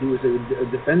him. He was a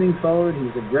defending forward. He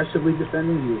was aggressively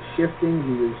defending. He was shifting.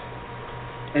 He was,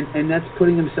 and that's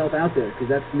putting himself out there, because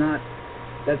that's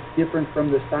different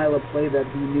from the style of play that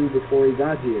he knew before he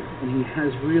got here. And he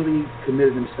has really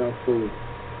committed himself fully.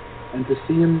 And to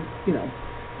see him,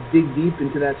 dig deep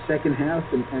into that second half,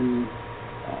 and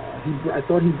I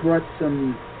thought he brought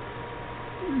some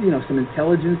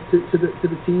intelligence to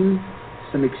the team,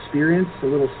 some experience, a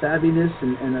little savviness,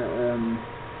 and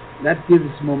that gives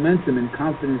momentum and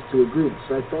confidence to a group.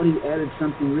 So I thought he added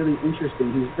something really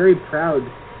interesting. He's very proud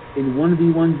in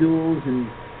 1v1 duels, and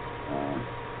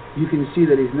you can see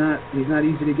that he's not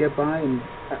easy to get by. And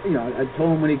I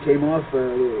told him when he came off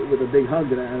with a big hug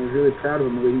that I was really proud of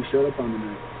him the way he showed up on the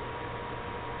night.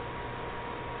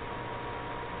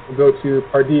 We'll go to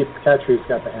Pardeep Khatri's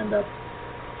got the hand up.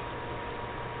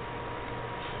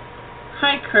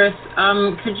 Hi, Chris.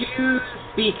 Could you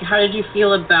speak, how did you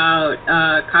feel about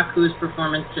Kaku's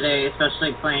performance today,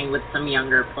 especially playing with some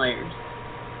younger players?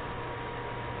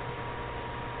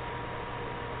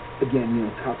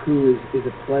 Again, Kaku is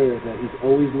a player that he's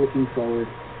always looking forward.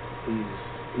 He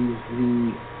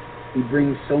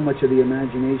brings so much of the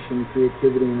imagination,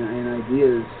 creativity, and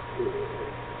ideas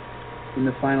in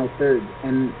the final third.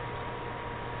 And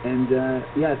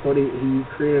I thought he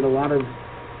created a lot of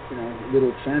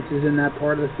little chances in that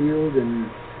part of the field, and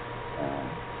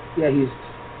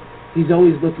he's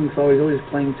always looking forward. He's always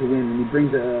playing to win, and he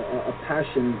brings a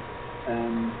passion.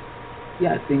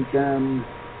 I think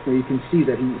you can see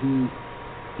that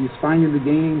he's finding the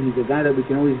game. He's a guy that we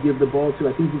can always give the ball to.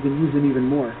 I think we can use him even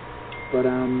more. But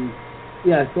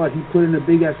I thought he put in a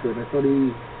big effort. I thought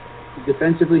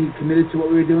defensively he committed to what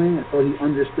we were doing. I thought he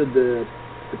understood the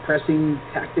pressing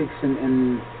tactics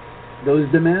and those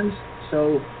demands.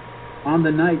 So on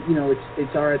the night,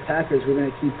 it's our attackers. We're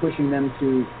going to keep pushing them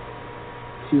to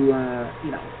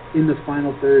in the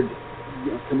final third.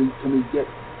 Can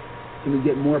we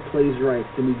get more plays right?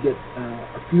 Can we get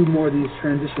a few more of these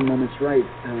transition moments right?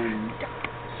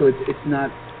 So it's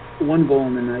not one goal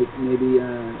in the night, maybe,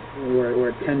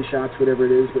 or 10 shots, whatever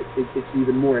it is, but it's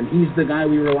even more. And he's the guy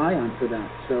we rely on for that.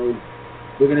 So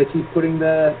we're going to keep putting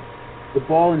the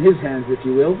ball in his hands, if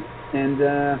you will. And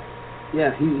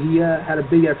he had a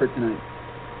big effort tonight.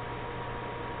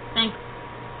 Thanks.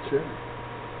 Sure.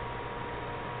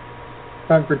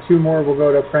 time for two more. We'll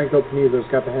go to Franco Panizo's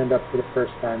got the hand up for the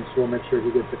first time, so we'll make sure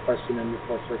he gets the question in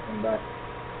before circling back.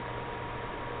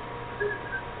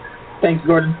 Thanks,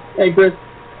 Gordon. Hey, Chris.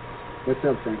 What's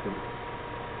up, Franco?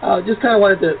 Just kind of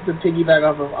wanted to piggyback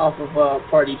off of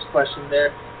Pardeep's question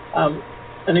there. I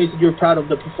know you said you were proud of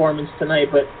the performance tonight,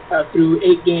 but through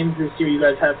 8 games this year, you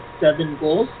guys have 7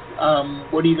 goals.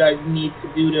 What do you guys need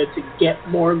to do to get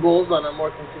more goals on a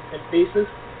more consistent basis?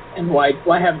 And why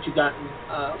haven't you gotten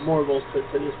more goals to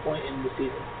this point in the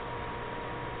season?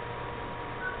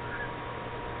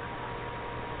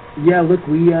 Yeah, look,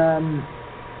 we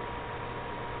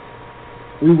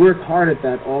work hard at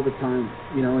that all the time,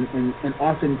 you know, and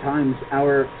oftentimes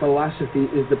our philosophy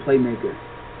is the playmaker.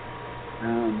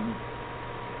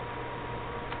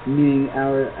 Meaning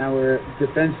our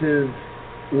defensive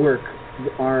work,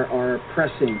 our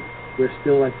pressing, we're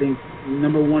still, I think,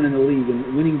 number 1 in the league,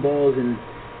 and winning balls in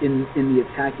the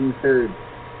attacking third.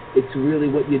 It's really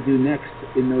what you do next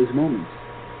in those moments.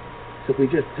 So if we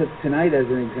just took tonight as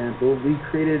an example, we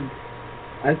created,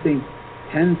 I think,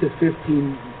 10 to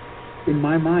 15, in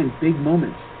my mind, big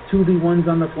moments. 2v1s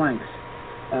on the flanks,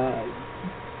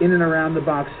 in and around the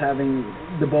box, having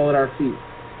the ball at our feet.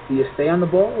 Do you stay on the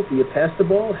ball? Do you pass the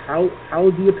ball? How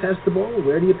do you pass the ball?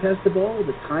 Where do you pass the ball?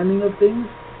 The timing of things.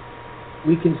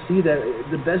 We can see that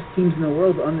the best teams in the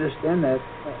world understand that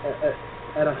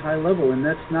at a high level, and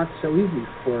that's not so easy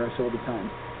for us all the time.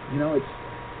 You know, it's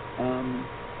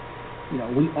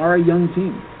we are a young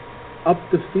team. Up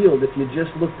the field, if you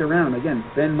just looked around, again,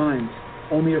 Ben Mines,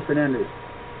 Omir Fernandez,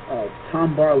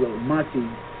 Tom Barlow, Mati,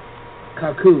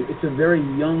 Kaku, it's a very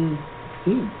young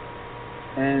team.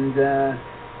 And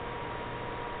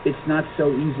it's not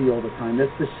so easy all the time.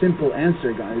 That's the simple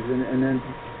answer, guys. And then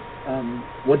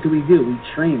what do? We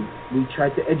train. We try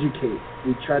to educate.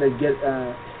 We try to get,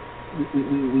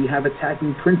 we have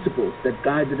attacking principles that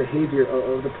guide the behavior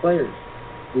of the players.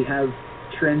 We have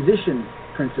transition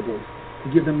principles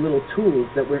to give them little tools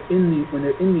that when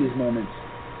they're in these moments,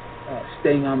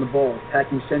 staying on the ball,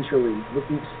 attacking centrally,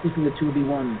 speaking the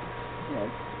 2v1. You know,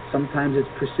 sometimes it's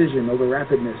precision over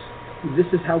rapidness. This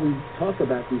is how we talk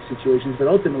about these situations, but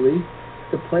ultimately,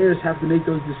 the players have to make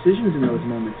those decisions in those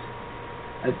moments.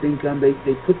 I think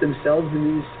they put themselves in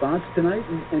these spots tonight,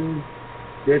 and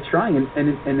they're trying,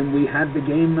 and we had the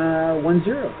game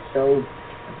 1-0. So,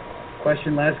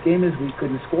 question last game is we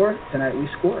couldn't score. Tonight we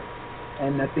scored,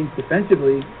 and I think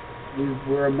defensively,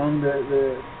 we're among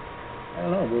the I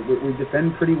don't know, we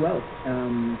defend pretty well,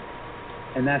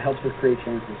 and that helps us create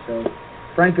chances. So.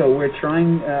 Franco, we're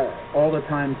trying all the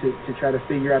time to try to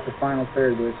figure out the final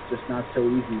third, but it's just not so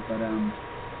easy. But the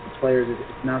players,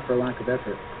 it's not for lack of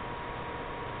effort.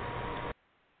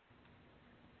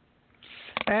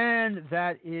 And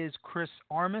that is Chris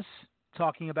Armas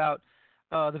talking about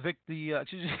the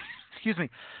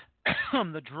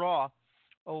draw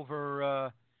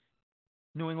over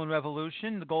New England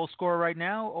Revolution. The goal scorer right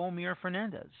now, Omir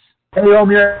Fernandez. Hey,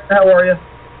 Omir, how are you?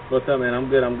 What's up, man? I'm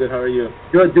good. How are you?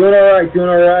 Good. Doing all right.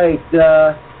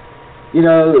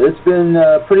 It's been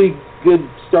a pretty good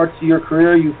start to your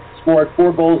career. You scored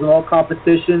 4 goals in all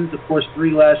competitions. Of course,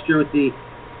 3 last year with the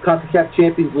CONCACAF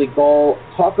Champions League goal.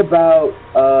 Talk about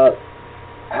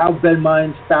how Ben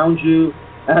Mines found you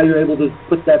and how you're able to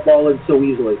put that ball in so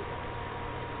easily.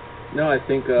 No, I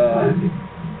think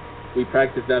we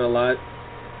practiced that a lot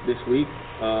this week.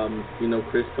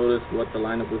 Chris told us what the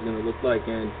lineup was going to look like,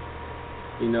 and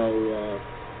we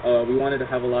wanted to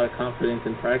have a lot of confidence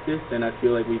in practice, and I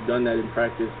feel like we've done that in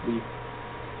practice. We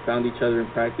found each other in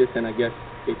practice, and I guess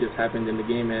it just happened in the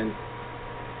game. And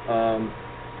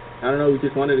I don't know, we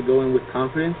just wanted to go in with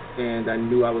confidence, and I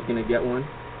knew I was going to get one,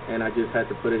 and I just had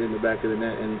to put it in the back of the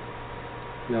net. And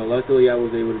luckily I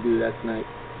was able to do that tonight.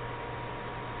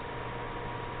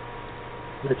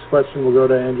 Next question will go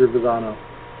to Andrew Visano.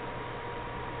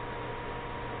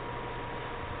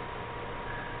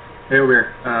 Hey,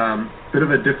 Omir. Bit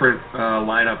of a different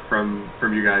lineup from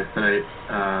you guys tonight.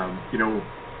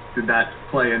 Did that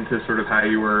play into sort of how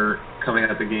you were coming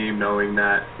at the game, knowing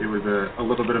that it was a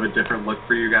little bit of a different look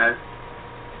for you guys?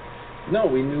 No,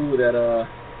 we knew that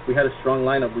we had a strong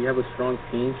lineup. We have a strong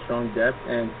team, strong depth,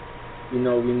 and we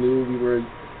knew we were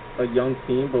a young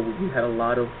team, but we had a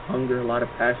lot of hunger, a lot of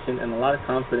passion, and a lot of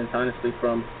confidence, honestly,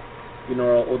 from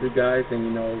our older guys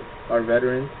and our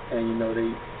veterans, and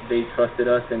they trusted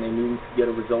us and they knew we could get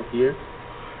a result here.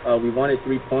 We wanted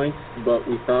 3 points, but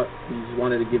we thought we just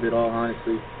wanted to give it all,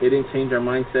 honestly. It didn't change our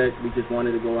mindset. We just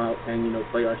wanted to go out and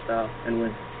play our style and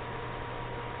win.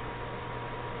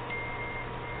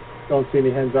 Don't see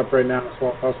any hands up right now, so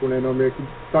I'll toss one in. Omir, can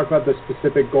you talk about the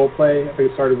specific goal play? I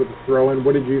think it started with a throw-in.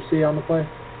 What did you see on the play?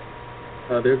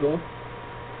 Their goal?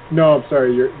 No, I'm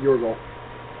sorry, your goal.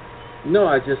 No,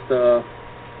 I just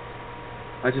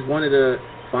wanted to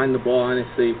find the ball,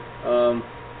 honestly.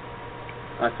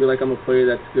 I feel like I'm a player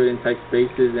that's good in tight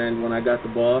spaces, and when I got the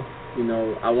ball, you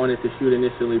know, I wanted to shoot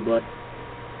initially, but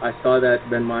I saw that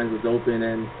Ben Mines was open,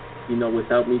 and, you know,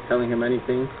 without me telling him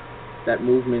anything, that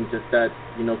movement, just that,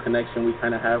 you know, connection we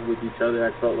kind of have with each other,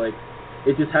 I felt like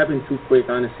it just happened too quick,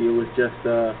 honestly. It was just,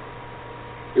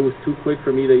 it was too quick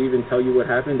for me to even tell you what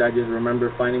happened. I just remember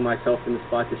finding myself in the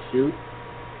spot to shoot,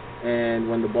 and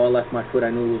when the ball left my foot, I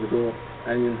knew it was a goal.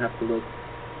 I didn't even have to look.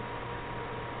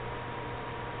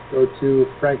 Go to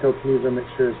Franco Panizo, make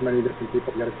sure as many different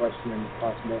people get a question as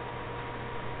possible.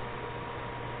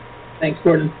 Thanks,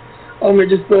 Gordon. Omer,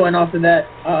 just going off of that,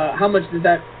 how much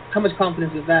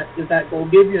confidence does that goal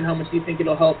give you, and how much do you think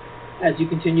it'll help as you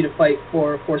continue to fight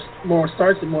for more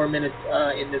starts and more minutes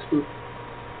in this group?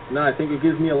 No, I think it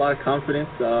gives me a lot of confidence,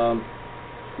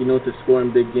 you know, to score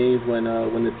in big games when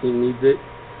the team needs it.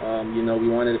 You know, we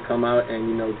wanted to come out and,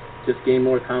 you know, just gain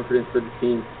more confidence for the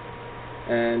team,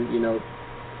 and, you know,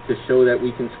 to show that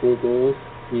we can score goals,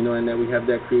 you know, and that we have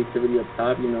that creativity up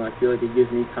top. You know, I feel like it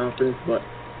gives me confidence, but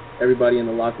everybody in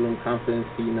the locker room confidence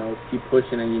to, you know, keep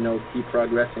pushing and, you know, keep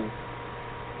progressing.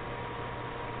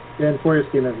 Dan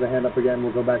Feuerstein has the hand up again.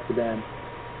 We'll go back to Dan.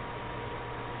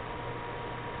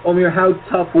 Omer, how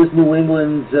tough was New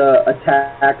England's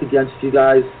attack against you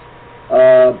guys?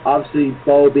 Obviously,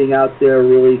 Bo being out there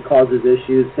really causes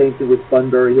issues. Same thing with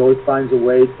Bunbury. He always finds a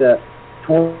way to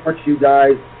torch you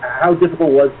guys. How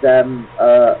difficult was them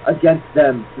against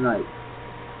them tonight?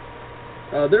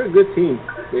 They're a good team.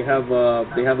 They have a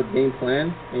game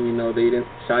plan, and, you know, they didn't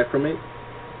shy from it.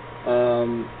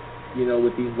 You know,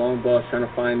 with these long balls, trying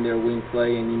to find their wing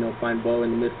play and, you know, find Bo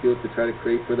in the midfield to try to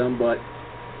create for them. But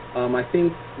I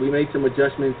think we made some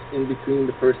adjustments in between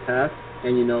the first half,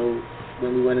 and, you know,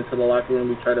 when we went into the locker room,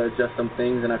 we tried to adjust some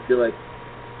things, and I feel like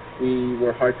we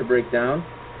were hard to break down.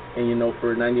 And, you know,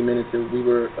 for 90 minutes, we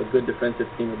were a good defensive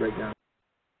team to break down.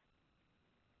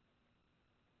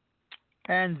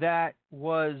 And that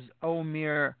was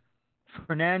Omer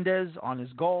Fernandez on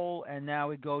his goal. And now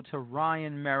we go to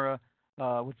Ryan Mera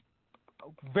with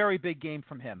a very big game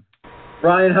from him.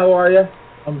 Ryan, how are you?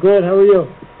 I'm good. How are you?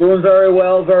 Doing very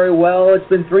well, very well. It's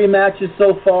been 3 matches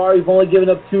so far. You've only given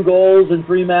up 2 goals in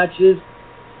 3 matches.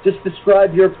 Just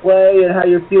describe your play and how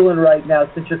you're feeling right now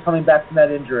since you're coming back from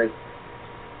that injury.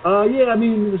 Yeah, I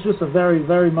mean, it was just a very,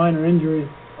 very minor injury.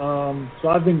 So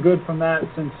I've been good from that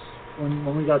since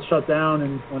when we got shut down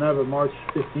in whenever, March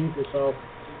 15th or so.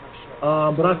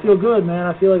 But I feel good, man.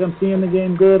 I feel like I'm seeing the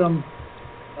game good.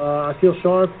 I feel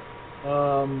sharp.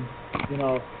 You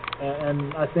know,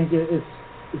 and I think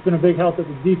it's been a big help that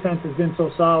the defense has been so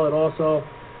solid. Also,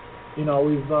 you know,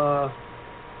 we've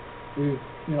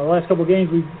you know, the last couple of games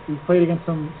we've played against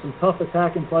some tough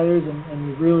attacking players, and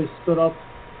we've really stood up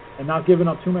and not given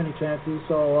up too many chances.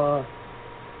 So,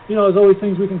 you know, there's always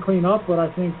things we can clean up, but I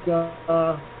think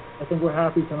we're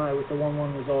happy tonight with the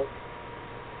 1-1 result.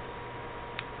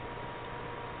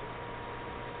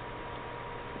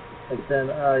 Thanks, Dan.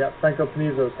 I got Franco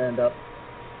Panizo's hand up.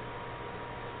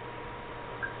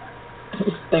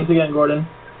 Thanks again, Gordon.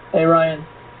 Hey, Ryan.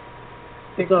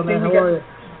 What's up, man? How are you?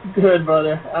 Good,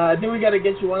 brother. I think we got to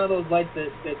get you one of those lights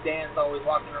that Dan's always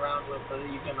walking around with, so that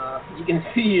you can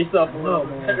see yourself a little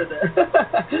bit better there.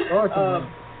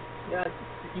 Yeah,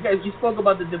 you spoke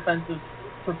about the defensive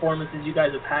performances you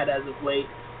guys have had as of late,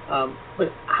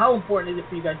 but how important is it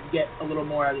for you guys to get a little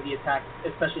more out of the attack,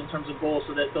 especially in terms of goals,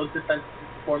 so that those defensive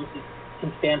performances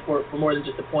can stand for more than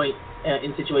just a point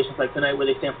in situations like tonight, where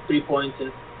they stand for 3 points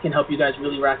and can help you guys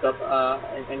really rack up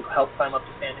and help climb up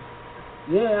the standings?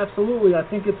 Yeah, absolutely. I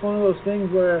think it's one of those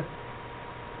things where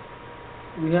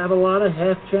we have a lot of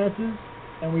half chances,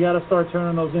 and we got to start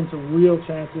turning those into real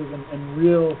chances and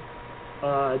real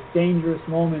dangerous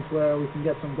moments where we can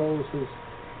get some goals. Cause,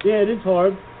 yeah, it is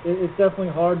hard. It's definitely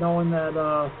hard knowing that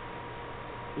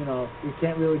you know, we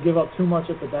can't really give up too much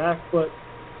at the back. But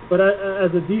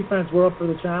as a defense, we're up for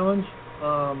the challenge.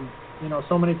 You know,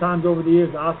 so many times over the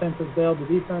years, the offense has bailed the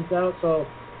defense out. So,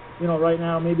 you know, right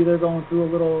now maybe they're going through a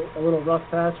little rough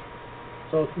patch.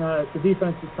 So it's the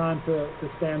defense's time to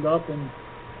stand up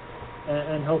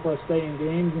and help us stay in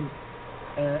games.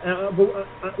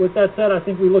 But with that said, I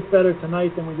think we looked better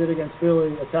tonight than we did against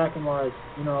Philly attacking wise.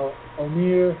 You know,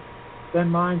 Omer, Ben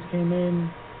Mines came in,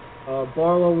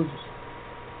 Barlow was,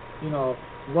 you know,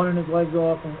 running his legs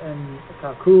off, and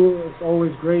Kaku is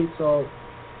always great. So,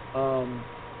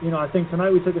 you know, I think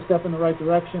tonight we took a step in the right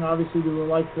direction. Obviously, we would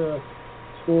like to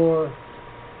score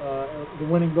the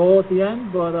winning goal at the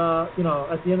end, but you know,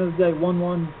 at the end of the day,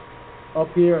 1-1 up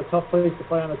here, a tough place to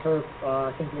play on the turf.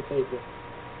 I think we'll take it.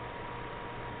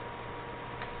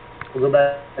 We'll go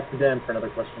back to Dan for another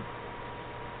question.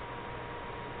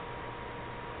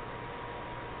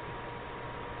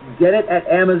 Get it at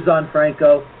Amazon,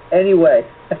 Franco. Anyway,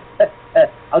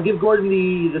 I'll give Gordon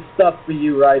the stuff for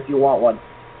you, right, if you want one.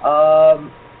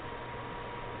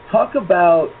 Talk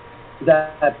about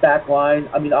that back line.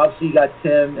 I mean, obviously you got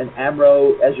Tim and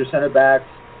Amro as your center backs.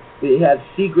 You had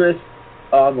Segrist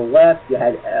on the left. You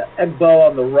had Egbo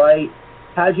on the right.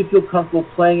 How did you feel comfortable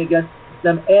playing against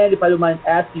them? And if I don't mind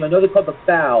asking you, I know they called the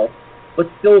foul, but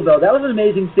still, though, that was an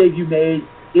amazing save you made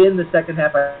in the second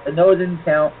half. I know it didn't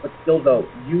count, but still, though,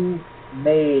 you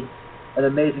made an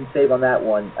amazing save on that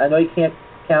one. I know you can't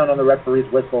count on the referee's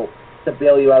whistle to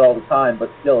bail you out all the time, but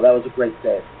still, that was a great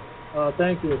save.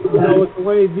 Thank you. You know, with the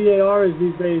way VAR is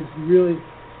these days, you really,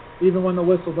 even when the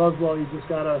whistle does blow, you just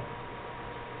got to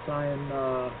try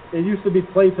and, it used to be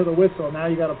play to the whistle. Now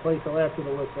you got to play till after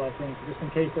the whistle, I think, just in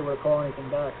case they were to call anything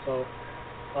back. So,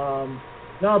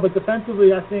 no, but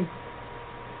defensively, I think,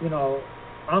 you know,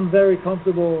 I'm very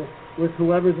comfortable with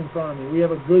whoever's in front of me. We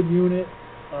have a good unit,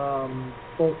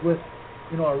 both with,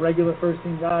 you know, our regular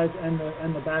first-team guys and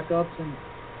the backups. And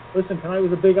listen, tonight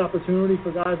was a big opportunity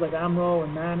for guys like Amro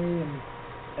and Manny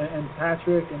and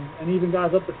Patrick and even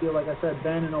guys up the field, like I said,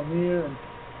 Ben and Omir. And,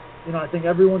 you know, I think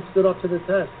everyone stood up to the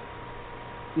test.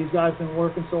 These guys have been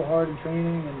working so hard in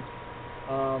training. And,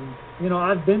 you know,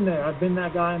 I've been there. I've been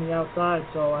that guy on the outside,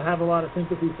 so I have a lot of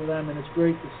sympathy for them. And it's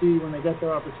great to see when they get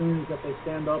their opportunities that they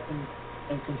stand up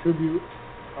and contribute.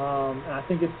 And I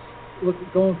think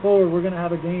going forward, we're going to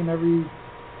have a game every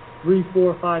 3,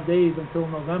 4, 5 days until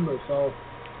November. So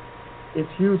it's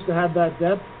huge to have that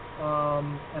depth,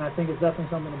 and I think it's definitely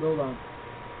something to build on.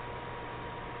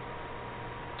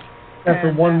 And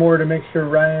for one more to make sure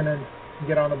Ryan and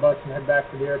get on the bus and head back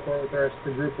to the airport with the rest of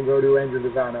the group, we'll go to Andrew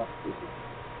Lozano.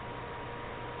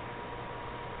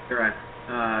 All right.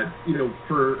 You know,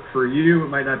 for you, it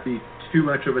might not be too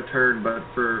much of a turn, but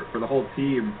for the whole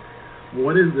team,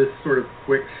 what is this sort of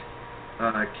quick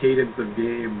cadence of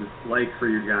games like for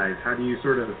you guys? How do you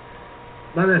sort of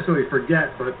not necessarily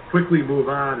forget, but quickly move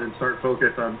on and start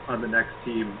focus on the next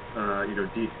team, you know,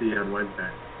 DC on Wednesday?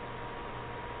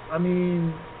 I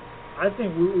mean, I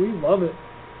think we love it.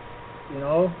 You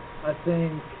know, I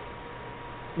think,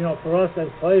 you know, for us as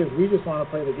players, we just want to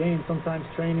play the game. Sometimes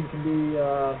training can be,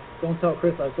 don't tell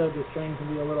Chris I said this, training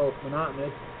can be a little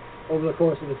monotonous over the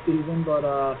course of the season, but,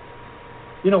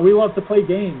 you know, we love to play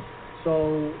games.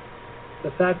 So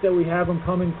the fact that we have them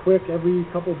coming quick every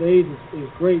couple of days is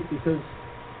great, because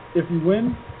if you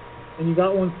win and you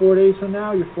got one 4 days from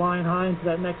now, you're flying high into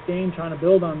that next game trying to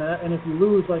build on that. And if you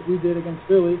lose like we did against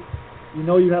Philly, you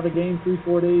know you have a game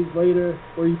 3-4 days later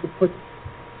where you could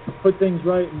put things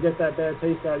right and get that bad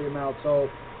taste out of your mouth. So,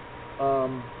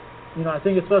 you know, I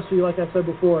think especially like I said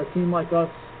before, a team like us,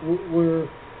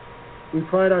 we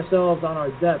pride ourselves on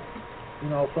our depth. You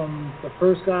know, from the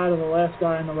first guy to the last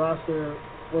guy in the roster,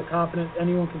 we're confident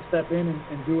anyone can step in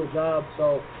and do a job.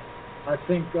 So I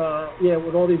think, yeah,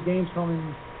 with all these games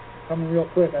coming real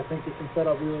quick, I think it can set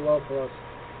up really well for us.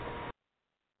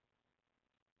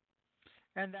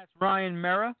 And that's Ryan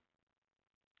Mera,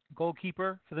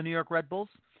 goalkeeper for the New York Red Bulls.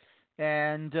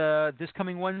 And this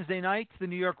coming Wednesday night, the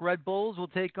New York Red Bulls will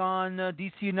take on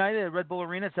DC United at Red Bull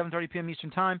Arena at 7:30 p.m.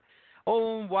 Eastern Time.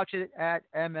 Oh, watch it at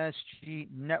MSG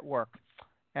Network.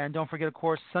 And don't forget, of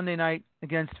course, Sunday night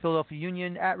against Philadelphia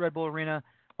Union at Red Bull Arena,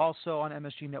 also on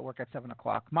MSG Network at 7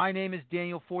 o'clock. My name is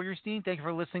Daniel Feuerstein. Thank you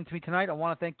for listening to me tonight. I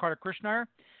want to thank Carter Krishnaiyer,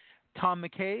 Tom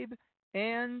McCabe,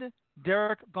 and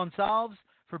Derek Gonsalves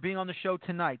for being on the show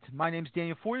tonight. My name is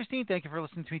Daniel Feuerstein. Thank you for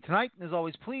listening to me tonight. As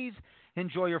always, please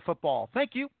enjoy your football.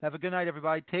 Thank you. Have a good night,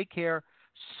 everybody. Take care.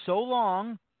 So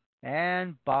long,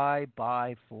 and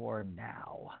bye-bye for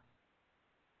now.